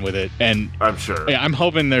bit of fun with it, and I'm sure. Yeah, I'm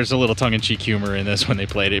hoping there's a little tongue-in-cheek humor in this when they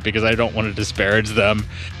played it, because I don't want to disparage them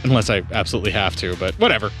unless I absolutely have to, but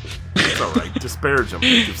whatever. It's alright. Disparage them.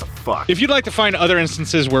 Who gives a fuck? If you'd like to find other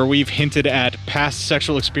instances where we've hinted at past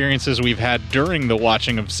sexual experiences we've had during the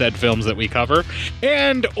watching of said films that we cover,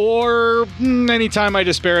 and or anytime I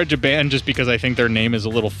disparage a band just because I think their name is a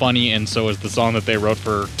little funny and so is the song that they wrote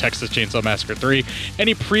for Texas Chainsaw Massacre 3,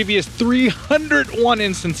 any previous 301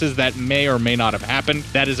 instances that may or may not have happened,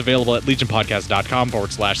 that is available at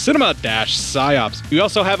legionpodcast.com/cinema-psyops. We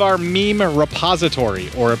also have our meme repository,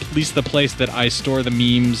 or at least the place that I store the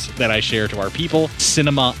memes that I share to our people,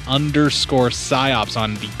 cinema_psyops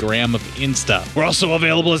on the gram of Insta. We're also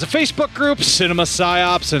available as a Facebook group, Cinema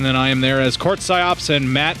Psyops, and then I am there as Court Psyops, and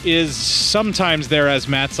Matt is sometimes there as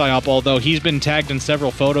Matt Psyop, although he's been tagged in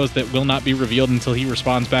several photos that will not be revealed until he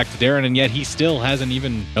responds back to Darren, and yet he still hasn't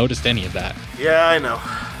even noticed any of that. Yeah, I know.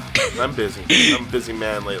 I'm busy. I'm a busy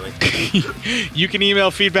man lately. You can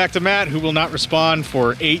email feedback to Matt, who will not respond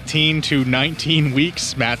for 18 to 19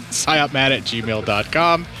 weeks,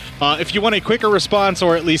 psyopmatt@gmail.com. If you want a quicker response,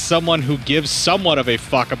 or at least someone who gives somewhat of a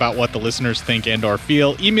fuck about what the listeners think and or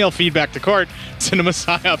feel, email feedback to Court,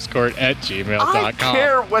 cinemapsyopscourt@gmail.com. I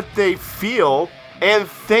care what they feel and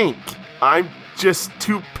think. I'm just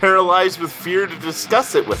too paralyzed with fear to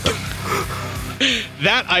discuss it with them.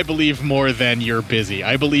 That I believe more than you're busy.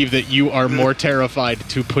 I believe that you are more terrified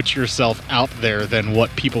to put yourself out there than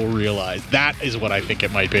what people realize. That is what I think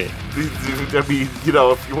it might be. I mean, you know,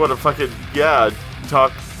 if you want to fucking,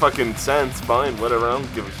 talk fucking sense, fine, whatever, I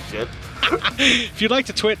don't give a shit. If you'd like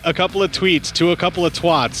to tweet a couple of tweets to a couple of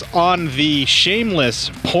twats on the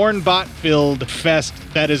shameless porn bot filled fest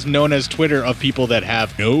that is known as Twitter of people that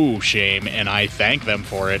have no shame, and I thank them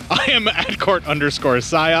for it, I am at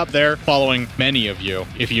Court_Psyop there, following many of you,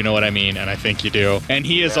 if you know what I mean, and I think you do. And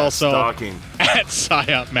he is also stalking. At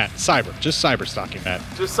Psyop Matt. Just cyber stalking Matt.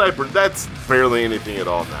 Just cyber, that's barely anything at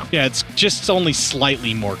all now. Yeah, it's only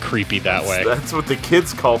slightly more creepy that way. That's what the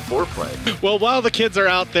kids call foreplay. Well, while the kids are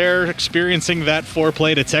out there experiencing that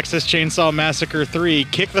foreplay to Texas Chainsaw Massacre 3,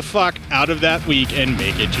 kick the fuck out of that week and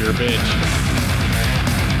make it your bitch.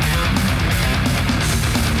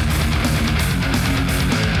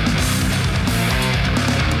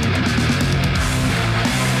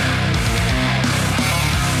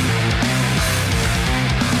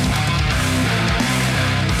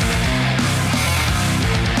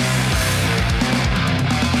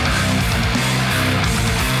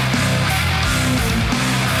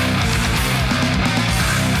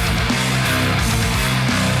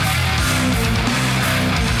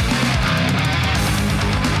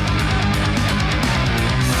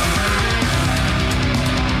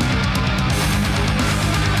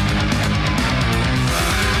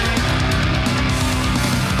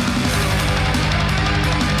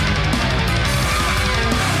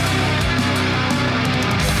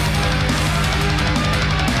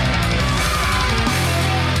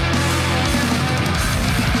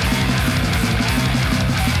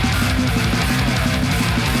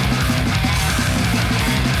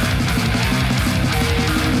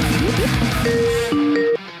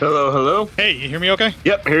 Hello? Hey, you hear me okay?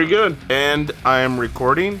 Yep, hear you good. And I am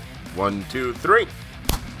recording. 1, 2, 3.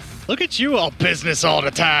 Look at you, all business all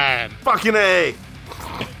the time. Fucking A.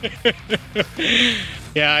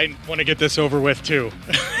 Yeah, I want to get this over with, too.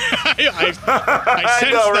 I sense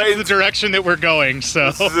know, right? that's the direction that we're going,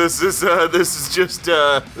 so... This is just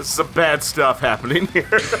some bad stuff happening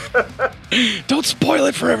here. Don't spoil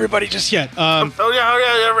it for everybody just yet. Yeah,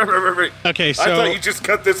 right. Okay, so... I thought you just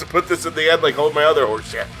cut this and put this in the end like all my other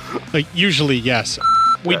horse shit. Like, usually, yes.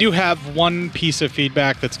 We do have one piece of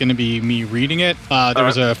feedback that's going to be me reading it. There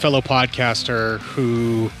was a fellow podcaster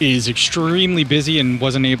who is extremely busy and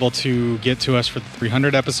wasn't able to get to us for the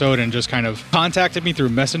 300 episode and just kind of contacted me through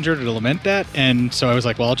Messenger to lament that. And so I was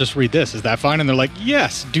like, well, I'll just read this. Is that fine? And they're like,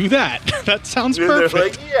 yes, do that. That sounds perfect. They're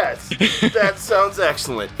like, yes, that sounds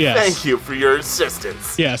excellent. Yes. Thank you for your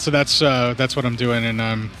assistance. Yeah, so that's what I'm doing, and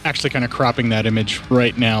I'm actually kind of cropping that image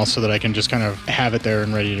right now so that I can just kind of have it there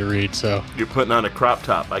and ready to read. So you're putting on a crop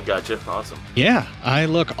top. I gotcha. Awesome. Yeah, I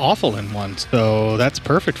look awful in one, so that's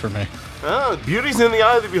perfect for me. Oh, beauty's in the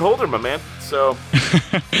eye of the beholder, my man. So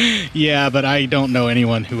yeah, but I don't know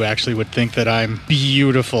anyone who actually would think that I'm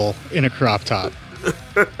beautiful in a crop top.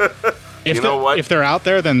 You know what? If they're out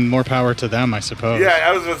there, then more power to them, I suppose. Yeah,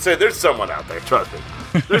 I was going to say, there's someone out there, trust me.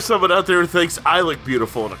 There's someone out there who thinks I look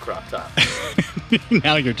beautiful in a crop top.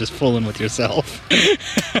 Now you're just fooling with yourself.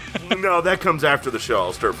 No, that comes after the show.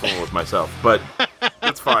 I'll start fooling with myself, but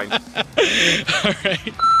it's fine. All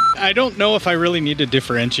right. I don't know if I really need to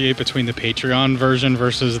differentiate between the Patreon version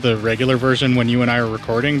versus the regular version when you and I are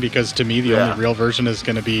recording, because to me, the only real version is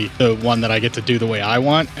going to be the one that I get to do the way I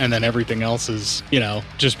want, and then everything else is,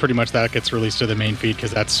 just pretty much that gets released to the main feed,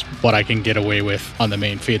 because that's what I can get away with on the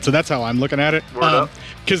main feed. So that's how I'm looking at it.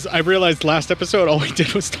 Because I realized last episode, all we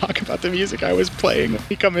did was talk about the music I was playing when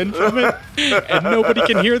we come in from it, and nobody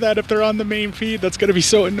can hear that if they're on the main feed. That's going to be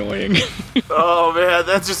so annoying. Oh, man,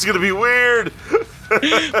 that's just going to be weird.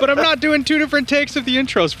 But I'm not doing two different takes of the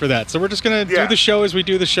intros for that. So we're just going to do the show as we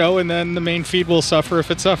do the show, and then the main feed will suffer if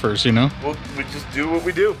it suffers, Well, we just do what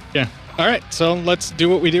we do. Yeah. All right, so let's do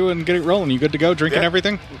what we do and get it rolling. You good to go? Drinking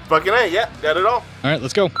everything? Fucking A, yeah. Got it all. All right,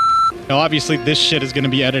 let's go. Now, obviously, this shit is going to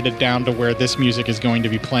be edited down to where this music is going to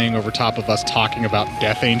be playing over top of us talking about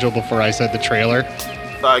Death Angel before I said the trailer.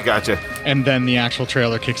 I gotcha. And then the actual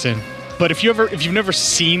trailer kicks in. But if you've never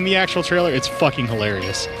seen the actual trailer, it's fucking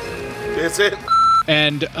hilarious. That's it.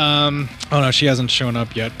 And, oh no, she hasn't shown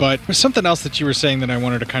up yet. But there's something else that you were saying that I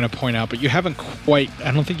wanted to kind of point out, but you haven't quite,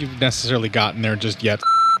 I don't think you've necessarily gotten there just yet.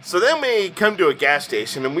 So then we come to a gas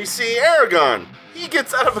station and we see Aragorn. He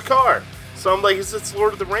gets out of a car. So I'm like, is this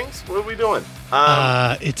Lord of the Rings? What are we doing?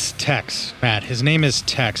 It's Tex, Matt. His name is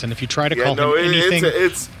Tex, and if you try to call him anything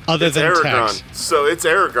other than Aragorn. Tex... So it's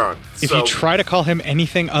Aragorn. If you try to call him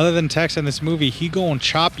anything other than Tex in this movie, he gonna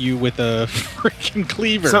chop you with a freaking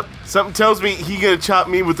cleaver. Something tells me he gonna chop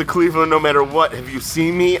me with the cleaver no matter what. Have you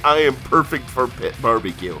seen me? I am perfect for pit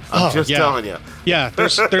barbecue. I'm just telling you. Yeah,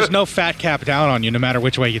 there's no fat cap down on you no matter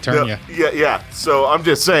which way you turn you. Yeah. So I'm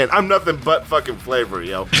just saying, I'm nothing but fucking flavor,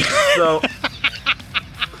 yo. So...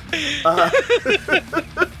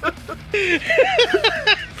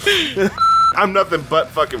 I'm nothing but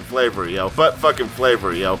fucking flavor, yo. Fucking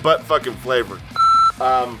flavor.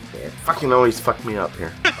 Fucking always fuck me up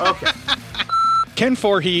here. Okay. Ken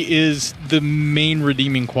Foree is the main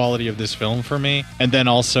redeeming quality of this film for me. And then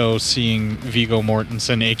also seeing Viggo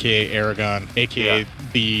Mortensen, a.k.a. Aragorn, a.k.a.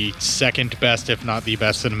 the second best, if not the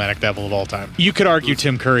best cinematic devil of all time. You could argue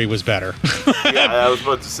Tim Curry was better. Yeah, I was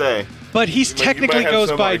about to say. But he technically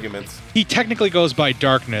goes by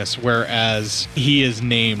Darkness, whereas he is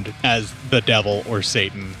named as the devil or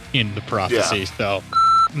Satan in the prophecy. Yeah. So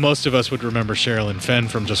most of us would remember Sherilyn Fenn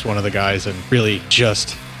from Just One of the Guys and really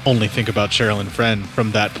just only think about Sherilyn Fenn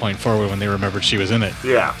from that point forward when they remembered she was in it.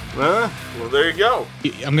 Yeah. Well, there you go.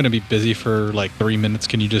 I'm going to be busy for like 3 minutes.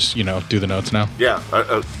 Can you just, do the notes now? Yeah.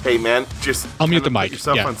 Hey, man, I'll mute the mic.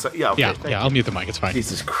 Yeah, I'll mute the mic. It's fine.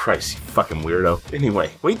 Jesus Christ, you fucking weirdo. Anyway,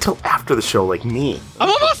 wait till after the show like me. I'm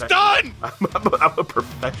almost done! I'm a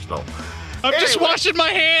professional. I'm just washing my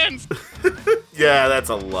hands! Yeah, that's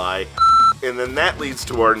a lie. And then that leads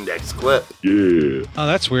to our next clip. Yeah. Oh,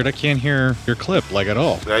 that's weird. I can't hear your clip, at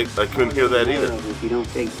all. I couldn't hear that either. If you don't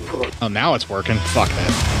take the pork. Oh, now it's working. Fuck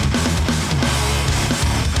that.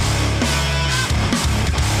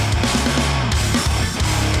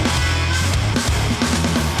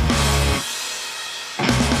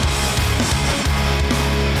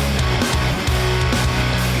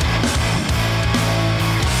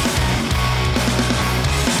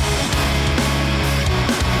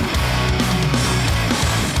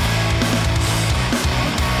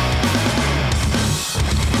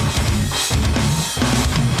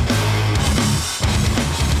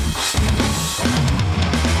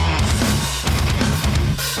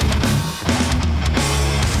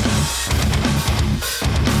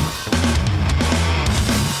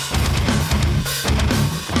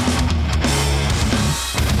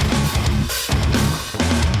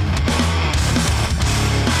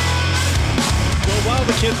 all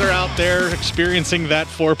the kids are out there experiencing that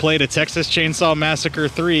foreplay to Texas Chainsaw Massacre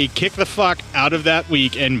 3, kick the fuck out of that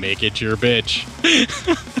week and make it your bitch.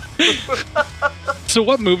 So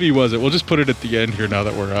what movie was it? We'll just put it at the end here now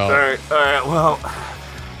that we're out. All right. Well,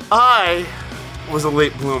 I was a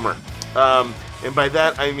late bloomer. And by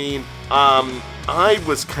that, I mean, I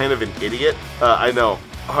was kind of an idiot. I know,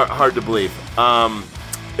 hard to believe.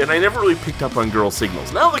 And I never really picked up on girl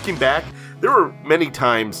signals. Now looking back, there were many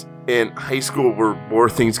times in high school where more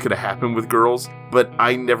things could have happened with girls, but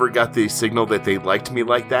I never got the signal that they liked me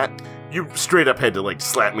like that. You straight up had to, like,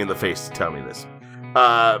 slap me in the face to tell me this.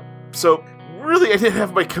 So really, I didn't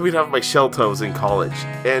have my coming out of my shell toes in college,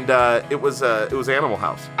 and it was Animal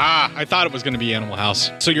House. I thought it was going to be Animal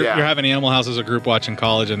House. So you're having Animal House as a group watching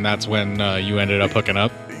college, and that's when you ended up hooking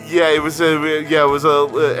up. Yeah, it was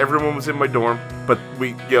everyone was in my dorm, but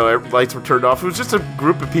lights were turned off. It was just a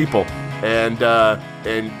group of people, and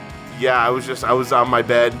yeah, I was on my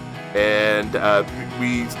bed, and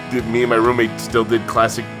me and my roommate still did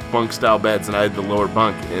classic bunk style beds, and I had the lower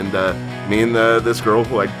bunk, and me and this girl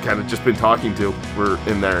who I'd kind of just been talking to were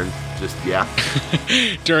in there, and just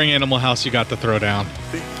During Animal House, you got the throwdown.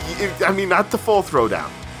 I mean, not the full throwdown.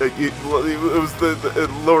 It was the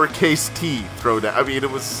lowercase t throwdown. I mean, it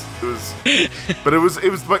was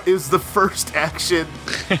the first action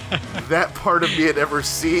that part of me had ever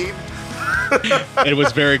seen. It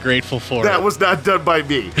was very grateful for that was not done by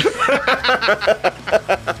me.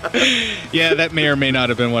 Yeah, that may or may not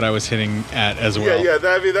have been what I was hitting at as well. Yeah.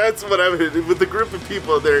 I mean, that's what I was with the group of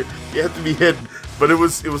people there. You have to be hidden, but it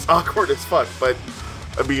was awkward as fuck. But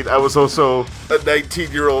I mean, I was also a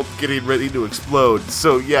 19-year-old getting ready to explode.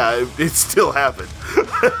 So yeah, it still happened.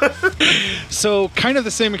 So kind of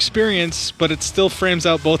the same experience, but it still frames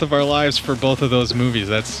out both of our lives for both of those movies.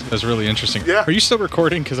 That's really interesting. Yeah. Are you still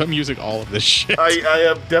recording? Because I'm using all of this shit. I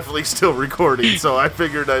am definitely still recording, so I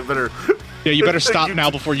figured I better... Yeah, you better stop now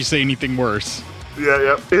before you say anything worse.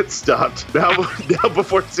 Yeah, it stopped. Now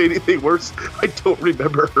before I say anything worse, I don't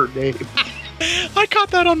remember her name. I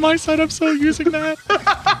caught that on my side. I'm still using that.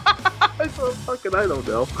 I don't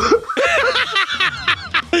know.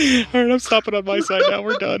 All right, I'm stopping on my side now. We're done.